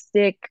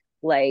 misogynistic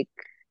like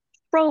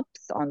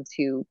tropes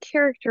onto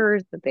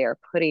characters that they are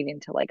putting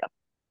into like a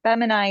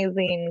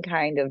feminizing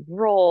kind of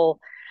role,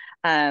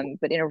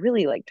 but in a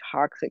really like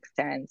toxic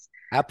sense,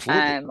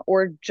 Absolutely.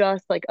 or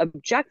just like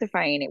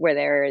objectifying it, where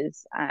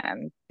there's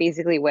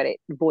basically what it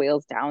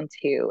boils down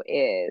to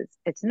is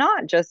it's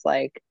not just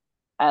like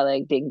I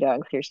like ding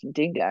dongs, here's some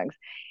ding dongs.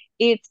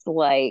 It's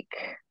like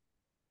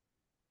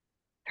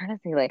I'm trying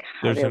to say like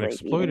how There's to an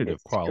like even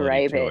exploitative quality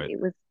describe to it. it.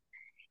 It was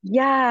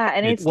yeah,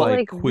 and it's It's like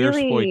like queer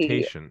really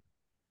exploitation.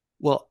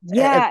 Well,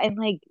 yeah, and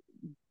like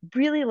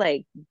really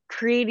like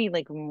creating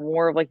like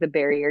more of like the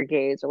barrier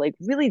gaze or like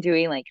really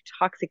doing like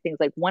toxic things.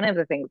 Like one of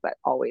the things that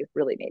always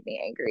really made me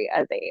angry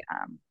as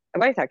a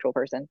bisexual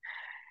person,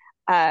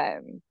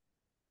 um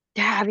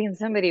having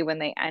somebody when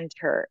they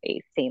enter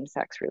a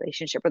same-sex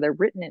relationship or they're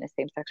written in a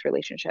same-sex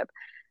relationship,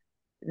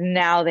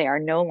 now they are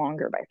no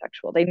longer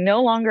bisexual. They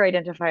no longer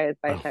identify as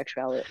oh,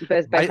 bisexual.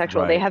 They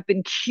Right. have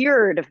been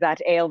cured of that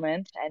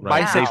ailment and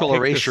Right. They now bisexual picked a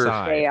erasure. they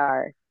side.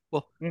 are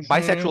Well, mhm,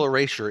 bisexual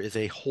erasure is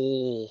a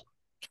whole whole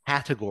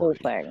category.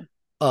 thing.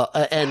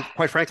 And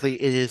quite frankly,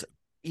 it is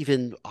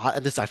even,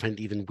 and this I find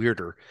even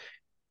weirder,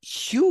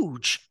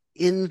 huge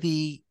in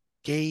the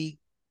gay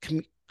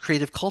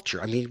creative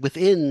culture. I mean,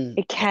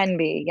 It can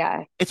be,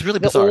 yeah. it's really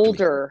The bizarre to me.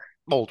 older,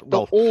 the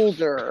Well,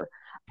 older.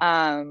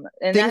 And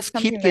things that's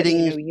keep something that,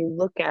 getting you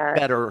look at,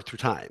 better through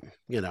time,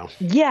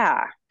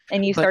 yeah,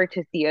 and you but start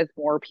to see as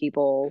more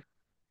people,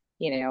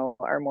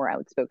 are more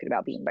outspoken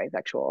about being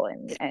bisexual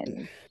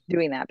and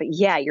doing that. But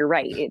yeah, you're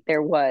right.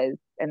 There was,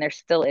 and there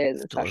still is,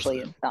 still is. especially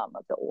in some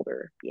of the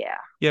older. Yeah.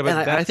 Yeah, And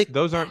but I think,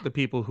 those aren't the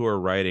people who are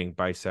writing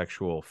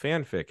bisexual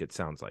fanfic, it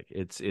sounds like.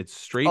 It's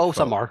straight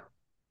some folk. are.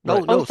 No,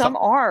 Right. Oh, no, some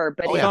are,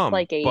 but Oh, it's yeah. Some,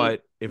 like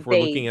but if we're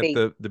they looking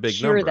at the big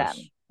cure numbers,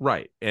 them.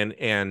 right. And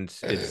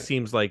it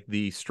seems like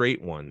the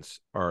straight ones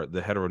are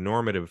the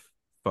heteronormative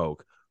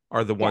folk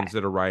are the ones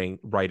that are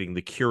writing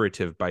the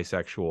curative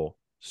bisexual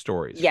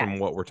stories Yes. from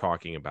what we're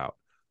talking about.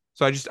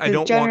 So I Because don't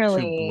want to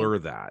generally, blur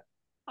that.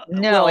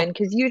 no, Well, and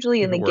because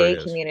usually in keep the it where gay it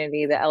is.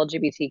 community, the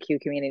LGBTQ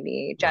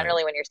community, Right.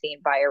 generally when you're seeing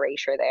bi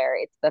erasure there,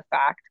 it's the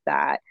fact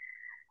that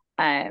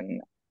Um,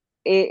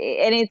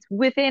 and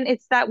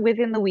it's that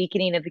within the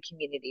weakening of the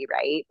community,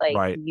 right? Like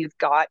Right. you've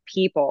got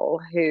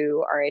people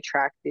who are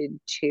attracted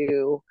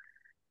to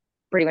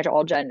pretty much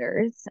all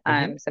genders.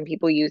 Mhm. Some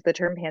people use the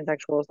term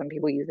pansexual, some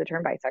people use the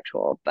term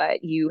bisexual,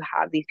 but you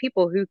have these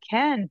people who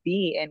can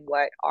be in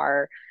what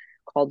are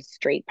called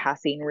straight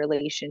passing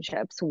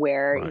relationships,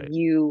 where Right.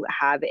 you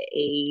have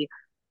a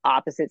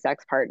opposite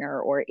sex partner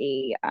or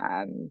a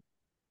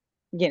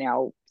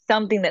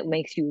something that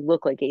makes you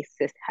look like a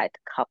cis het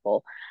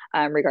couple,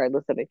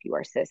 regardless of if you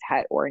are cis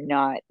het or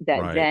not,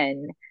 that Right.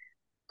 then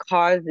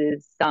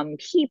causes some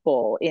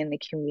people in the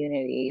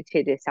community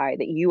to decide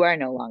that you are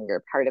no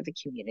longer part of the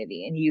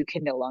community and you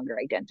can no longer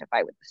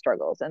identify with the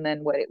struggles. And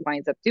then what it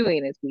winds up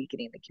doing is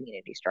weakening the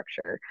community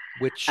structure,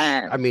 Which,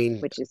 I mean,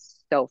 which is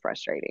so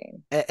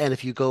frustrating. and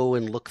if you go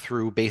and look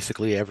through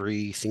basically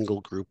every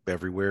single group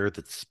everywhere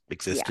that's Yeah.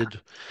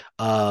 existed,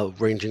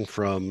 ranging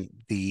from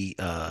the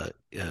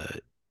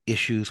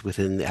issues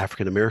within the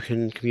African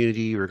American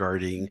community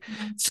regarding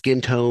Mhm.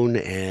 skin tone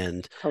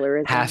and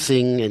Colorism.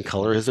 passing and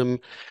colorism.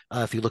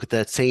 If you look at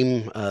that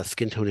same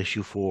skin tone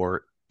issue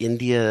for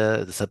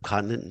India, the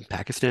subcontinent, and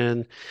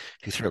Pakistan,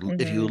 if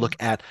you Hmm. look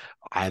at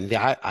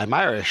I'm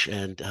Irish,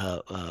 and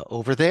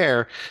over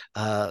there,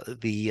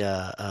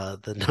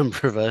 the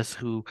number of us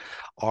who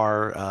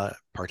are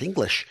part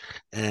English,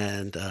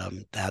 and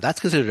that's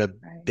considered a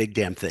Right. big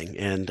damn thing.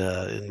 And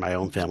in my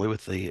own Mhm. family,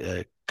 with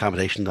the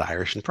combination of the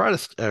Irish and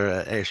Protestant,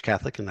 Irish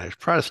Catholic and Irish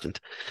Protestant,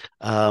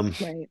 um,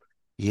 Right.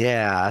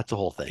 yeah, that's a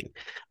whole thing.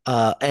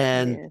 It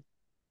And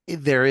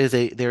is. there is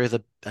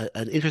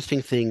an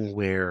interesting thing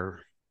where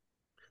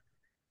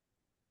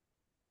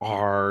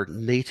our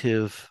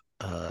native,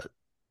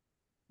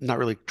 not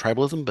really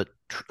tribalism, but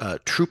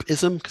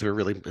troopism, because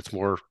it's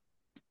more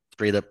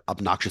straight up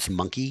obnoxious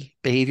monkey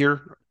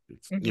behavior.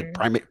 It's, Hmm.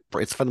 primate.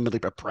 It's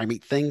fundamentally a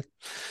primate thing.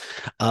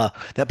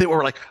 That bit where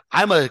we're like,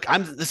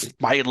 this is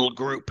my little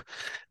group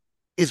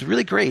is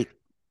really great,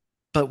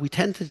 but we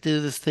tend to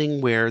do this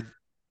thing where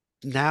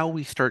now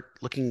we start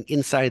looking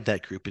inside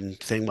that group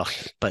and saying, well,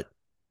 but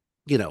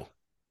you know,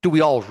 do we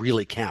all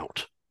really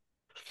count?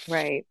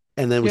 Right.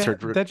 And then we Yeah,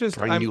 start that just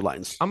drawing new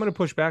lines. I'm going to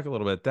push back a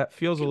little bit. That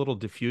feels a little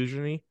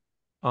diffusiony.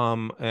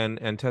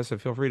 And Tessa,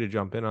 feel free to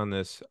jump in on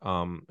this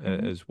Hmm.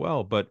 as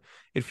well, but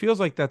it feels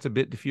like that's a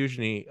bit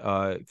diffusiony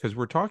because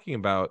we're talking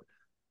about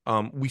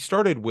we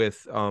started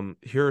with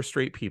here are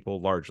straight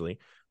people largely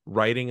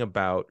writing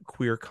about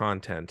queer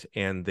content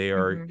and they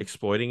are Hmm.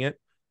 exploiting it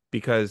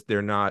because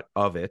they're not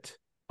of it.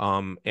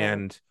 Right.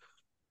 And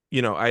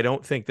I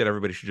don't think that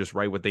everybody should just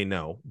write what they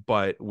know,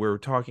 but we're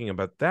talking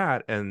about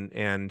that,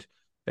 and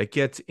it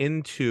gets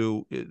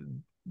into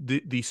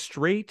the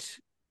straight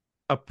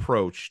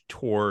approach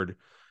toward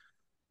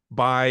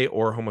bi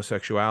or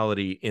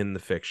homosexuality in the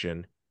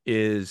fiction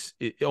is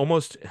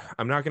almost,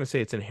 I'm not going to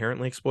say it's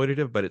inherently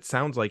exploitative, but it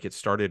sounds like it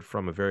started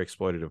from a very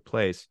exploitative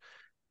place.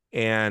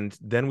 And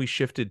then we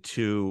shifted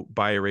to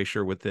bi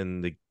erasure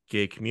within the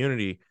gay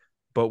community,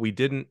 but we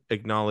didn't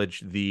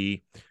acknowledge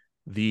the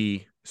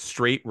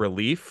straight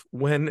relief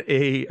when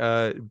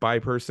a bi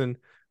person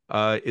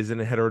is in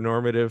a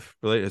heteronormative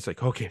relationship. It's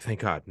like, okay, thank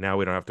God, now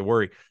we don't have to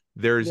worry.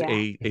 There's Yeah.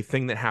 a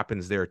thing that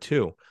happens there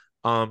too.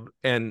 And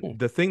Hmm.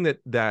 the thing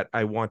that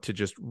I want to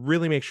just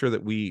really make sure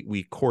that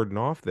we cordon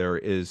off there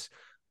is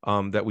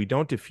that we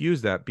don't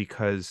diffuse that,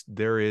 because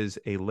there is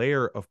a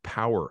layer of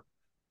power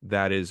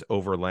that is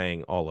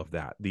overlaying all of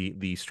that.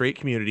 The straight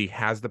community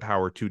has the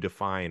power to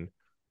define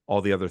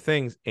all the other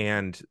things,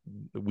 and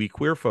we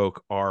queer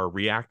folk are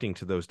reacting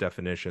to those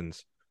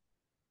definitions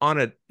on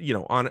a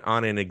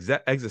on an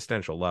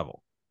existential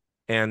level.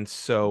 And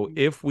so Mhm.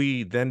 if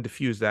we then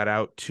diffuse that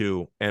out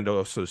to, and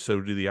also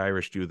so do the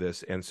Irish do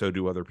this, and so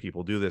do other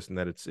people do this, and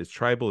that it's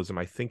tribalism,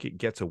 I think it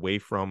gets away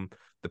from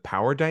the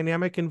power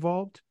dynamic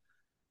involved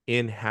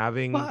in Well,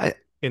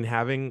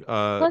 having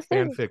Plus,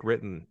 fanfic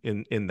written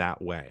in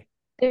that way.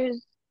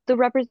 there's the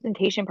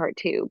representation part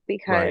too, Right.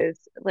 because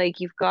like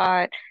you've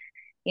got,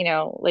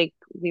 like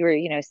we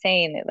were,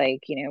 saying that,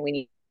 like,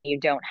 when you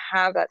don't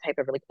have that type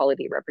of really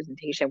quality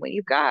representation, when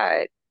you've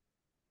got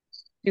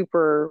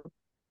super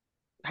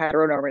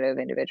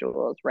heteronormative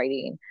individuals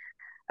writing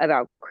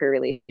about queer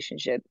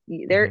relationships,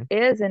 there Hmm.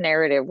 is a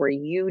narrative where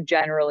you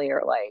generally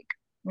are like,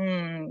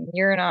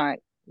 you're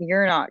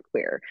not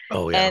queer.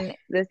 oh yeah. And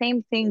the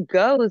same thing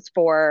goes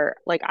for,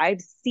 like,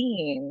 I've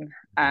seen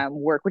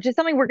work, which is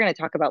something we're going to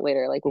talk about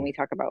later, like when we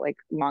talk about like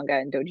manga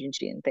and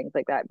doujinshi and things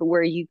like that, but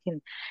where you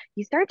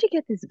start to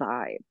get this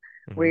vibe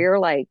where Hmm. you're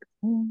like,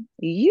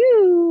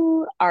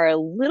 you are a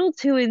little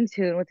too in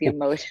tune with the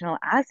emotional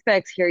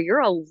aspects here. You're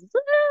a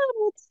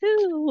little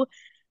too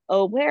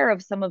aware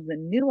of some of the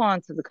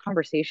nuance of the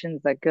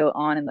conversations that go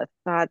on and the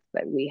thoughts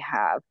that we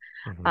have.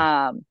 Hmm.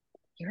 Um,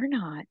 you're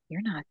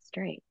not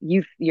straight.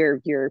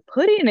 You're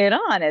putting it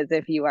on as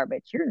if you are,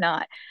 but you're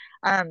not.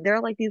 There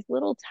are like these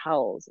little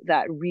tells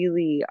that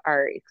really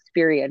are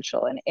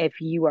experiential, and if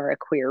you are a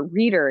queer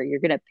reader, you're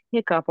gonna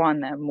pick up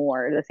on them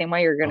more. The same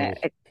way you're gonna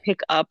Oh,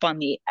 pick up on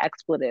the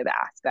expletive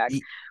aspect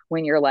e-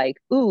 when you're like,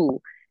 ooh,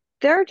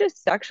 they're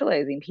just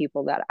sexualizing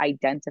people that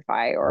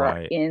identify or are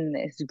Right. in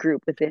this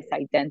group with this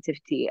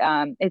identity.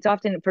 It's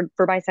often for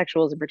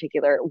bisexuals in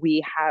particular,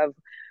 we have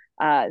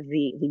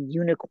the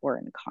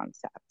unicorn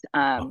concept,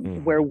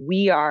 where Mhm.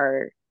 we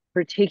are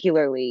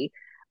particularly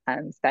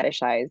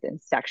fetishized and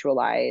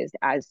sexualized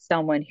as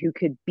someone who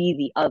could be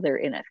the other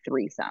in a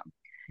threesome.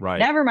 Right.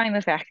 Never mind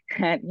the fact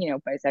that,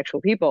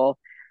 bisexual people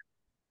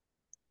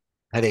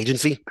Have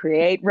agency.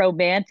 create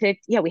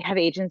romantic, we have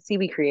agency,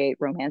 we create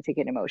romantic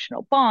and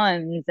emotional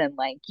bonds, and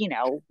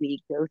we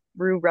go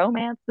through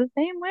romance the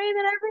same way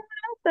that everyone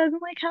else does.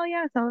 And like, hell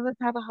yeah, some of us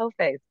have a hoe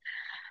phase.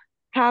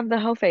 Have the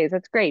hoe phase.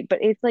 That's great.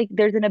 But it's like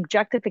there's an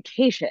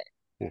objectification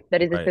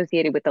that is Right.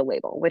 associated with the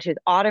label, which is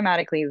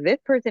automatically this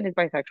person is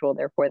bisexual,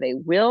 therefore they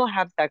will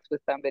have sex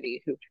with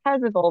somebody who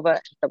has a vulva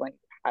and someone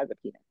who has a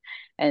penis.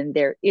 And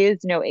there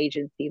is no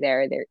agency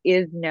there. There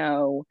is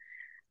no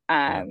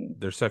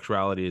Their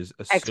sexuality is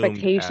assumed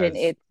expectation. as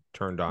It's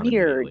turned on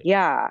weird. immediately.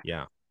 Yeah.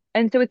 Yeah.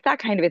 And so it's that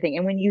kind of a thing.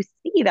 And when you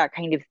see that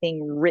kind of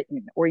thing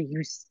written, or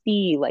you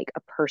see like a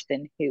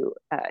person who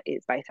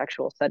is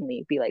bisexual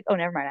suddenly be like, oh,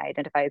 never mind, I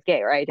identify as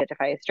gay or I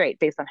identify as straight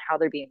based on how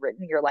they're being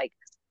written, you're like,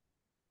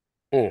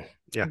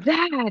 Yeah.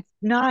 that's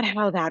not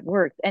how that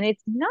works. And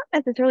it's not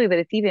necessarily that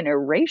it's even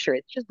erasure.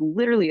 It's just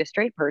literally a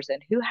straight person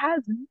who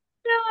has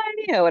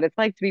no idea what it's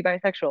like to be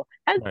bisexual,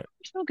 has Right.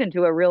 spoken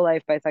to a real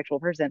life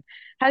bisexual person,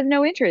 has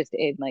no interest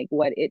in like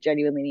what it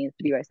genuinely means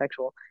to be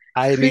bisexual.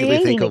 I immediately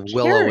think Creating a of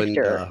Willow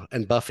character.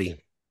 and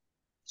Buffy.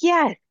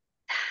 Yes.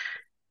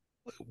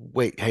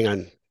 Wait, hang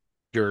on.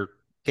 You're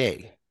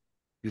gay.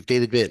 You've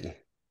dated men,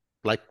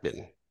 liked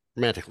men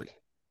romantically,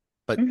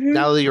 but Mhm.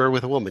 now that you're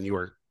with a woman, you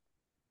are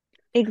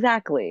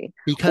Exactly.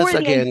 because Or the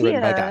again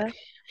written by a guy.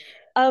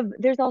 idea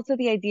there's also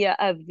the idea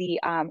of the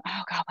oh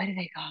God, what do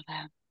they call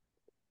them?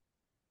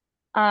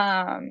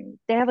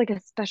 They have like a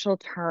special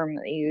term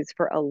they use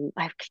for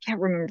I can't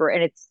remember,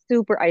 and it's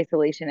super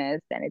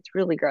isolationist and it's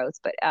really gross,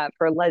 but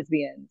for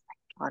lesbians,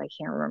 God, I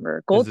can't remember.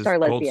 Is Gold this star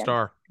Gold lesbians.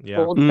 Star? Yeah.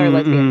 Gold star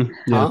lesbians,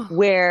 Yeah. Huh?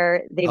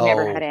 where they've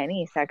never had Oh,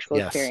 any sexual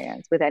yes.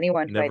 experience with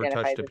anyone who Never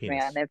identifies touched a as a penis.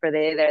 man. Therefore,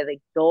 they're the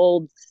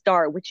gold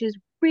star, which is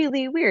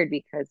really weird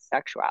because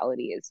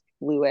sexuality is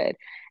fluid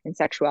and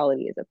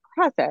sexuality is a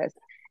process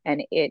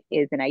and it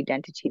is an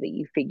identity that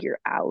you figure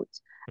out.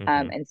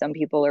 Mhm. And some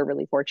people are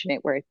really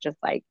fortunate where it's just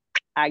like,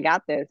 I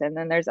got this. And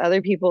then there's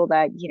other people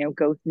that,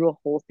 go through a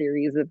whole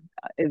series of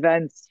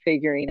events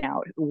figuring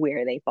out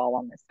where they fall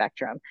on the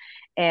spectrum.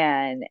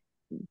 And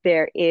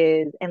there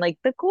is, and like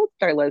the gold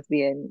star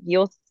lesbian,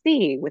 you'll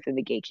see within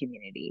the gay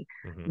community,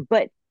 Mhm.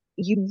 but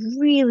you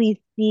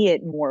really see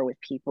it more with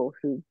people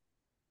who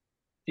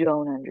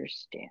don't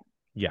understand.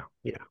 Yeah.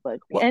 Lesbian.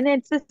 Well, And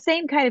it's the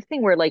same kind of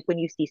thing where, like, when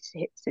you see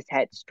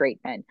cishet straight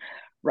men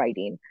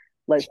writing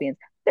lesbians,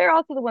 they're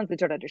also the ones that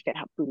don't understand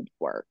how boobs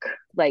work.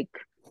 Like,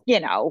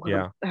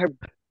 Yeah. her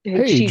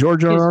Hey, she's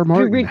George R. R.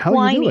 Martin, how you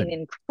reclining doing?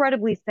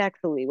 incredibly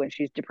sexily when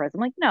she's depressed.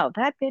 I'm like, no,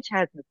 that bitch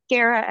has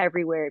mascara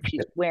everywhere if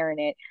she's wearing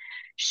it.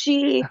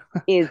 She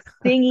is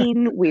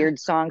singing weird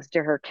songs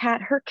to her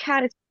cat. Her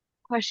cat is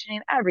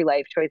questioning every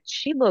life choice.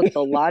 She looks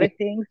a lot of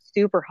things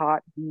super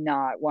hot,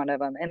 not one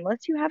of them,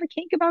 unless you have a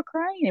kink about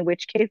crying, in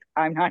which case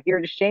I'm not here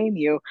to shame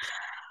you.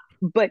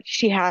 But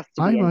she has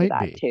to I be into might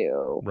that be.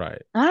 too.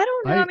 Right. I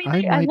don't know. I mean, I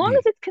as might long be.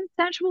 as it's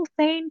consensual,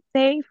 sane,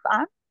 safe,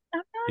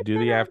 You do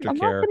the I'm not aftercare.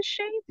 gonna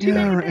shame too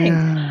many Yeah, things.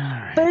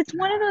 yeah. But it's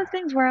one of those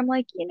things where I'm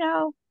like, as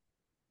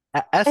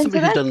and so somebody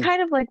who's that's done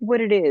kind of like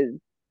what it is.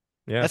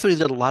 Yeah. as somebody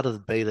who's done a lot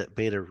of beta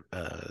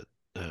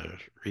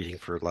reading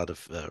for a lot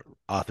of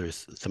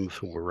authors, some of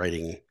whom were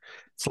writing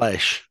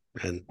slash,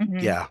 and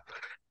Mhm.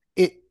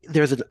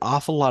 there's an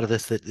awful lot of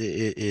this that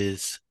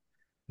is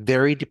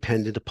very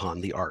dependent upon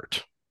the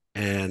art,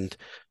 and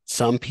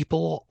some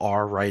people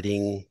are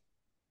writing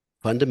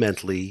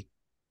fundamentally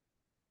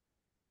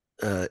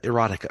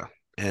erotica,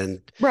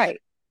 and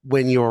Right.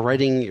 when you're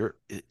writing your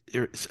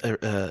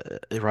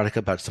erotica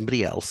about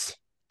somebody else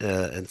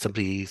and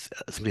somebody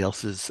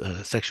else's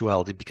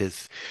sexuality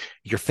because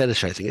you're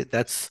fetishizing it,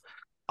 that's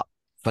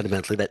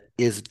fundamentally that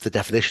is the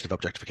definition of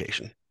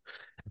objectification.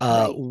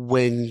 Right.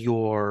 When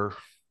you're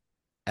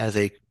as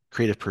a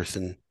creative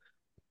person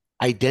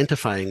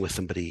identifying with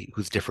somebody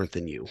who's different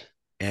than you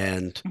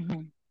and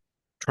Mhm.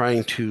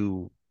 trying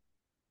to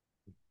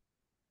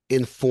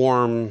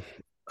inform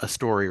a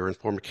story or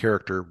inform a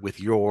character with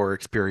your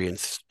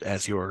experience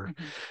as you're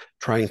Mhm.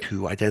 trying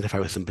to identify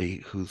with somebody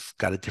who's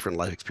got a different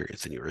life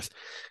experience than yours.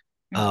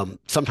 Mhm.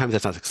 Sometimes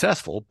that's not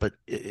successful, but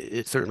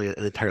it's certainly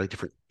an entirely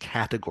different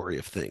category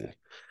of thing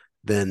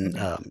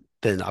Mhm.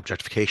 than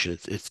objectification.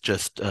 It's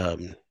just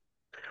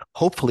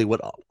hopefully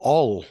what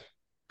all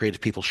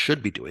creative people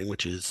should be doing,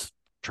 which is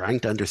trying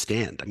to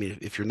understand. I mean,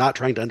 if you're not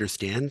trying to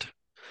understand,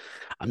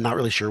 I'm not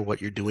really sure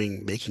what you're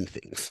doing making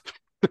things.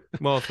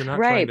 Well, if you're not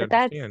trying Right. to But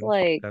that's understand,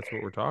 like, that's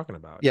what we're talking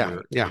about. Yeah,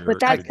 yeah.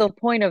 but I, that's the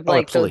point of oh,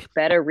 like those absolutely.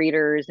 beta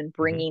readers and Mhm.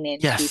 bringing in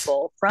Yes,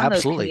 people from those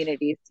absolutely.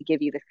 communities to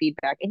give you the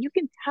feedback. And you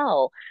can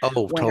tell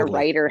Oh, when a totally.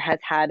 writer has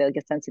had like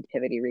a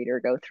sensitivity reader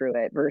go through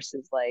it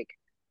versus like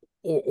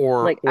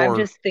or Like, I'm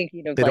just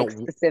thinking of they like they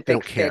specific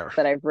don't care. fics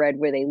that I've read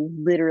where they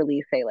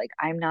literally say like,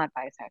 I'm not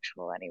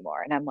bisexual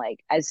anymore. And I'm like,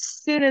 as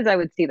soon as I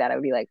would see that, I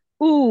would be like,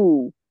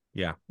 ooh,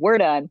 Yeah. we're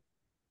done.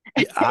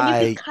 Yeah, And you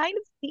could kind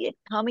of see it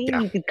coming.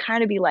 yeah. You could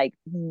kind of be like,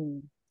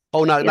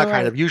 Oh, not feel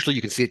kind like, of. Usually,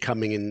 you can see it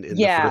coming in the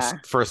yeah.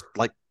 first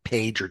like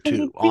page or And two.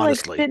 you'd be like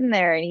Honestly, sitting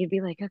there and you'd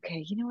be like,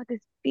 okay, you know what?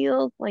 This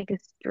feels like a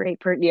straight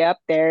person. Yep,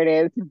 there it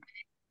is.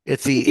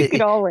 it's You could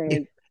it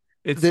always.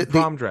 It's the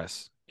prom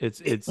dress.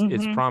 It's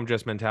Hmm. prom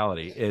dress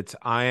mentality. It's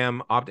I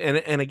am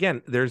and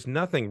again, there's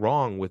nothing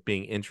wrong with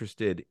being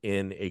interested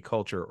in a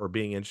culture or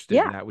being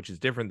interested in Yeah. that which is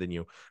different than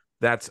you.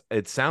 That's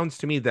it sounds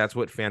to me that's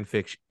what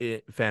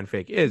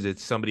fanfic is.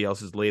 It's somebody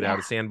else's laid out Yeah.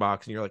 a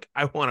sandbox and you're like,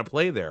 I want to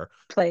play there.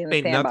 Play in the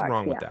Ain't nothing sandbox.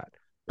 wrong with Yeah. that.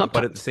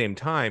 But at the sometimes. same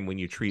time, when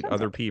you treat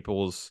other Sometimes.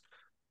 people's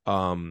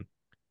um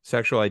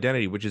sexual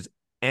identity, which is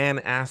an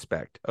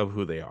aspect of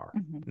who they are,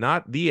 Hmm.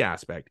 not the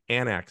aspect,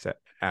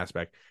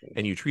 aspect,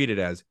 and you treat it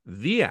as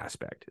the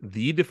aspect,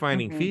 the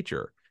defining Hmm.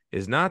 feature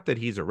is not that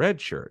he's a red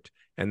shirt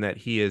and that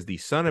he is the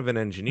son of an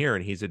engineer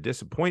and he's a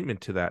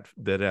disappointment to that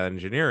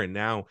engineer and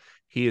now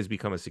he has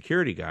become a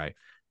security guy.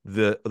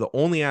 The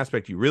only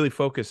aspect you really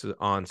focus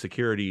on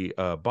security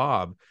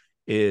Bob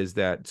is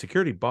that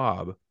security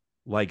Bob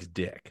likes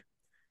dick.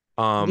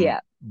 Yeah.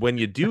 When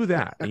you do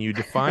that and you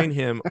define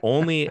him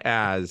only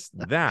as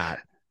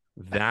that,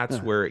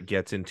 that's where it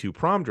gets into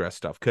prom dress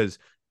stuff. Because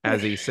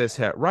as a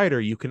cishet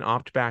writer, you can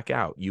opt back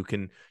out. You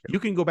can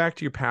go back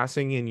to your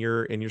passing in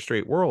your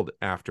straight world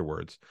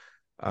afterwards.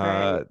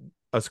 Right.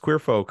 Us queer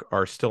folk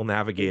are still You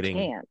navigating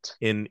can't.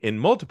 in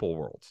multiple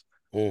worlds.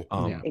 Mm.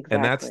 Yeah.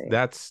 And that's Exactly.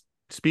 that's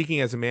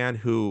speaking as a man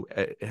who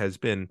has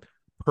been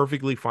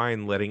perfectly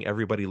fine letting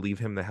everybody leave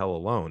him the hell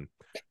alone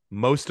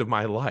most of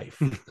my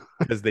life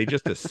because they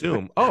just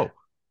assume, oh,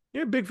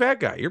 you're a big fat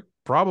guy. You're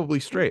probably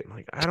straight. I'm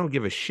like, I don't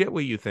give a shit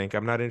what you think.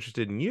 I'm not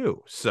interested in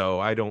you, so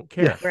I don't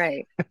Yeah. care.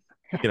 Right.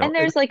 And And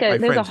my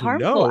there's a friends who harmful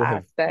know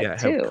have aspect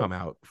have too. come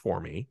out for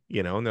me,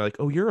 and they're like,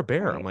 "Oh, you're a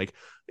bear." I'm Right. like,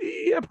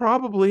 "Yeah,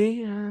 probably.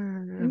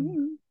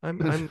 Mhm.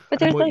 I'm But I'm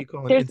there's what like you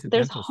call an there's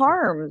incidental straight."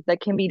 harm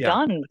that can be Yeah,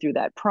 done through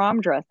that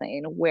prom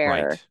dressing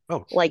where right,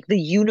 Oh, like the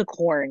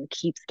unicorn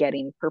keeps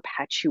getting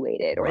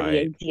perpetuated, or the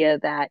right. idea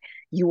that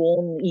you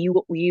only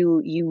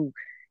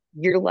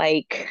you're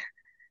like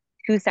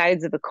two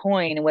sides of a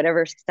coin, and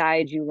whatever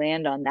side you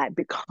land on, that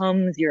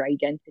becomes your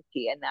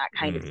identity, and that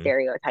kind of Hmm.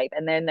 stereotype.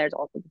 And then there's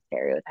also the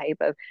stereotype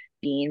of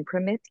being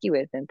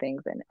promiscuous and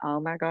things. And oh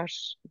my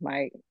gosh,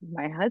 my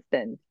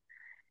husband,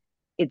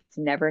 it's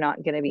never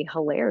not going to be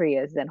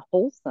hilarious and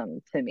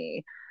wholesome to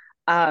me.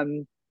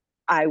 Um,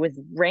 I was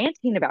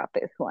ranting about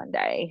this one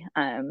day,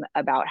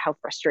 about how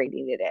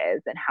frustrating it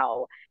is and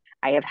how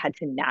I have had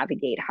to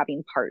navigate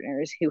having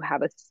partners who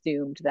have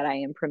assumed that I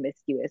am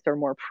promiscuous or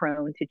more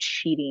prone to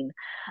cheating,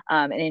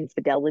 and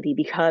infidelity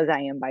because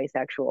I am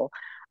bisexual.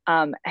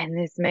 And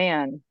this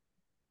man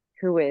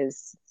who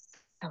is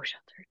so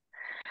sheltered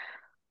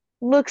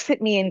looks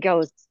at me and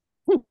goes,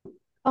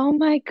 oh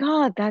my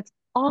God, that's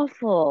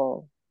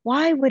awful.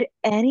 Why would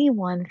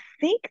anyone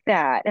think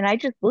that? And I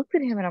just looked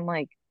at him and I'm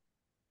like,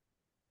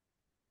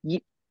 you,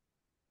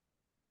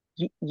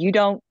 you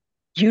don't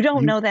You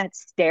know that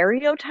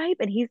stereotype?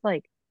 And he's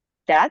like,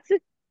 that's a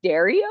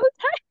stereotype?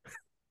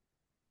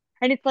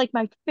 And it's like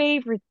my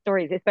favorite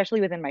stories,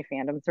 especially within my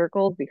fandom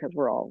circles, because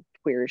we're all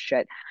queer as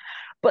shit.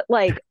 But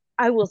like,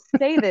 I will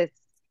say this,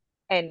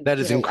 and that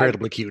is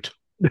incredibly cute.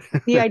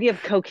 the idea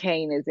of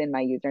cocaine is in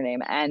my username,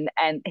 and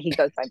he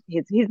goes by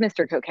he's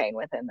Mr. Cocaine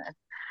within this.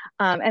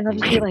 And they'll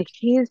just be like,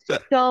 he's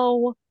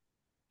so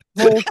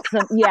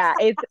wholesome. Yeah,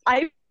 it's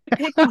I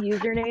picked the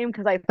username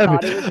because I I mean,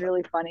 thought it was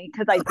really funny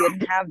because I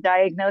didn't have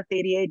diagnosed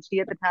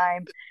ADHD at the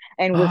time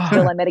and was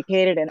still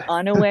unmedicated and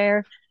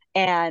unaware.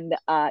 And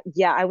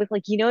yeah, I was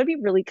like, it'd be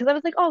really, because I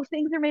was like, oh,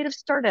 things are made of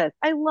stardust.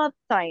 I love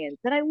science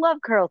and I love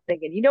Carl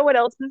Sagan. You know what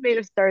else is made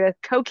of stardust?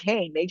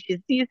 Cocaine makes you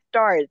see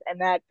stars,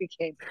 and that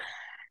became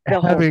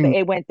the whole thing. having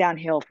It went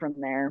downhill from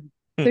there.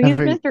 So he's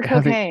having Mr.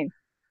 having Cocaine.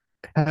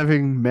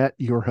 having met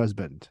your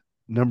husband,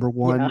 number Yeah.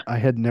 one, I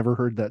had never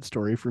heard that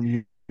story from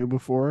you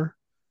before,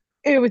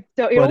 It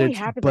but only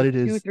happened like it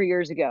two, is 3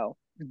 years ago.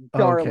 okay.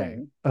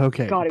 Darling.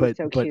 Okay, God, it was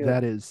so but cute.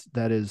 that is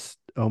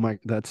oh my,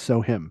 that's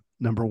so him,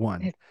 number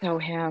one, It's so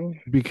him.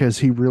 because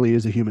he really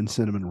is a human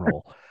cinnamon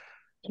roll.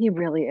 He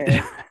really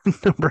is.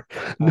 number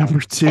Oh. number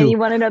And two, you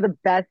want to know the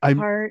best I'm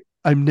part?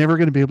 I'm never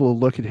going to be able to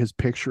look at his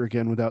picture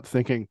again without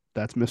thinking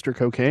that's Mr.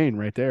 Cocaine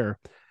right there.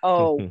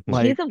 Oh,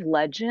 Like, he's a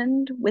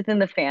legend within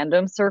the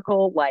fandom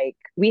circle. Like,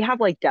 we have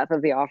like Death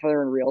of the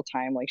Author in real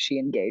time. Like, she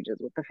engages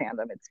with the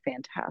fandom. It's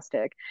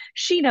fantastic.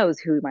 She knows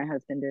who my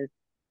husband is.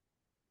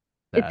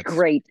 It's that's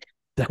great.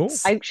 Cool.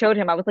 that's I showed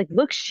him, I was like,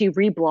 look, she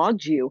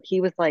reblogged you.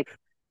 He was like,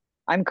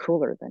 I'm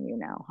cooler than you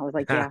now. I was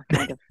like, yeah,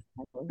 kind of.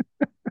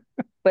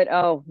 But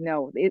oh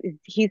no,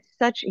 he's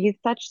such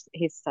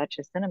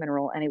a cinnamon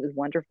roll, and it was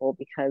wonderful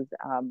because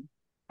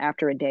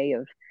after a day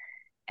of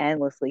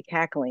endlessly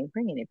cackling,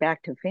 bringing it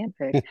back to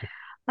fanfic,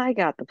 I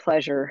got the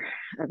pleasure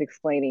of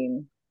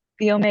explaining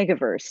the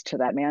Omegaverse to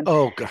that man.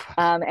 Oh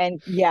God.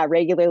 And yeah,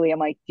 regularly I'm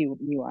like, do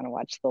you want to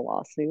watch the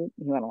lawsuit? You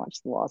want to watch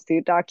the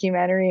lawsuit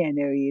documentary? I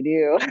know you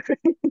do.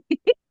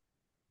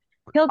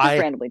 He'll just I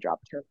randomly drop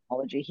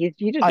terminology. He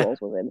just I rolls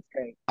with it. It's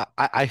great.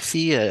 I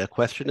see a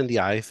question in the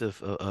eyes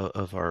of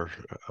our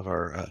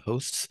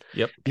hosts.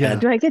 Yep. Yeah.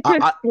 Do I get to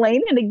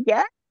explain it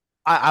again?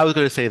 I was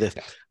going to say this.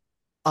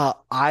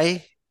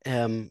 I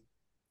am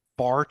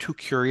far too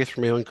curious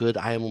for my own good.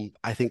 I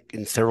think,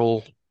 in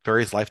several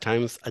various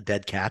lifetimes, a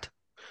dead cat.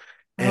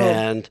 Oh,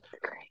 And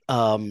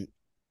great.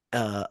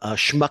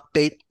 Schmuck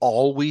bait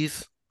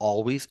always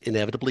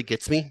inevitably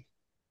gets me.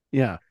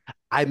 Yeah.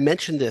 I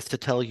mentioned this to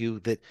tell you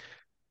that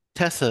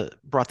Tessa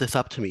brought this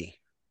up to me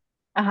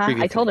I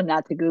previously told him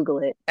not to Google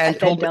it. I and said,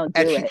 told me, don't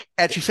do it.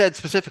 and she said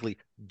specifically,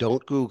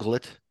 "Don't Google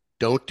it.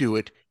 Don't do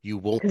it. You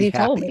won't Because be he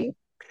told happy." me.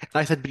 And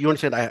I said, "But you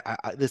understand?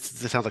 This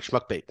sounds like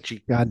schmuck bait." And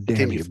she God damn you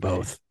continues,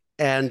 both.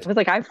 and I was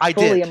like, I I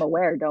fully did. am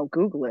aware. Don't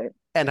Google it.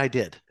 and I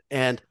did,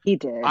 and He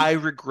did. I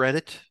regret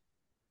it.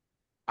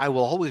 I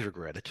will always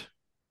regret it.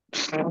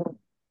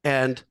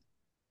 And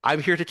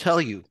I'm here to tell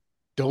you,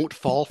 don't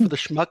fall for the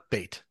schmuck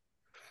bait.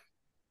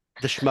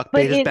 The schmuck But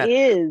bait is bad.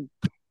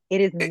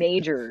 it is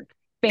major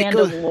fandom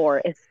goes-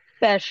 lore,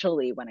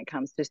 especially when it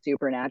comes to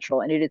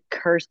supernatural, and it is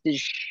cursed as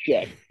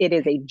shit. It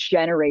is a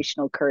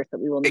generational curse that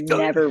we will It goes-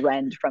 never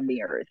rend from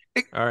the earth.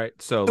 All right.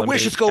 So The let me,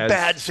 wishes go as-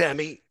 bad,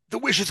 Sammy. The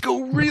wishes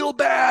go real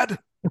bad.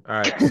 All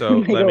right.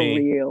 So They let go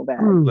me real bad.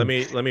 let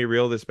me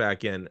reel this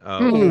back in.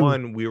 Mm.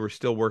 One, we were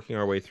still working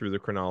our way through the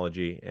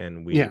chronology,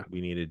 and we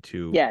needed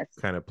to Yes.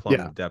 kind of plumb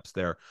Yeah. the depths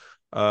there.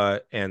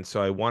 And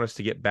so I want us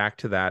to get back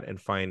to that and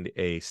find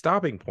a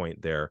stopping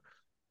point there.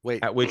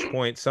 Wait, At which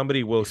point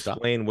somebody will Stop.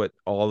 explain what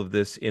all of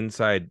this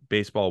inside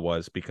baseball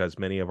was, because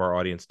many of our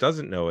audience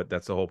doesn't know it.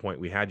 That's the whole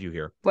point we had you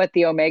here. What,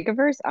 the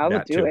Omegaverse? I will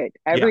That do too. it.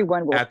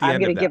 Everyone will. at the I'm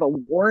end going of to give that.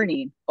 a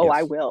warning. Oh, I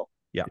Yes. will.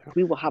 Yeah.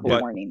 We will have a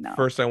But warning though.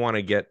 First, I want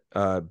to get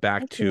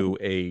back Okay.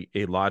 to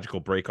a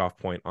logical break-off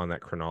point on that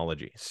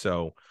chronology.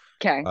 So,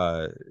 Okay.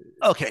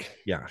 okay.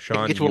 yeah,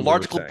 Sean, Get to a you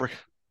were saying.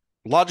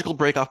 logical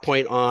breakoff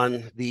point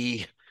on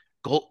the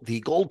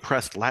gold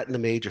pressed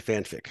Latin Major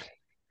fanfic.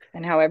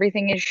 And how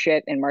everything is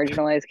shit and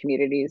marginalized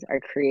communities are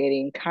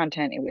creating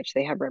content in which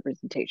they have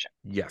representation.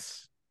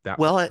 Yes. That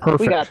Well, one. Perfect.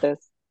 We got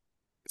this.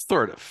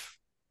 sort of.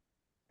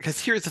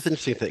 Because here's this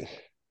interesting thing.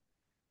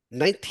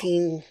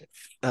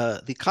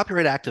 The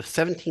Copyright Act of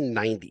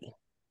 1790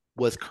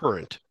 was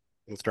current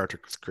when Star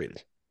Trek was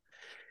created.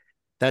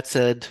 That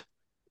said,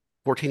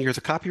 14 years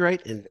of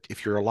copyright, and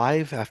if you're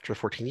alive after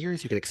 14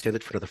 years, you can extend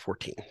it for another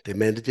 14. They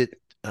amended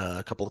it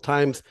a couple of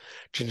times,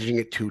 changing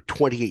it to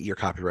 28-year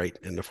copyright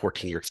and a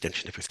 14-year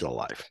extension if you're still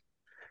alive.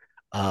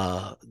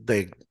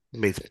 They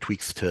made some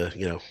tweaks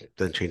to,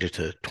 then change it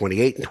to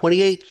 28 and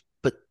 28,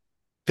 but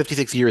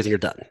 56 years and you're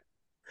done.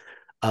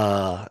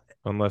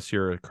 Unless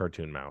you're a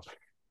cartoon mouse.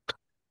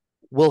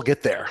 We'll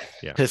get there.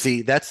 Yeah. Because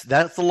see, that's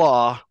the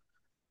law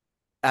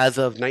as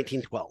of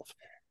 1912.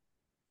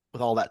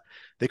 With all that,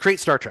 they create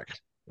Star Trek.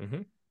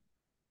 Mhm.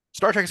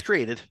 Star Trek is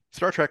created.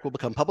 Star Trek will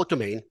become public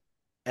domain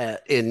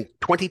in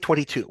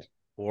 2022,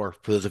 or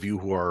for those of you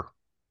who are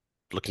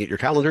looking at your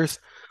calendars,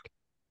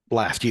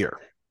 last year.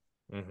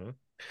 Mhm.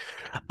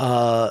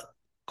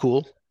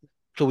 Cool.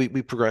 So we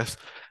progress.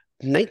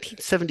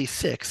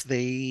 1976,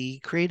 they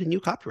create a new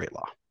copyright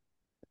law.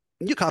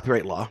 New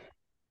copyright law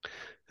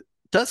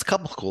does a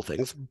couple of cool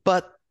things,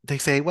 but they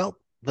say, well,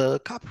 the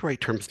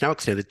copyright term is now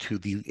extended to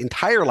the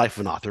entire life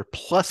of an author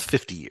plus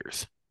 50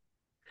 years.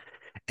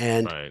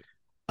 And Right.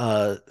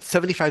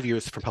 75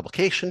 years from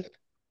publication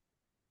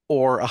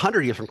or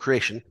 100 years from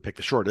creation, pick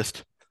the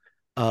shortest,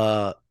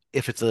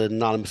 if it's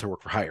anonymous or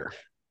work for hire.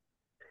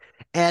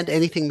 And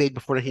anything made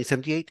before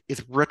 1978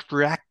 is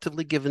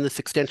retroactively given this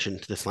extension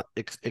to this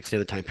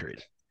extended time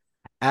period.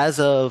 As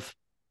of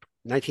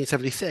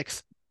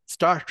 1976,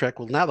 Star Trek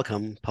will now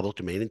become public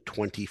domain in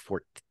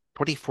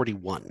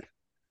 2041.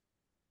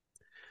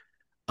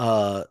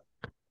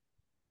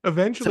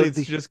 Eventually, so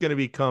it's just going to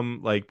become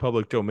like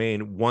public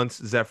domain once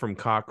Zephram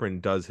Cochrane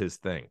does his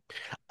thing.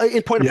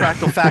 In point of Yeah.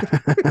 practical fact,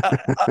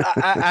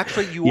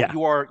 actually, Yeah.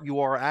 you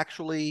are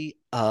actually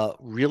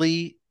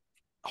really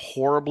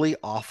horribly,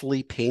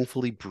 awfully,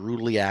 painfully,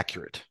 brutally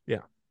accurate.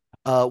 Yeah.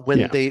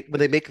 When they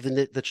make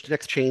the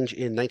next change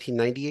in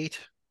 1998,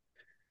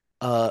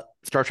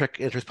 Star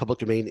Trek enters public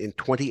domain in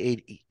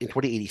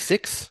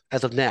 2086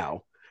 as of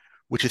now,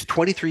 which is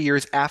 23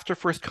 years after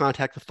first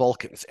contact with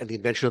Vulcans and the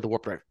invention of the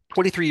warp drive.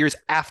 23 years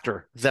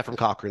after Zephram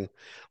Cochrane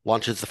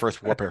launches the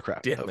first warp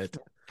aircraft. Damn it.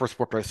 First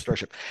warp drive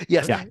starship.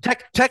 Yes, Yeah.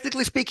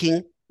 Technically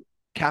speaking,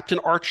 Captain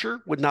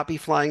Archer would not be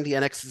flying the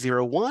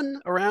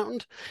NX-01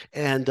 around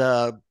and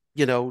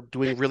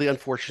doing really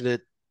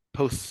unfortunate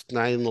post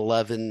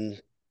 9/11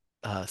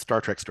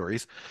 Star Trek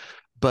stories.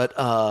 But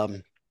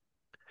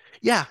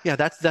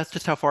that's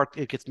just how far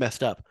it gets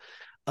messed up.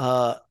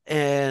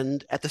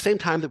 And at the same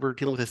time that we're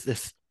dealing with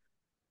this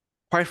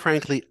quite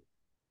frankly,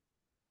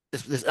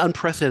 this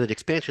unprecedented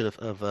expansion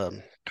of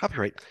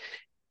copyright,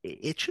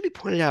 it should be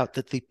pointed out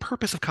that the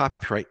purpose of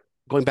copyright,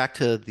 going back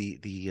to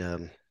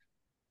the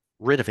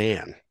writ of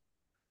Anne,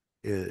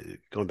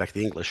 going back to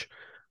the English,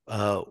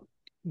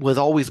 was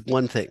always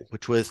one thing,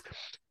 which was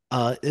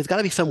there's got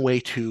to be some way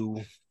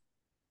to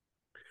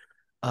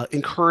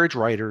encourage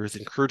writers,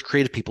 encourage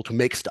creative people to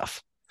make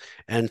stuff.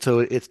 And so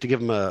it's to give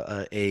them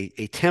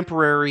a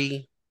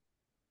temporary,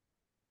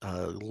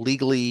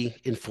 legally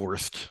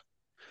enforced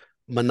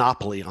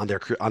monopoly on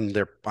their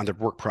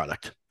work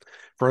product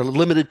for a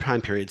limited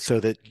time period, so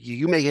that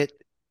you make it,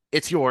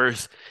 it's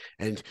yours,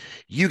 and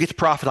you get to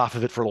profit off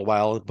of it for a little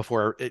while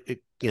before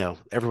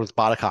everyone's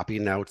bought a copy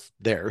and now it's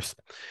theirs.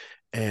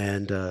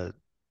 And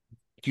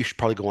you should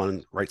probably go on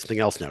and write something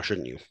else now,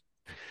 shouldn't you?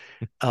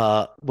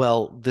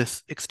 Well,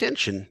 this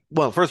extension,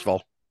 well, first of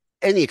all,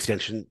 any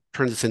extension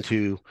turns this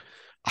into,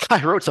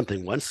 I wrote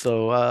something once,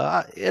 so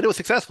and it was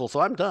successful, so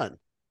I'm done.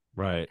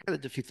 Right. Kind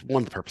of defeats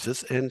one of the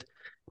purposes. And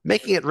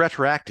making it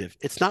retroactive,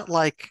 it's not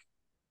like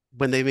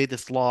when they made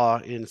this law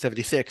in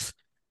 76,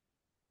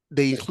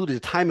 they included a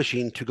time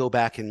machine to go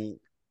back and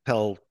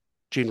tell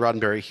Gene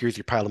Roddenberry, here's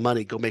your pile of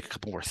money, go make a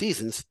couple more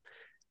seasons.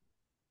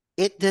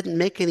 It didn't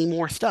make any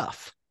more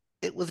stuff.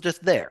 It was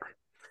just there.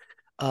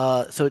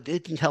 So it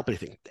didn't help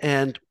anything.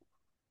 And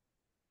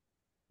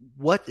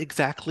what's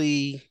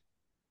the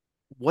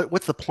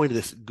point of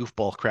this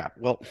goofball crap?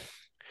 Well,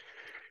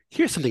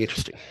 here's something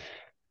interesting.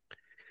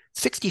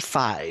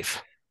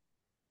 65,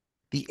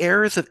 the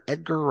heirs of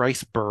Edgar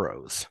Rice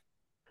Burroughs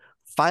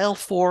file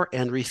for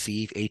and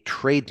receive a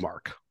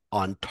trademark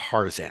on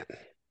Tarzan.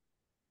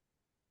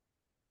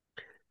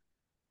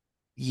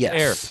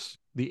 Yes.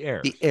 The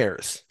heirs.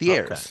 The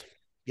heirs.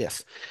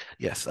 Yes.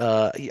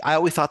 I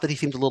always thought that he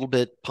seemed a little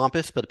bit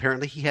pompous, but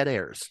apparently he had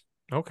heirs.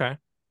 Okay.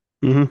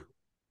 Mm-hmm.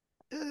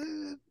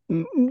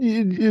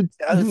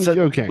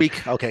 Okay.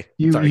 Weak. Okay.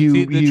 Sorry.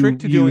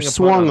 You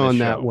swung on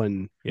that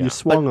one. Yeah. You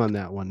swung on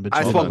that one, but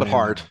I swung but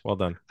hard. Well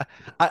done.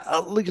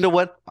 You know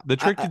what? The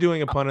trick to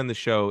doing a pun in the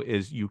show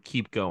is you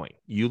keep going.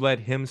 You let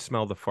him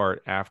smell the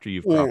fart after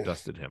you've crop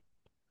dusted him.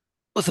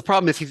 Well, the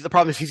problem is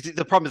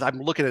I'm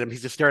looking at him.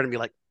 He's just staring at me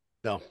like,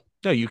 no.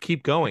 No, you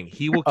keep going.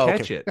 He will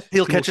catch it.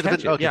 He'll catch it.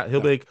 Okay. Yeah,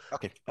 he'll be like,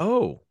 okay.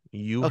 Oh,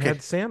 you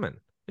had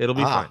salmon. It'll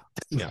be fine.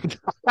 Yeah.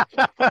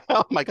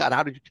 Oh my God,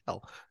 how did you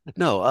tell?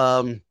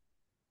 No.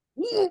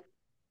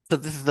 So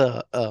this is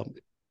the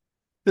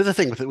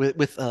thing with it.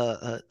 With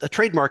a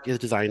trademark is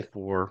designed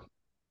for,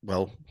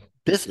 well,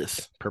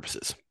 business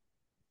purposes,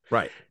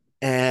 right?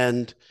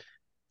 And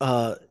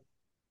the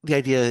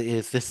idea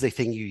is this is a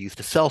thing you use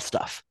to sell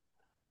stuff,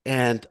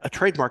 and a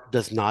trademark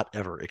does not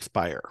ever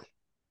expire.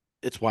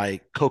 It's why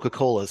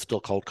Coca-Cola is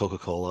still called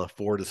Coca-Cola.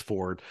 Ford is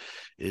Ford.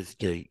 Is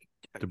the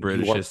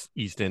British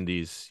East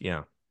Indies,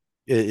 yeah,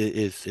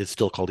 is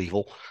still called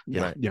Evil.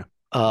 Yeah, right. Yeah.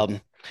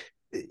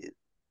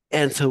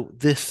 And so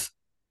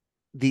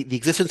the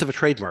existence of a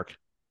trademark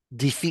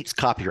defeats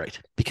copyright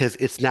because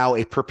it's now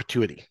a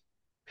perpetuity.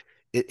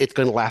 It's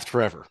going to last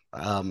forever.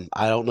 I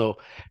don't know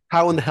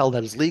how in the hell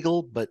that is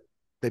legal, but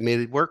they made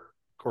it work,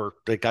 or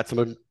they got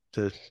someone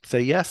to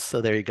say yes. So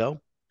there you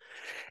go.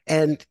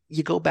 And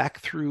you go back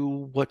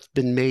through what's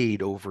been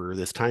made over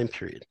this time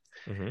period.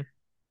 Mm-hmm.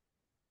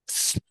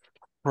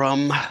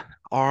 From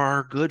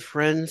our good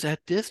friends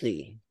at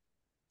Disney,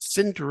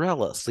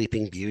 Cinderella,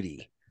 Sleeping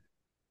Beauty,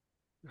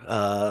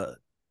 got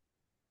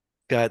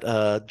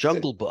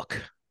Jungle Book.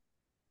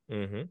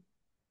 Mm-hmm.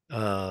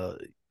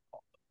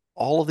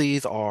 All of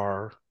these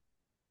are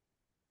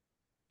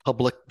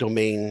public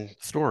domain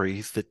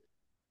stories that,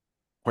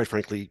 quite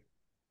frankly,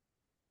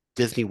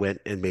 Disney went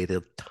and made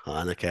a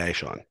ton of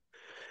cash on.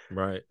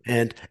 Right.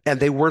 And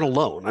they weren't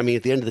alone. I mean,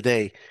 at the end of the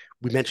day,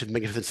 we mentioned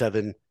Magnificent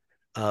Seven,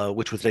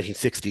 which was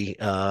 1960,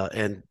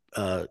 and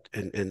Ed,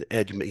 and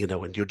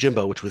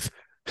Yojimbo, which was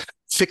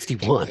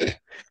 61.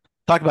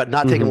 Talk about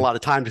not taking a lot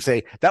of time to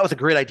say that was a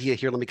great idea.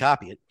 Here, let me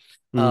copy it.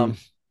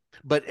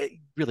 But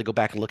really go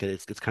back and look at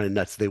it. It's kind of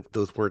nuts.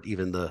 Those weren't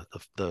even the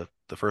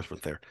first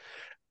ones there.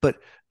 But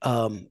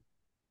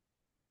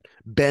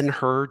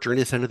Ben-Hur, Journey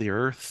to the Center of the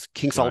Earth,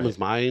 King Solomon's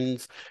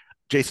Mines,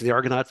 Jason the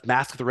Argonauts,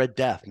 Mask of the Red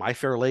Death, My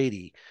Fair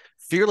Lady,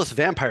 Fearless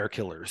Vampire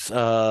Killers,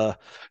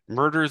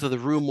 Murders of the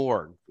Rue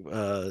Morgue,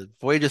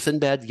 Voyage of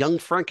Sinbad, Young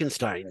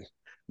Frankenstein,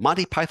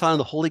 Monty Python and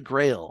the Holy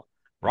Grail,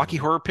 Rocky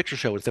Horror Picture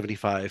Show in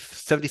 75,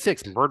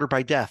 76, Murder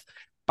by Death.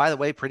 By the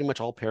way, pretty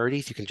much all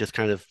parodies, you can just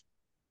kind of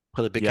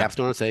put a big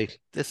capstone and say,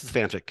 this is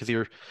fanfic, because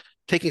you're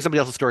taking somebody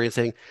else's story and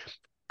saying,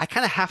 I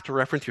kind of have to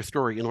reference your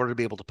story in order to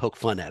be able to poke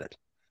fun at it.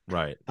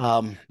 Right.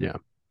 Yeah.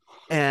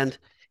 And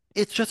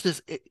it's just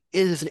it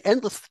is an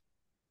endless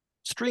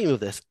stream of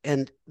this.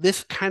 And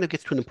this kind of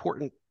gets to an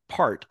important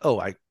part. Oh,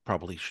 I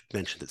probably should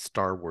mention that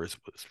Star Wars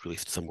was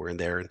released somewhere in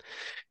there. And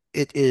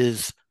it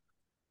is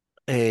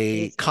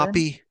a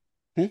copy.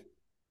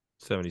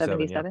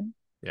 77.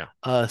 Yeah.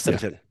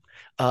 77.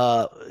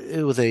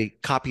 It was a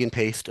copy and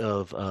paste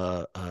of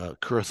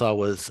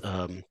Kurosawa's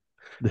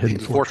The Hidden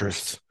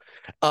Fortress.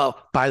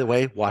 By the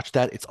way, watch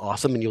that. It's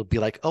awesome. And you'll be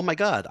like, oh my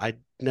God, I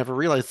never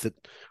realized that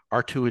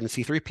R2 and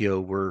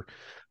C-3PO were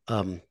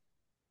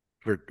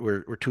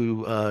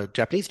two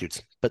Japanese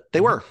dudes, but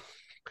they were.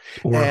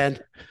 Or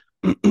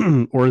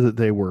that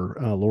they were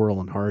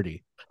Laurel and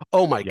Hardy.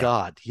 Oh my Yeah.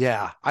 God,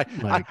 yeah.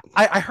 Like,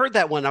 I heard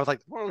that one. I was like,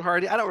 Lauren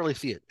Hardy, I don't really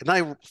see it. And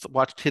I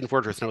watched Hidden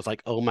Fortress, and I was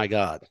like, oh my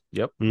God.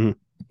 Yep. mhm.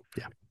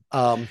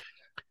 Um,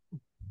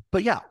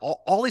 but yeah,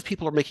 all these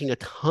people are making a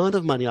ton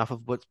of money off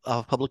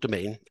of public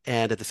domain,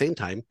 and at the same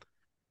time,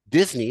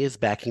 Disney is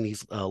backing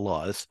these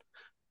laws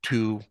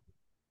to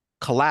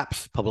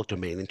collapse public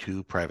domain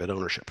into private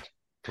ownership.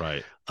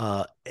 Right.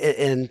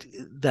 And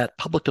that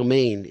public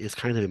domain is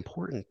kind of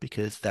important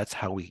because that's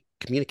how we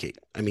communicate.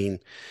 I mean,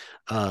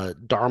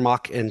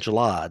 Darmok and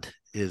Jalad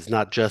is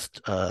not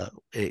just a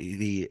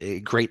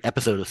great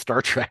episode of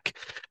Star Trek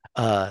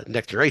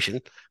Next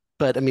Generation,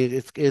 but I mean,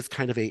 it's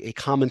kind of a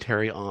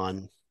commentary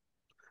on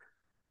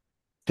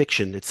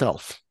fiction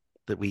itself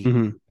that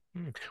Mhm.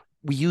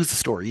 we use the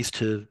stories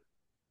to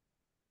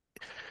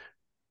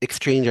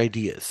exchange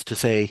ideas, to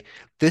say,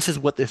 this is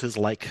what this is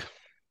like.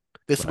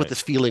 This is what Right.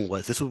 this feeling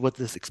was. This is what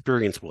this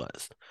experience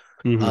was.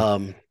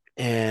 Mhm.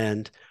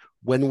 And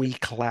when we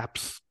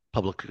collapse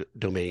public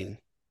domain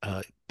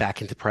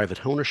back into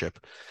private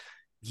ownership,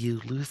 you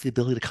lose the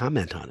ability to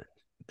comment on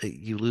it.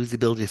 You lose the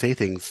ability to say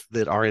things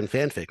that are in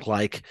fanfic,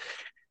 like,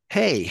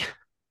 hey,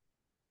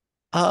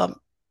 um,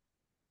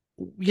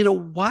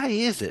 why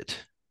is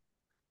it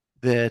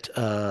that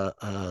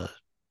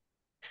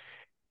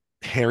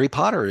Harry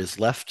Potter is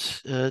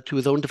left to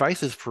his own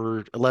devices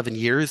for 11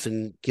 years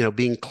and,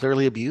 being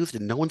clearly abused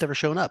and no one's ever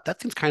shown up?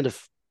 That seems kind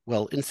of,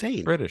 well,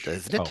 insane, British.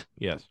 doesn't Oh, it?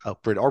 yes.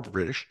 Or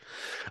British.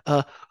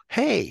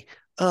 Hey,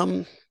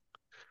 um,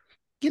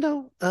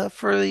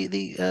 for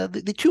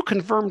the two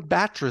confirmed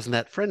bachelors in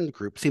that friend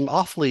group seem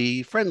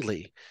awfully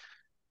friendly,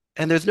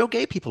 and there's no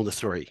gay people in the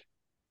story.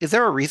 Is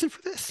there a reason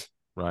for this?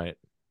 Right.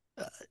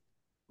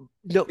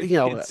 No,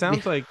 It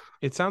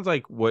sounds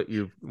like what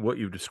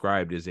you've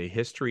described is a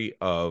history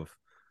of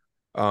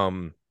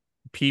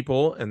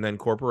people and then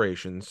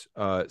corporations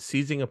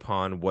seizing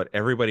upon what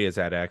everybody has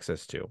had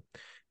access to,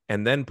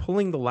 and then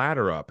pulling the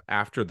ladder up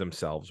after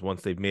themselves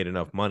once they've made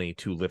enough money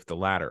to lift the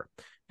ladder.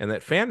 And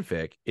that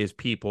fanfic is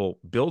people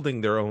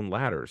building their own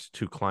ladders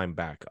to climb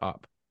back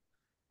up.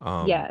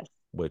 Yes.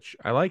 Which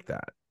I like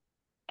that.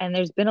 And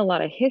there's been a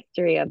lot of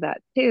history of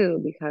that too,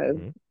 because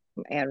Mhm.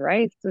 Anne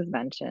Rice was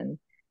mentioned,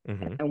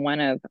 Mhm. and one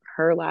of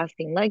her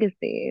lasting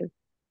legacies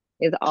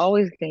is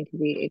always going to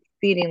be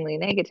exceedingly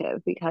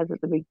negative because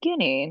at the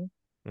beginning,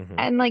 Mhm.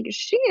 and like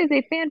she is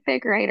a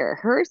fanfic writer,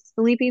 her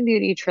Sleeping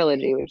Beauty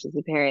trilogy, which is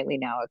apparently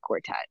now a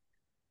quartet,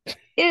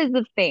 is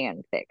a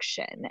fan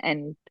fiction.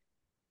 And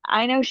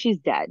I know she's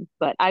dead,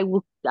 but I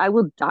will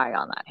die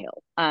on that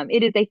hill.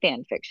 It is a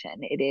fan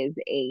fiction. It is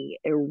a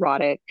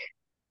erotic,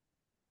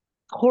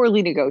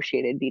 poorly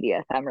negotiated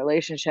BDSM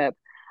relationship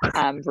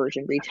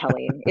version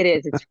retelling.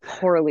 It's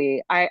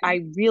poorly.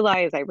 I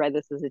realize I read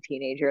this as a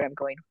teenager and I'm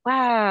going,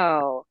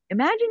 wow,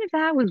 imagine if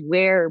that was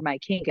where my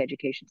kink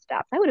education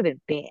stopped. That would have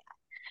been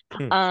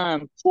Hmm.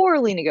 bad.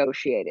 Poorly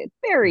negotiated.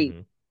 Very,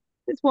 Mhm.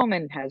 this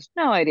woman has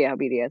no idea how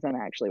BDSM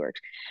actually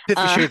works.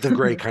 50 Uh, Shades of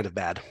Grey kind of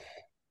bad.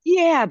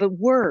 yeah, but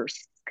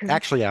worse because it's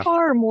Actually, yeah.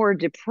 far more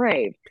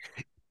depraved.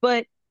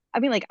 But I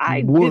mean, like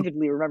I More-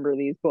 vividly remember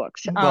these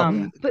books.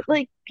 Well, But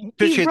like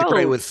 50 he Shades of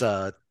Grey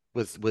wrote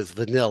was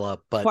vanilla,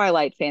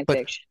 Twilight but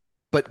fanfiction.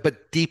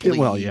 but deeply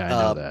well, yeah, I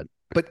know that.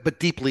 but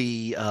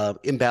deeply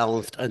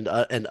imbalanced and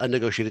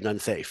unnegotiated and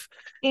unsafe.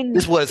 In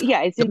This was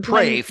yeah, it's in when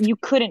depraved you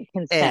couldn't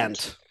consent.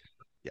 and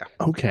It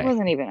Okay.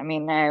 wasn't even. I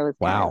mean, it was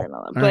kind Wow. of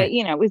vanilla, All but right.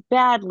 it was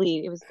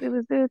badly. It was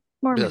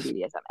more Yes.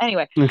 BDSM.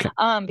 Anyway, Okay.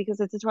 because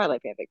it's a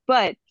Twilight fanfic.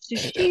 But so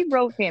she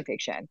wrote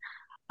fanfiction,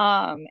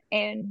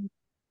 and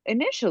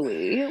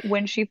initially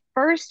when she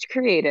first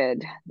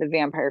created the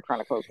Vampire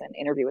Chronicles and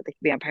Interview with the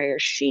Vampire,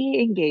 she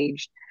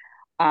engaged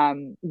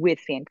with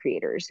fan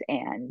creators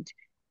and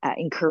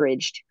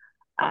encouraged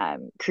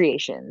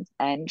creations,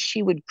 and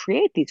she would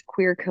create these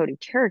queer coded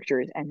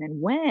characters, and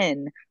then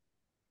when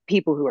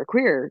people who are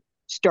queer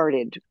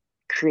started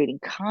creating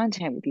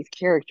content with these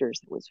characters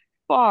that was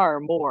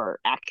far more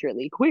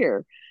accurately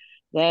queer,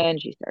 then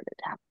she started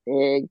to have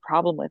a big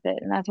problem with it.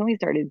 And that's when we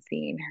started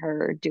seeing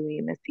her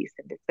doing the cease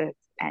and desist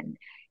and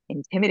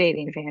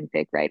intimidating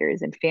fanfic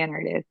writers and fan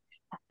artists.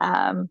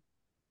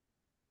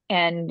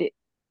 And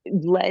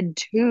led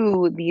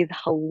to these,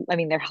 I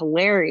mean, they're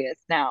hilarious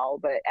now,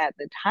 but at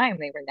the time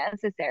they were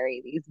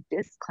necessary, these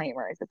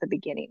disclaimers at the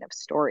beginning of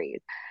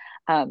stories,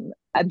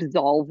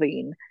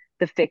 absolving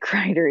the fic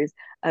writers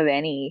of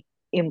any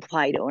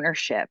implied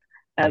ownership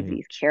of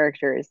these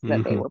characters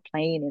that they Mhm. were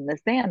playing in the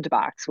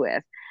sandbox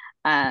with,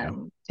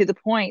 to the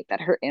point that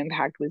her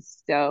impact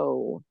was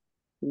so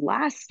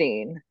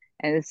lasting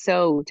and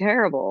so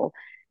terrible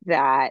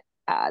that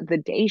the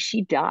day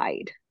she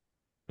died,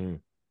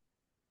 Mm.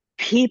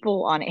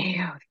 people on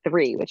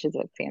AO3, which is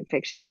a fan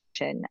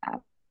fiction,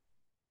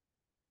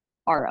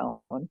 our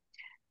own,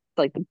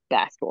 like the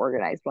best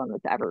organized one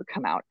that's ever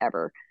come out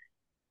ever,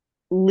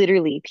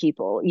 literally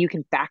people, you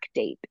can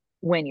backdate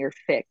when your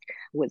fic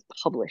was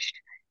published,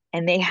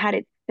 and they had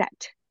it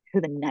set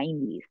to the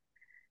 90s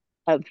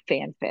of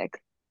fanfic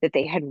that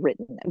they had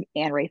written of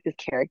Anne Rice's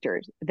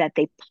characters that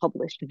they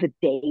published the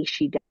day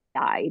she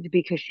died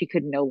because she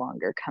could no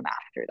longer come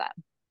after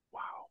them.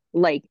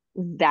 Like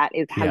that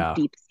is how Yeah.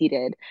 deep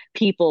seated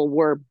people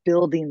were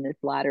building this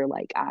ladder.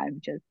 Like, I'm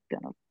just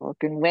gonna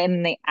fucking win.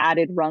 And they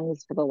added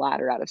rungs to the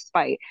ladder out of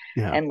spite.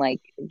 Yeah. And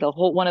like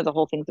one of the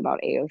whole things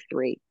about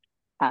AO3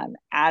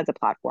 as a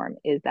platform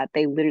is that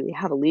they literally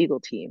have a legal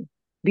team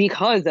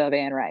because of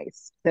Anne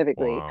Rice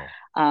specifically. Wow.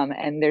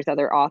 And there's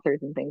other authors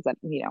and things that,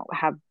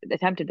 have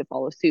attempted to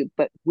follow suit,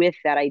 but with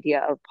that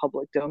idea of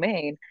public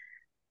domain,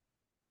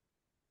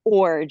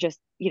 or just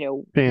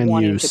Fan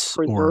wanting to use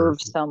or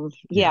preserve some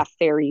yeah.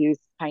 fair use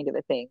kind of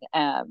a thing,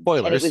 and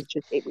Spoilers.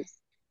 it was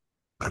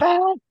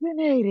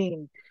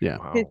fascinating Yeah.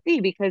 to Wow. see,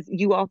 because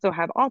you also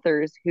have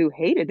authors who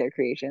hated their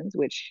creations,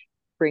 which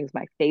brings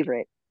my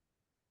favorite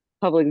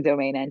public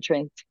domain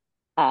entrant,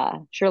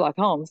 Sherlock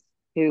Holmes,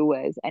 who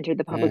was entered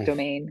the public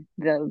domain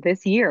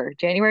this year,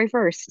 January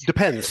 1st.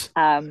 Depends.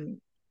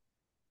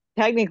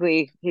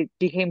 Technically he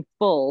became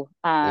full,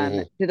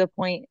 to the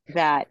point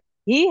that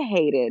he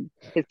hated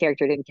his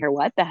character, didn't care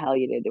what the hell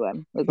you did to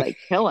him, was like,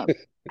 kill him.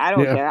 I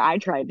don't Yeah. care. I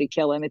tried to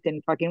kill him, it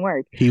didn't fucking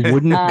work. He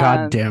wouldn't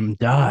goddamn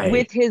die.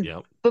 With his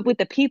Yep. But with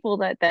the people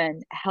that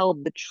then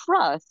held the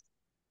trust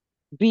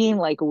being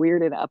like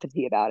weird and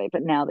uppity about it,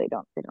 but now they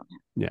don't have.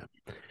 Yeah.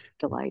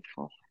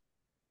 Delightful.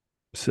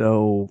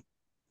 So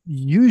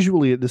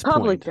usually at this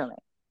Public point, domain.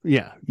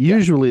 yeah,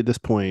 usually at this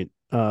point,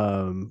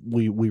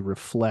 we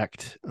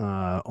reflect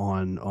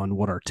on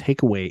what our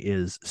takeaway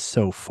is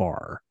so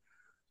far,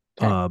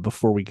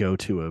 before we go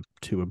to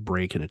a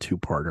break and a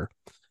 2-parter,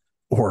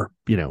 or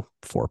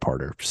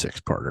 4-parter,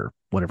 6-parter,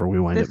 whatever we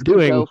wind This up could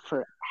doing. go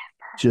forever.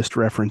 Just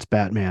reference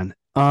Batman.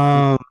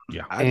 Yeah.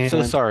 I'm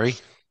so sorry.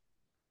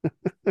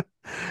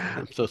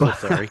 I'm so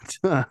sorry.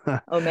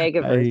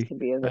 Omegaverse could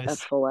be a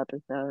full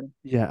episode.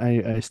 Yeah,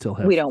 I still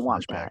have We don't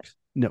want flashbacks.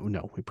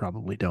 No, we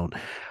probably don't.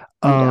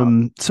 We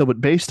don't. So but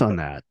based on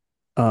that,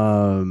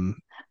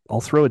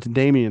 I'll throw it to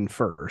Damien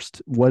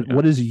first.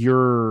 What is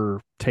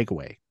your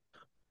takeaway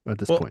at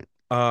this point?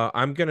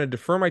 I'm going to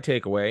defer my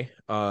takeaway,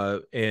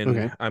 and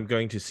Okay. I'm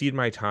going to cede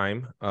my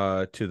time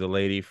to the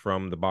lady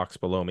from the box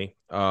below me,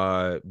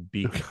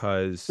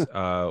 because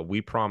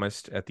we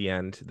promised at the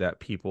end that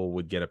people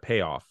would get a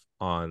payoff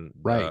on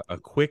Right. a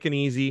quick and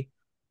easy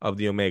of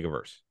the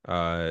Omegaverse.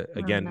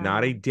 Again,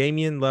 not a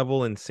Damien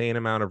level insane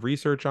amount of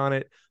research on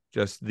it,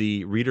 just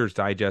the Reader's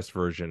Digest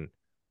version,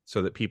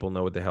 so that people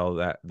know what the hell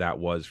that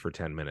was for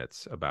 10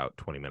 minutes about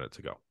 20 minutes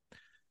ago.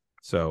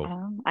 So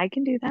I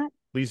can do that.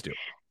 Please do.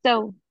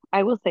 So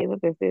I will say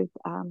that this is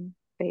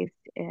based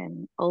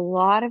in a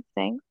lot of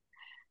things,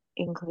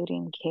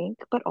 including kink,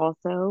 but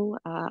also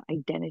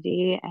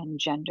identity and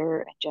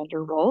gender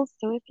roles.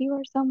 So if you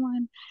are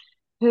someone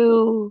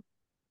who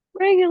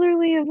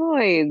regularly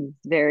avoids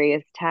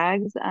various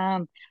tags,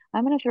 I'm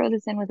going to throw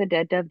this in with a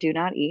dead dove do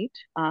not eat.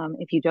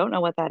 If you don't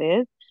know what that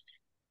is,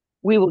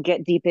 we will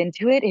get deep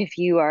into it. If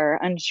you are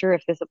unsure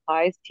if this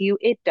applies to you,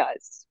 it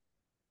does.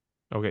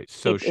 Okay,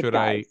 so It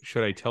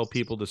should I tell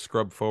people to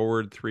scrub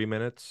forward 3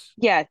 minutes?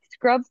 Yeah,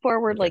 scrub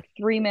forward like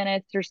 3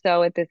 minutes or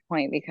so at this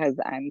point, because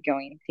I'm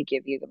going to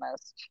give you the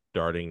most,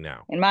 starting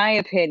now, in my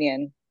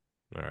opinion,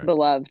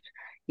 beloved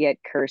yet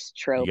cursed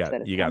trope.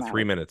 You got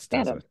 3 minutes,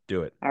 Tessa.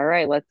 Do it. All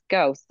right, let's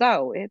go.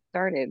 So it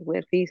started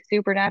with the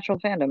supernatural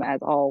fandom,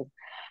 as all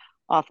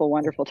awful,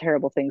 wonderful,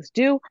 terrible things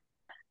do.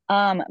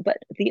 But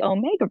the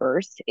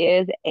Omegaverse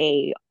is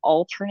a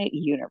alternate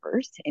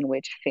universe in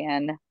which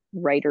fan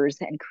writers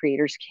and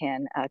creators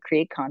can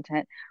create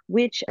content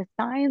which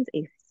assigns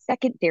a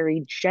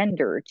secondary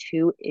gender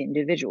to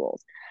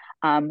individuals.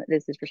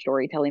 This is for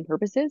storytelling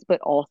purposes,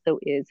 but also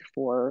is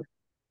for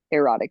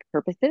erotic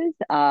purposes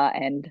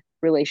and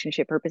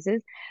relationship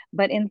purposes.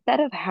 But instead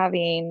of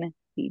having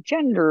the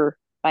gender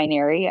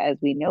binary as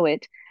we know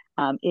it,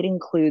 it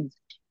includes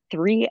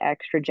 3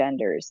 extra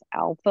genders: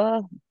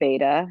 alpha,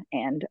 beta,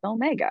 and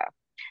omega.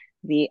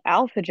 The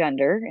alpha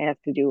gender has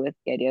to do with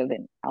the idea of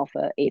an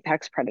alpha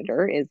apex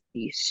predator, is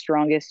the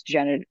strongest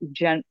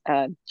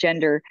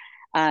gender,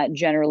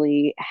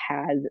 generally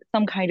has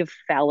some kind of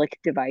phallic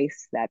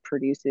device that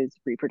produces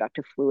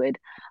reproductive fluid.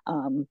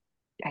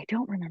 I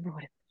don't remember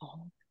what it's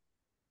called.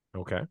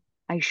 Okay.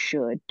 I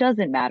should.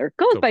 Doesn't matter.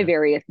 Goes by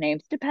various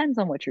names. Depends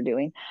on what you're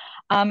doing.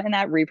 And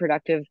that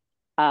reproductive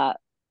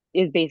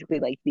is basically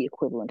like the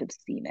equivalent of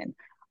semen.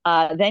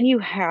 Then you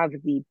have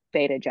the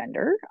beta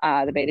gender.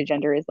 The beta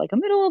gender is like a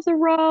middle of the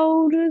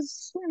road,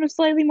 is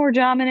slightly more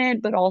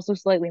dominant, but also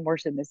slightly more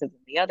submissive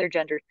than the other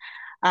genders.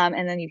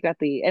 And then you've got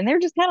and they're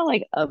just kind of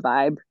like a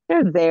vibe.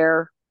 They're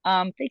there.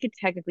 They could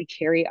technically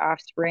carry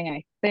offspring,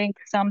 I think,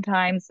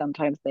 sometimes.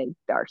 Sometimes they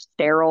are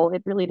sterile.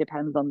 It really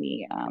depends on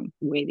the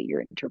way that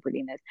you're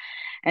interpreting this.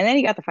 And then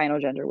you got the final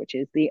gender, which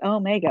is the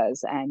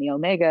omegas. And the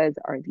omegas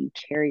are the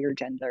carrier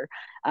gender,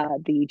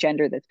 the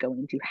gender that's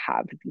going to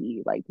have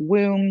the like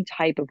womb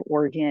type of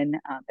organ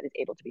that is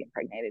able to be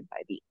impregnated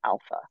by the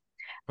alpha.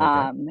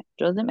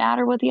 Doesn't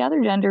matter what the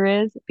other gender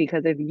is,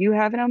 because if you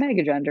have an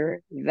omega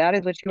gender, that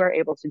is what you are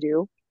able to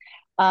do.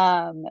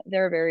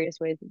 There are various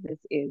ways that this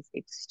is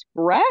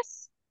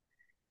expressed.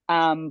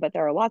 But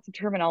there are lots of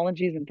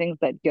terminologies and things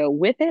that go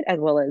with it, as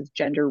well as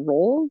gender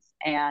roles,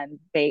 and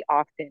they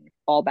often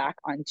fall back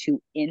onto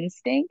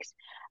instinct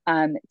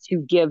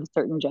to give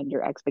certain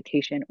gender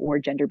expectation or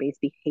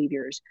gender-based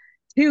behaviors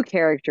to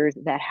characters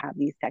that have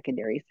these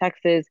secondary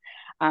sexes.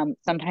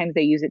 Sometimes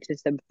they use it to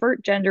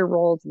subvert gender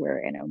roles, where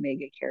an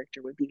Omega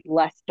character would be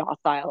less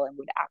docile and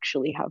would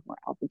actually have more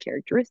alpha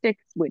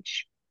characteristics,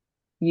 which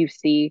you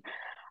see.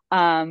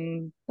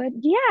 But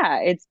yeah,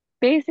 it's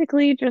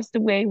basically just a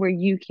way where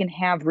you can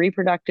have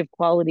reproductive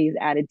qualities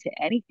added to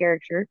any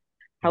character,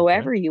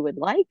 however you would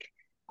like,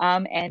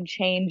 and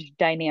change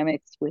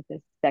dynamics with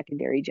a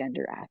secondary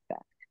gender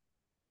aspect.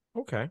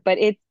 Okay. But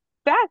it's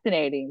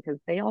fascinating because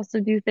they also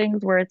do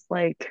things where it's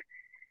like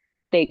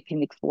they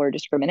can explore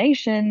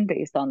discrimination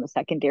based on the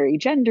secondary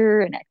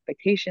gender and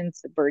expectations,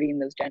 subverting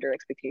those gender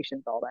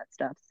expectations, all that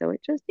stuff. So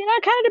it just,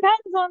 it kind of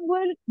depends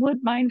on what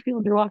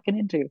minefield you're walking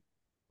into.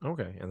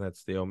 Okay, and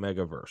that's the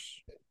Omega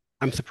verse.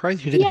 I'm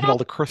surprised you didn't hit all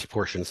the curse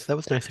portions. That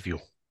was nice of you.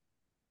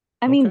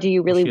 I mean, Okay. do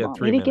you Well, really she had want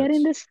 3 me to get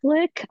minutes. into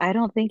Slick? I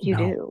don't think you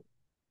No. do.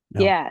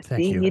 No, Yeah,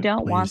 thank see, you. you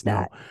don't Please, want no.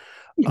 that.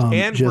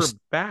 And Just we're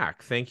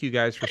back. Thank you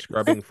guys for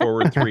scrubbing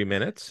forward 3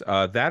 minutes.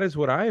 That is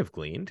what I have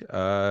gleaned.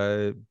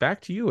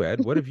 Back to you,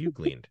 Ed. What have you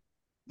gleaned?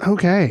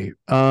 okay.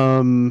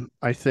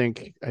 I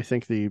think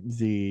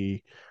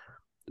the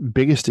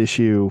biggest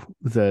issue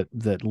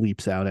that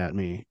leaps out at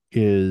me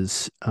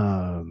is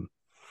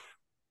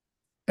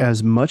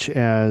as much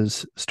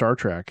as Star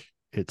Trek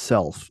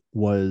itself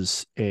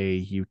was a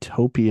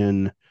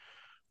utopian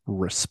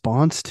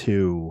response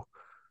to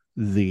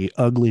the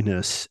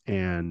ugliness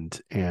and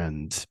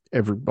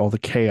all the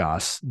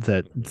chaos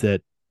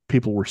that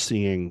people were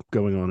seeing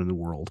going on in the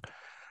world,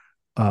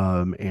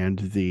 and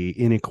the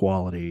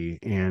inequality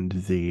and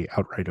the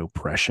outright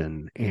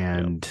oppression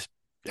and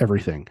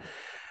everything.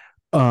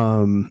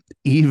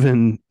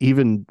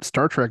 Even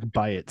Star Trek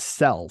by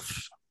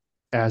itself,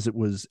 as it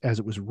was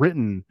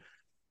written,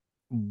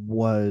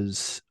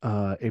 was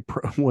a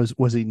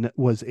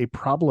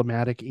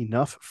problematic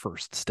enough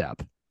first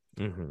step,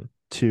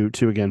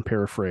 to again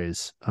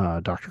paraphrase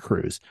Dr.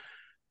 Cruz,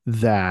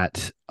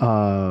 that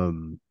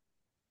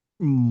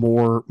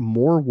more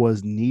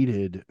was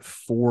needed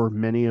for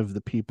many of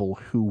the people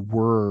who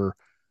were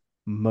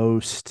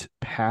most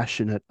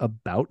passionate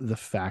about the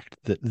fact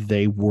that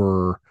they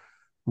were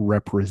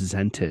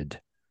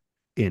represented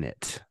in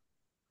it,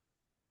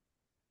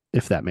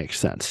 if that makes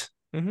sense.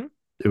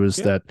 It was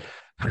that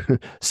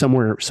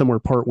somewhere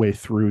partway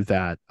through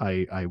that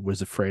I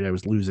was afraid I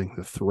was losing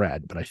the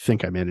thread, but I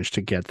think I managed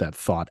to get that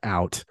thought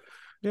out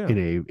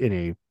in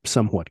a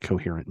somewhat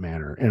coherent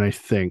manner. And I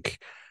think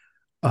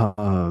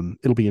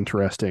it'll be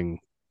interesting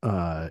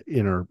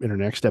in our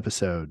next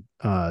episode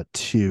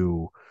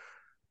to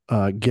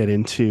get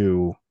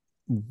into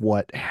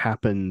what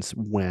happens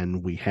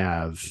when we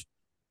have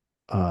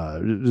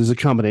there's a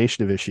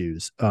combination of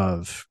issues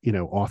of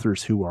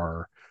authors who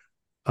are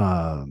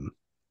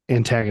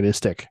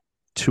antagonistic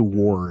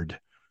toward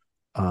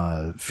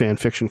fan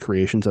fiction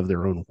creations of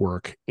their own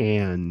work,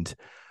 and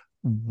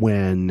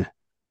when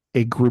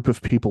a group of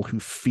people who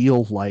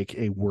feel like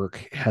a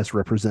work has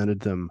represented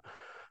them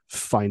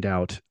find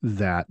out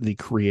that the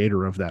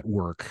creator of that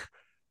work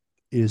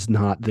is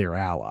not their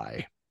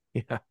ally.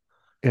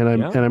 And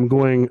I'm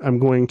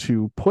going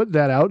to put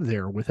that out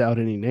there without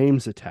any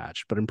names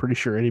attached, but I'm pretty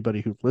sure anybody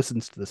who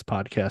listens to this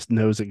podcast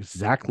knows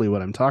exactly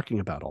what I'm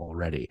talking about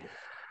already.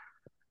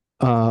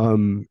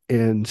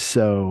 And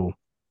so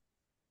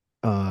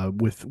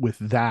with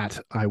that,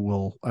 I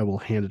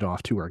will hand it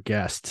off to our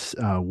guests.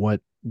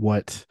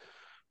 What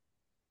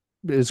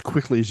as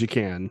quickly as you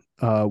can,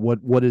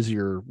 what is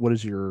your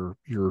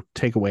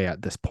takeaway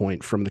at this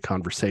point from the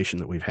conversation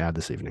that we've had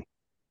this evening?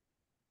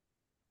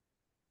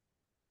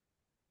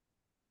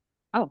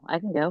 Oh, I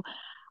can go.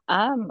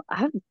 I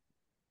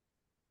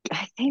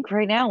think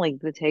right now, like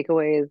the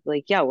takeaway is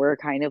like, yeah, we're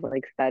kind of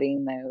like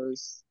setting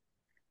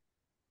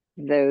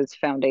those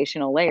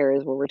foundational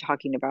layers where we're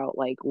talking about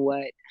like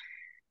what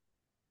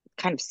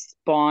kind of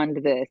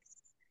spawned this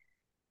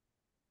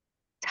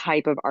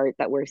type of art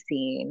that we're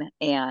seeing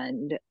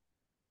and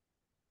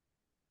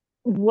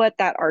what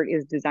that art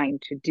is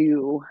designed to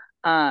do,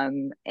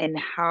 and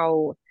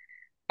how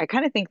I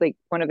kind of think like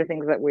one of the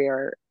things that we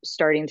are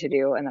starting to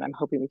do and that I'm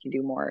hoping we can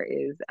do more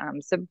is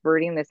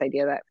subverting this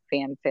idea that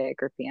fanfic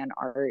or fan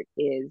art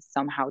is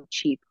somehow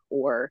cheap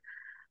or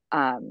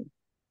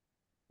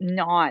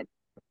not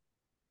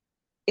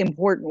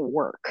important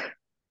work,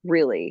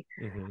 really.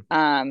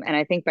 And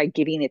I think by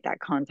giving it that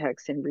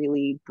context and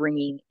really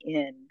bringing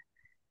in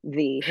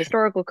the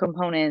historical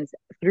components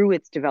through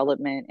its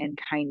development and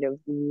kind of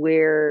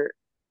where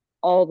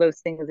all those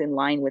things in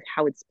line with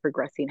how it's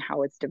progressing,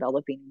 how it's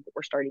developing, what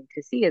we're starting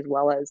to see, as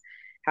well as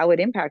how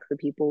it impacts the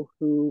people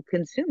who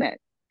consume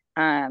it.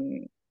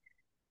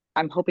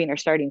 I'm hoping are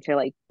starting to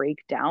like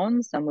break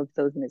down some of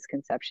those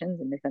misconceptions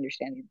and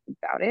misunderstandings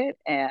about it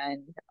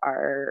and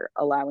are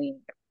allowing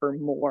for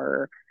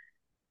more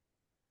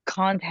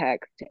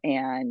context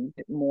and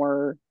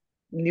more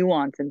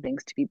nuance and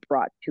things to be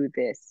brought to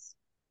this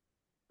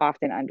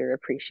often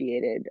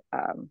underappreciated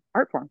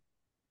art form.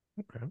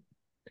 Okay.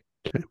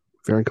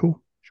 Very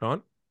cool.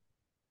 Sean?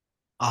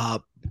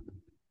 My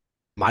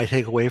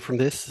takeaway from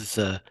this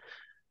is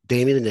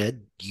Damien and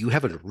Ed, you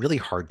have a really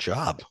hard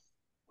job.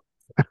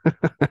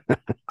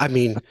 I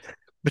mean,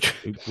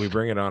 We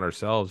bring it on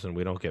ourselves and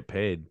we don't get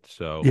paid.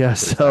 So Yeah, there's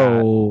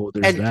so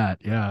there's And- that.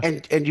 Yeah.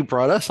 and you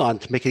brought us on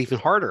to make it even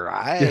harder.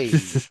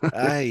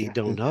 I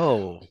don't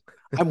know.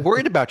 I'm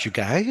worried about you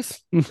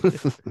guys.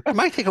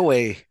 My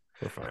takeaway.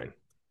 we're fine.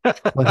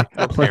 Plenty, We're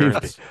plenty of,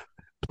 parents.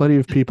 plenty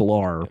of people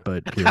are,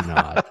 but we're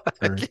not.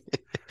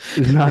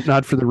 We're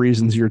not for the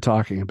reasons you're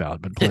talking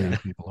about, but plenty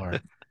of people are.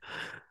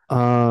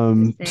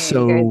 Saying, you guys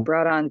So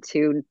brought on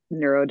two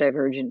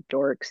neurodivergent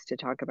dorks to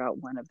talk about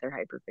one of their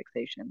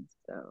hyperfixations.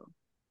 So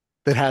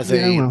That has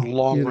Yeah, a well,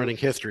 long-running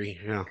history.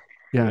 Yeah.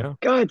 yeah,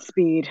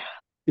 Godspeed.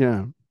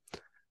 yeah.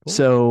 Cool.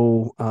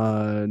 So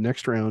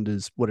next round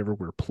is whatever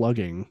we're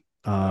plugging.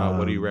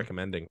 What are you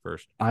recommending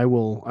first?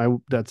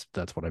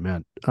 That's what I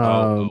meant. I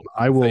thought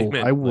you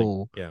meant, I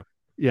will yeah.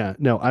 Yeah,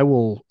 no, I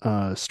will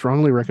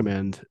strongly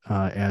recommend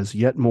as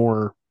yet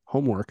more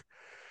homework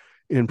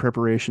in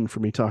preparation for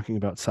me talking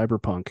about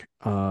cyberpunk.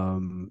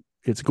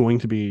 It's going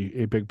to be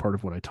a big part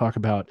of what I talk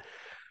about.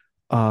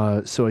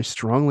 So I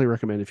strongly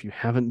recommend, if you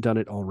haven't done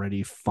it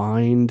already,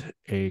 find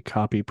a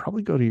copy.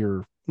 Probably go to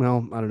your,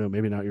 well, I don't know,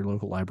 maybe not your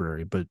local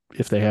library, but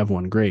if they have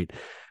one, great.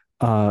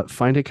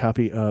 Find a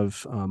copy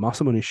of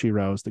Masamune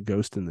Shirau's The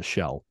Ghost in the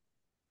Shell.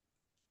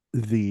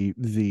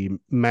 The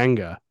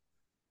manga.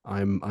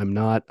 I'm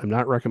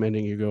not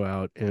recommending you go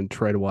out and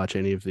try to watch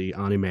any of the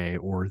anime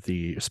or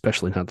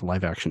especially not the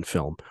live action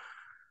film.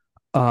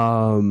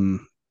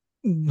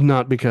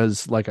 Not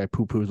because like I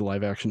poo-poo the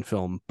live action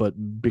film, but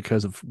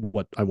because of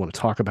what I want to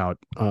talk about.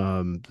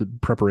 The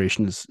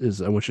preparation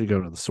is I want you to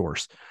go to the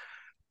source.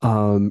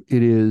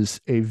 It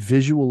is a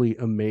visually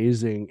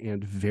amazing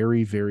and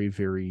very, very,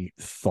 very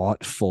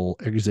thoughtful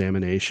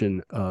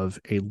examination of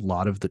a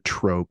lot of the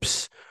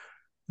tropes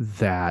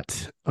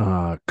that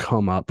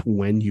come up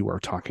when you are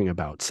talking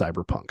about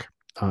cyberpunk.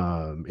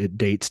 It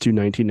dates to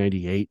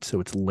 1998, so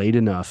it's late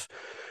enough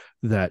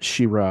that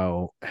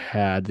Shirao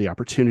had the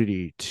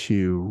opportunity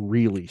to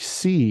really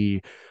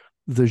see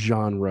the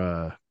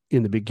genre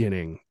in the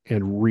beginning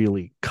and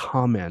really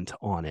comment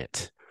on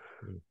it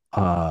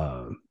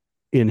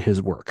in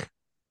his work.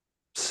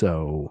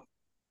 So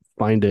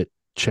find it,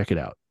 check it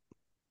out.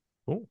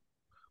 Cool.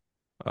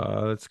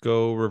 Let's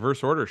go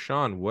reverse order.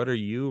 Sean, what are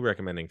you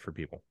recommending for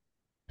people?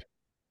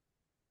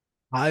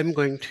 I'm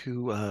going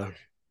to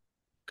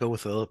go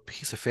with a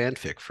piece of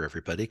fanfic for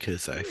everybody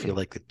because I feel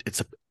like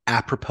it's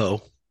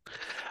apropos.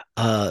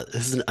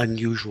 This is an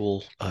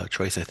unusual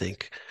choice, I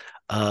think.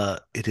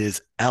 It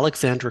is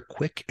Alexandra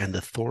Quick and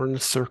the Thorn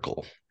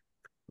Circle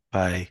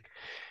by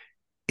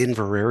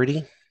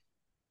Inverarity,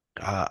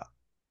 Invera.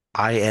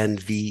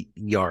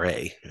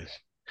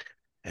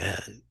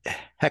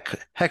 Heck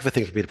of a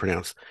thing for me to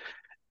pronounce.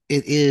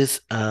 It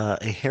is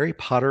a Harry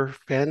Potter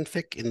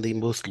fanfic in the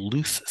most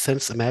loose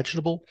sense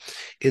imaginable,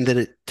 in that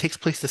it takes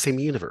place in the same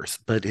universe,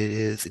 but it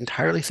is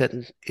entirely set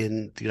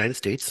in the United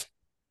States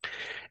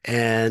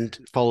and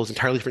follows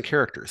entirely different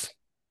characters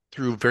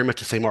through very much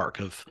the same arc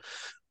of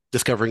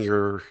discovering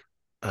your,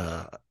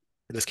 in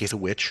this case, a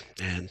witch,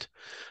 and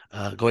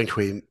going to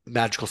a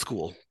magical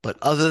school. But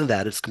other than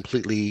that, it's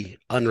completely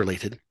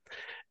unrelated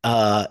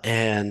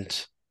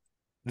and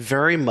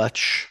very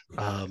much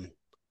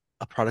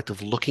a product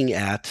of looking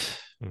at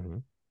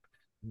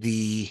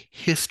the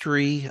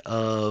history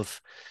of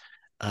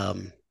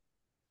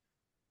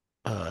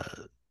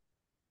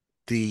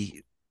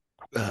the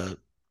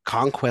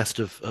conquest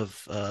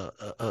of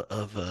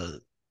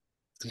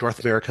North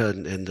America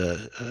and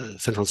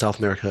Central and South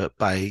America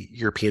by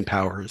European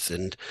powers,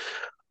 and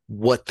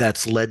what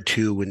that's led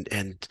to,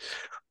 and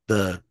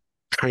the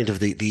kind of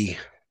the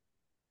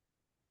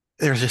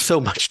there's just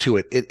so much to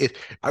it.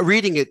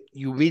 Reading it,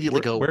 you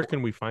immediately go, where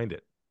can we find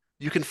it?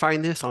 You can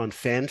find this on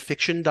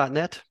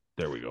fanfiction.net.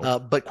 There we go.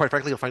 But quite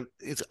frankly, you'll find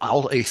it's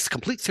all a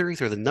complete series.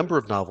 There's a number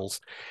of novels,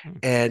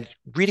 and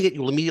reading it,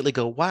 you'll immediately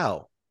go,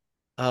 "Wow,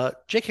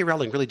 J.K.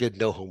 Rowling really did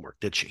no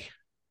homework, did she?"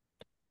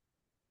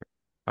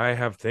 I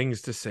have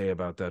things to say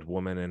about that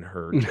woman and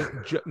her.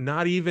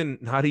 Not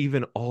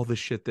even all the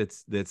shit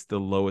that's the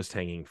lowest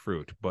hanging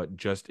fruit, but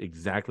just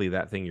exactly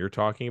that thing you're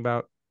talking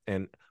about.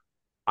 And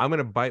I'm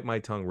gonna bite my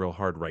tongue real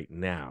hard right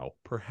now.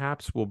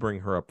 Perhaps we'll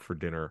bring her up for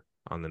dinner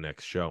on the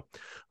next show.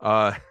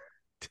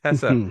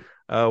 Tessa,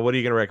 what are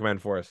you gonna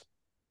recommend for us?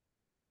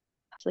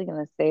 Actually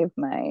gonna save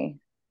my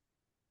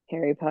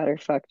Harry Potter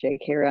fuck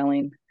J.K.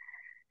 Rowling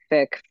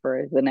fic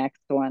for the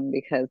next one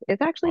because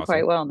it's actually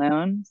quite well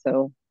known.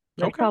 So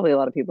there's probably a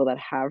lot of people that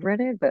have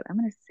read it, but I'm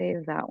gonna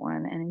save that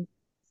one. And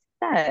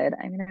instead,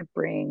 I'm gonna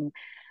bring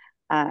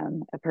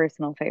a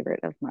personal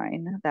favorite of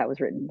mine that was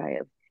written by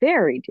a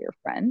very dear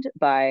friend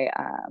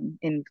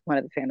in one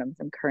of the fandoms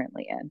I'm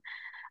currently in.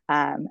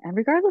 And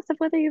regardless of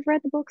whether you've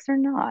read the books or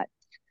not,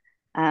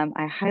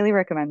 I highly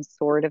recommend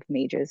Sword of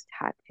Mages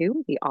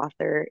Tattoo. The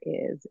author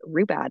is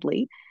Rue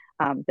Badley.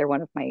 They're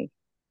one of my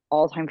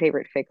all-time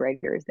favorite fic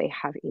writers. They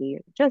have a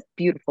just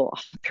beautiful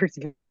author's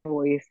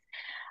voice.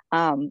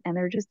 And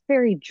they're just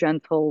very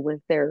gentle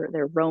with their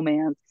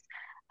romance.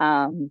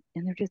 And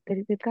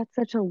they've got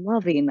such a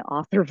loving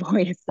author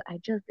voice.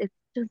 It's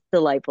just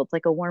delightful. It's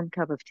like a warm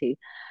cup of tea.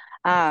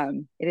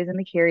 It is in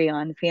the Carry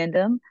On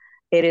fandom.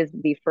 It is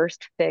the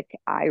first fic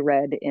I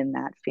read in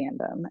that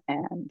fandom,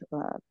 and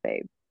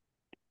they,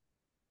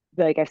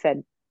 like I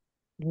said,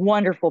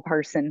 wonderful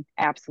person,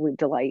 absolute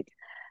delight.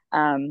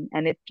 And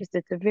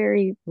it's a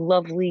very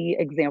lovely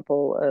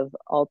example of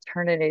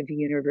alternative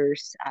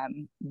universe,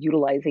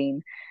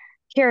 utilizing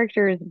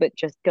characters, but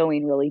just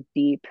going really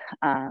deep,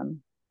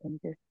 and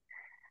just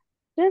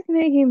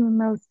making the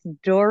most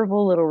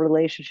adorable little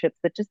relationships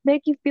that just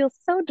make you feel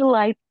so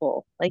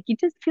delightful. Like you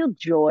just feel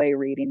joy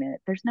reading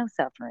it. There's no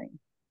suffering.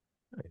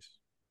 Nice.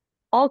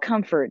 All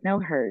comfort, no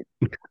hurt.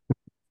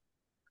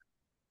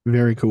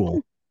 Very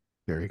cool.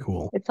 Very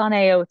cool. It's on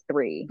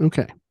AO3.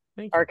 Okay.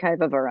 Thank you.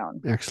 Archive of Our Own.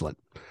 Excellent.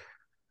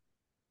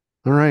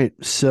 All right.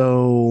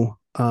 So,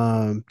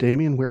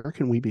 Damien, where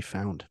can we be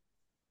found?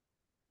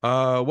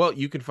 Well,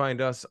 you can find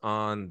us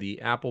on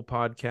the Apple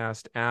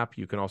Podcast app.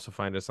 You can also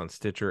find us on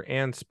Stitcher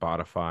and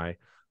Spotify.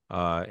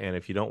 And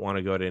if you don't want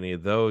to go to any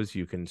of those,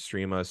 you can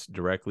stream us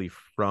directly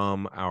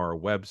from our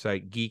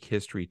website,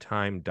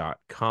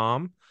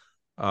 geekhistorytime.com.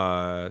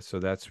 So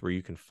that's where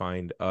you can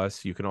find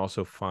us. You can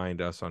also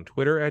find us on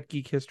Twitter at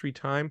Geek History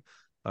Time.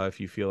 If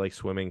you feel like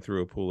swimming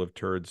through a pool of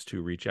turds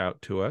to reach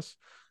out to us.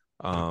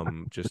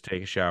 Just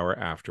take a shower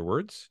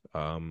afterwards.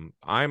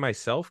 I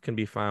myself can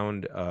be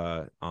found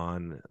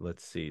on,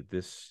 let's see,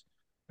 this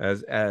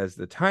as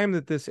the time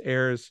that this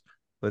airs,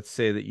 let's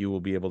say that you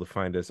will be able to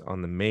find us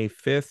on the May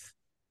 5th,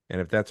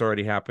 and if that's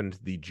already happened,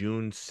 the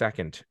June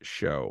 2nd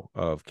show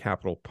of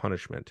Capital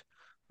Punishment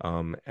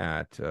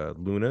at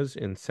Luna's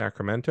in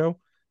Sacramento.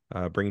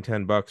 Bring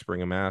 $10,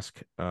 bring a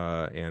mask,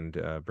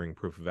 and bring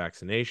proof of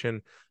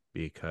vaccination,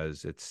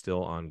 because it's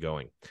still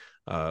ongoing.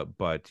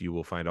 But you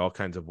will find all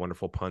kinds of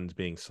wonderful puns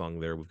being sung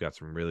there. We've got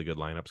some really good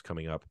lineups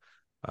coming up.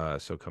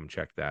 So come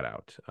check that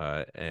out.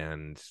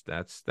 And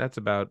that's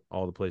about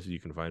all the places you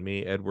can find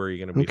me. Ed, where are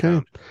you going to be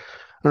found?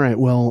 All right.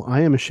 Well,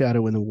 I am a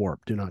shadow in the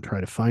warp. Do not try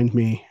to find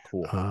me.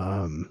 Cool.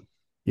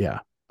 Yeah.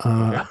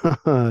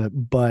 Okay.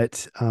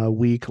 But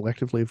we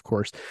collectively, of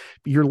course,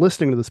 you're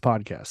listening to this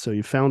podcast, so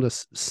you found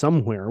us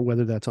somewhere,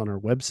 whether that's on our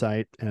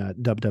website at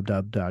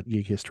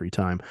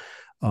www.geekhistorytime,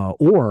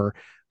 or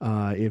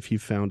if you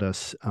found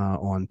us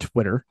on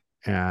Twitter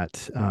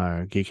at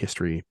Geek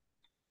History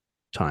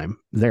Time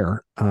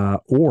there,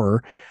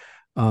 or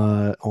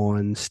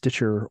on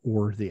Stitcher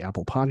or the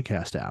Apple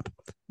Podcast app.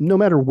 No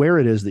matter where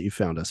it is that you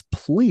found us,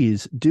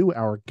 please do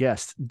our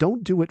guests.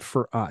 Don't do it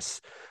for us.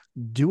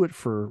 Do it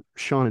for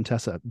Sean and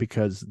Tessa,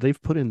 because they've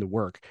put in the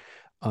work.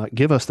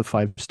 Give us the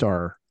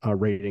 5-star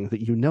rating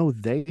that you know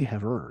they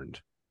have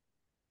earned.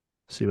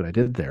 See what I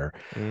did there?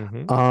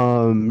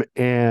 Mm-hmm.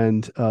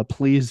 And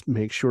please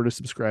make sure to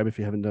subscribe if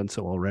you haven't done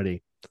so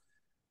already.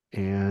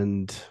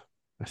 And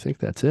I think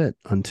that's it.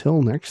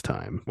 Until next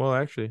time. Well,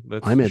 actually,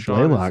 I'm Ed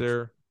Blaylock.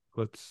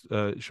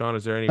 Sean,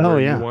 is there anywhere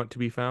you want to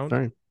be found?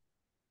 Sorry.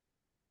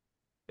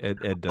 Ed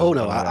doesn't. Oh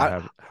no,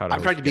 I'm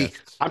trying to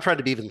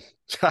be even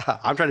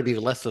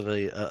less of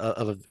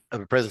a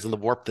presence in the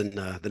warp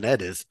than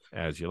Ed is.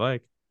 As you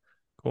like.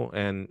 Cool.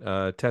 And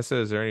Tessa,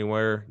 is there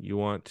anywhere you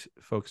want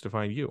folks to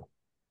find you?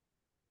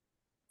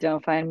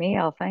 Don't find me,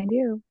 I'll find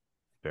you.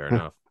 Fair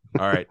enough.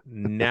 All right,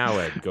 now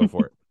Ed, go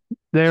for it.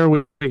 There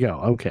we go.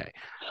 Okay.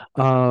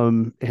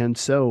 And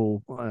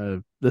so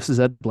this is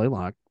Ed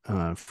Blaylock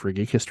for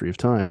Geek History of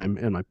Time,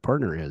 and my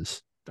partner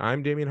is...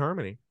 I'm Damien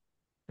Harmony.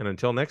 And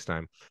until next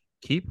time,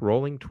 keep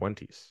rolling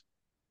 20s.